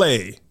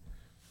 L.A.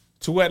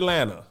 to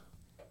Atlanta,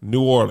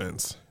 New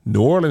Orleans.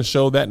 New Orleans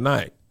show that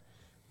night.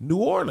 New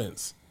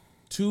Orleans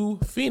to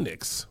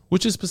Phoenix,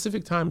 which is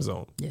Pacific time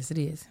zone. Yes, it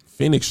is.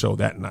 Phoenix show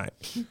that night.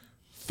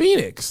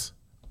 Phoenix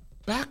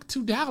back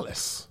to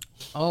Dallas.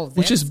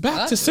 Which is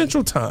back to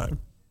Central time.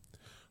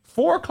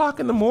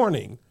 4:00 in the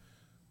morning.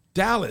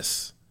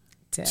 Dallas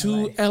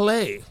to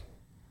LA.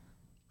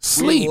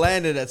 Sleep. We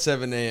landed at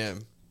 7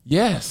 a.m.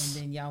 Yes.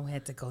 And then y'all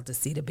had to go to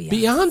see the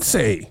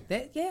Beyonce.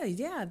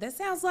 That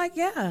sounds like,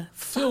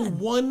 till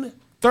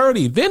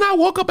 1:30. Then I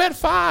woke up at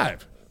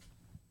 5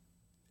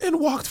 and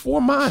walked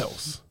 4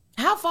 miles.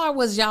 How far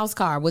was y'all's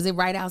car? Was it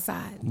right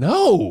outside?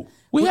 No.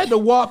 We had to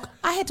walk.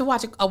 I had to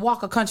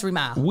walk a country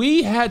mile.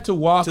 We had to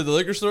walk to the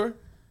liquor store?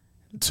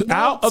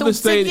 out of the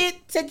stadium.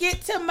 To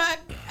get to my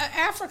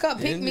Africa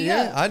picked me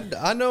up.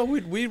 I know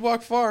we'd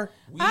walk far.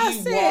 I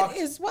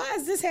said, why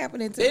is this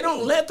happening to me? They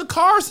don't let the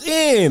cars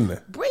in.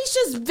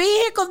 Brisha's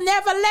vehicle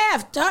never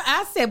left.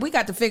 I said, we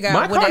got to figure out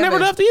My car never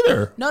left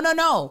either. No.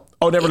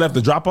 Oh, never left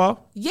the drop off?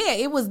 Yeah,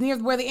 it was near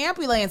where the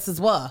ambulances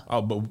were.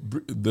 Oh, but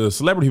the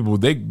celebrity people,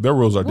 their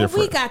rules are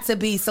different. We got to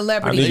be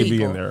celebrity I need people. to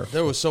be in there.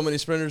 There was so many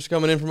sprinters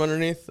coming in from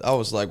underneath. I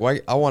was like,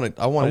 why? I want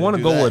to I want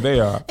to go that. where they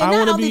are. And I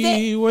want to not only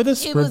be where the It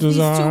was sprinters these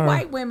two are.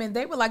 white women.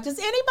 They were like, does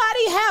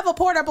anybody have a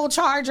portable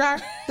charger?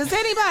 Does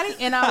anybody?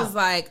 And I was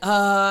like,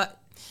 all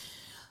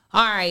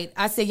right.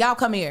 I said, y'all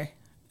come here.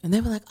 And they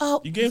were like,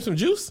 oh. You gave him some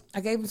juice? I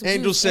gave them some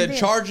Angel juice. said, And then-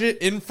 charge it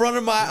in front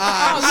of my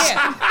eyes Oh,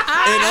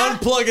 yeah. and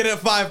unplug it at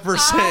 5%.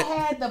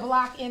 I had the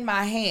block in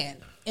my hand.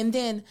 And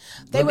then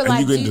they were And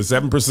like, you getting to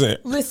 7%.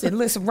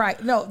 listen,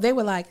 right. No, they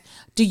were like,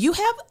 do you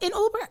have an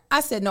Uber?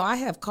 I said, no, I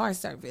have car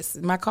service.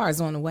 My car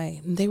is on the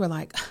way. And they were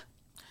like,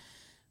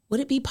 would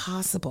it be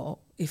possible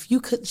if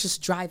you could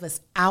just drive us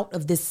out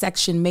of this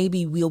section?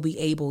 Maybe we'll be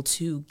able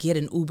to get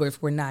an Uber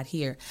if we're not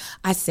here.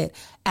 I said,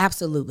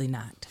 absolutely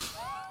not.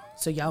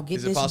 So y'all get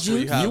Is it this possible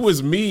juice. You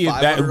was me and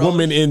that $500?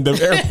 woman in the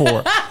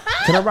airport.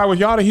 Can I ride with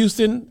y'all to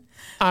Houston?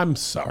 I'm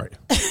sorry.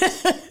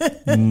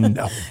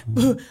 No.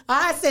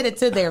 I said it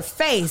to their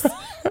face.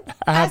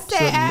 I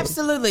said,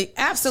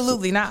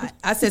 absolutely not.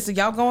 I said, so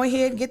y'all go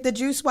ahead and get the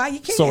juice while you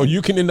can. So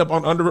you can end up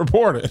on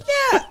underreported.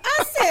 Yeah,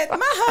 I said, my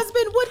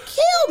husband would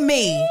kill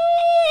me.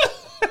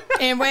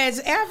 And whereas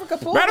Africa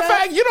pulled Matter of up,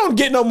 fact, you don't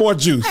get no more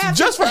juice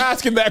just for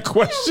asking that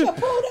question.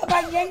 Africa pulled up,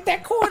 I yanked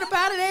that cord up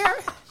out of there.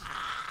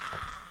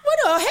 What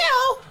the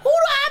hell?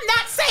 I'm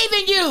not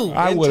saving you.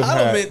 I would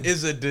have Entitlement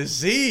is a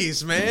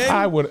disease, man.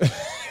 I would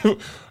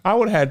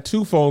have had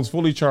 2 phones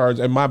fully charged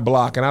and my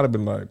block, and I'd have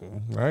been like,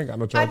 I ain't got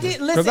no charge.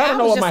 didn't- Because listen, I don't I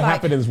know was what just might like-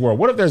 happen in this world.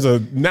 What if there's a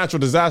natural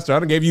disaster? I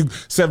done gave you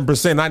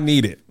 7%. I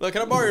need it. Look,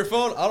 can I borrow your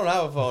phone? I don't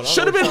have a phone.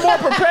 Should have been more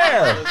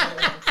prepared.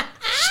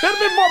 Should have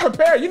been more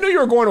prepared. You knew you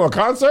were going to a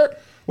concert.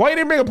 Why you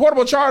didn't bring a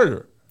portable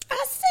charger?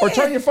 I said, Or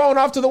turn your phone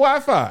off to the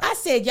Wi-Fi? I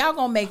said, y'all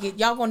gonna make it.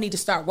 Y'all gonna need to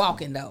start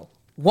walking though.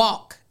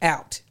 Walk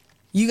out.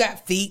 You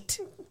got feet.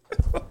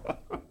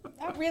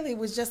 I really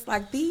was just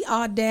like the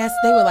audacity.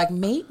 They were like,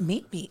 me.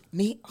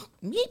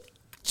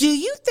 Do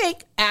you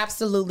think?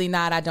 Absolutely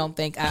not. I don't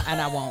think,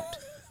 and I won't.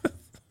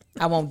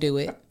 I won't do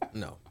it.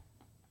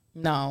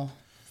 No.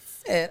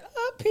 Said,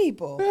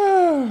 people.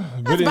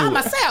 That's by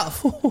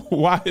myself.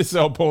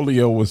 YSL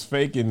Polio was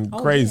faking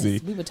crazy.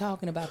 Yes. We were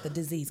talking about the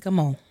disease. Come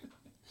on.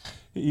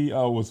 He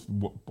was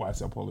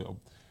YSL Polio.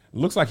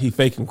 Looks like he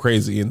faking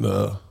crazy in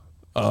the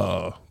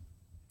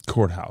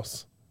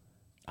courthouse.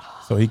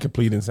 So he could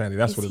plead insanity.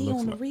 That's what it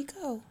looks like.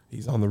 Rico?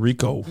 He's on the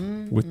Rico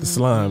with the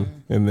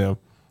slime in them.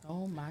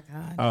 Oh my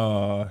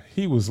God.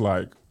 He was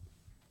like,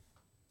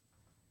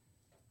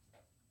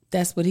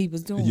 that's what he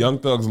was doing. Young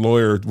Thug's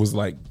lawyer was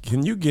like,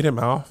 can you get him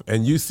off?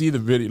 And you see the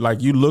video,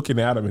 like you looking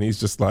at him and he's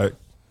just like,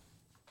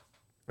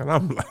 and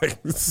I'm like,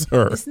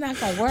 sir. It's not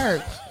going to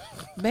work.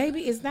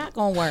 Baby, it's not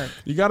going to work.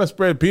 You got to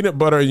spread peanut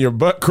butter in your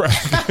butt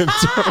crack and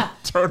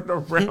turn it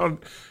around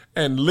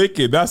and lick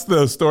it. That's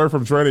the story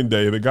from Training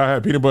Day. The guy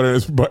had peanut butter in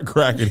his butt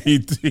crack and he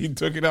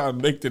took it out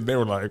and licked it. They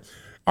were like,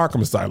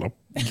 Arkham Asylum.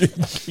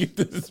 Get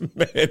this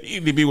man. He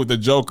need to be with the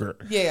Joker.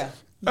 Yeah.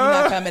 You're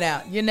not coming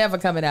out. You're never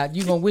coming out.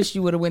 You're going to wish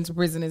you would have went to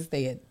prison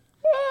instead.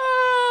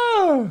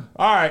 All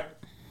right.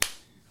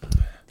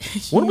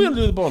 What are we going to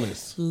do with the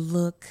bonus?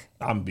 Look.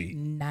 I'm beat.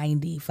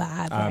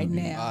 95 right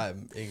now.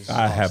 I'm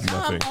exhausted. I have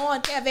nothing. Come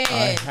on, Kevin.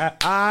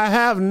 I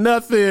have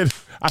nothing.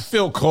 I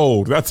feel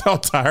cold. That's how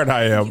tired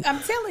I am. I'm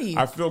telling you.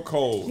 I feel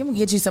cold. I'm going to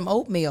get you some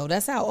oatmeal.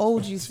 That's how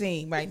old you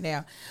seem right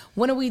now.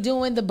 When are we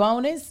doing the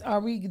bonus?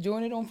 Are we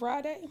doing it on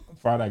Friday?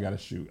 Friday, I got to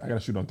shoot. I got to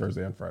shoot on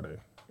Thursday and Friday.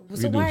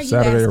 So do why are you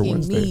Saturday or asking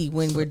Wednesday. me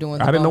when we're doing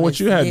the I didn't know what bonus,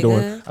 you had nigga?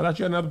 doing. I thought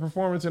you had another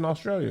performance in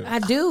Australia. I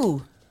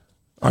do.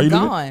 Are you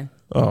doing it? Gone.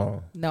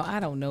 Oh, No, I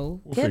don't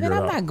know. figure Kevin, it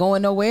I'm out. not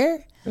going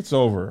nowhere. it's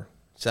over.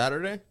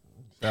 Saturday?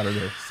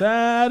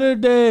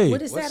 Saturday.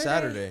 What is What's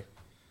Saturday? Saturday?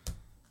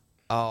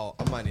 Oh,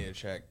 I might need to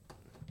check.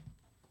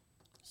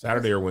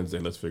 Saturday or Wednesday.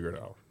 Let's figure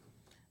it out.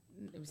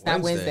 It's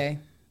not Wednesday. Wednesday.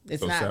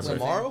 It's So not Saturday. Wednesday.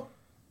 Tomorrow?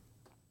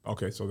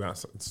 Okay,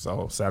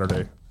 so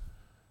Saturday.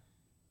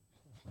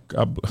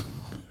 God bless.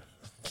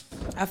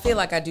 I feel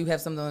like I do have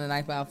something on the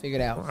night, but I'll figure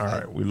it out. All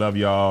right, we love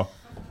y'all.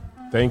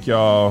 Thank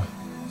y'all.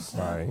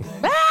 Bye.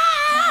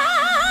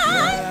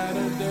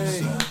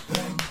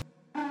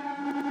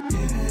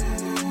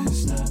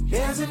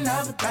 Here's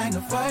another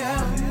banger for ya.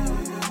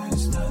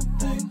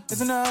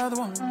 Here's another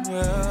one.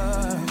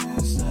 Yeah.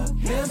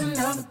 Here's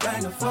another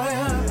banger for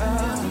ya.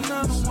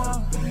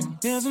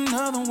 Here's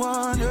another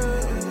one.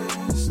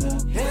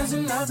 Yeah. Here's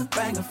another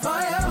banger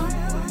for ya.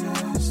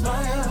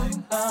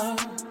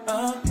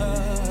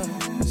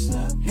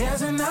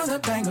 Here's another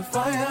banger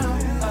for ya.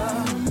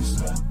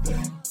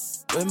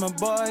 With my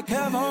boy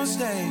Kev on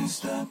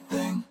stage.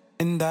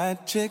 And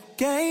that chick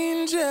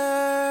Angel.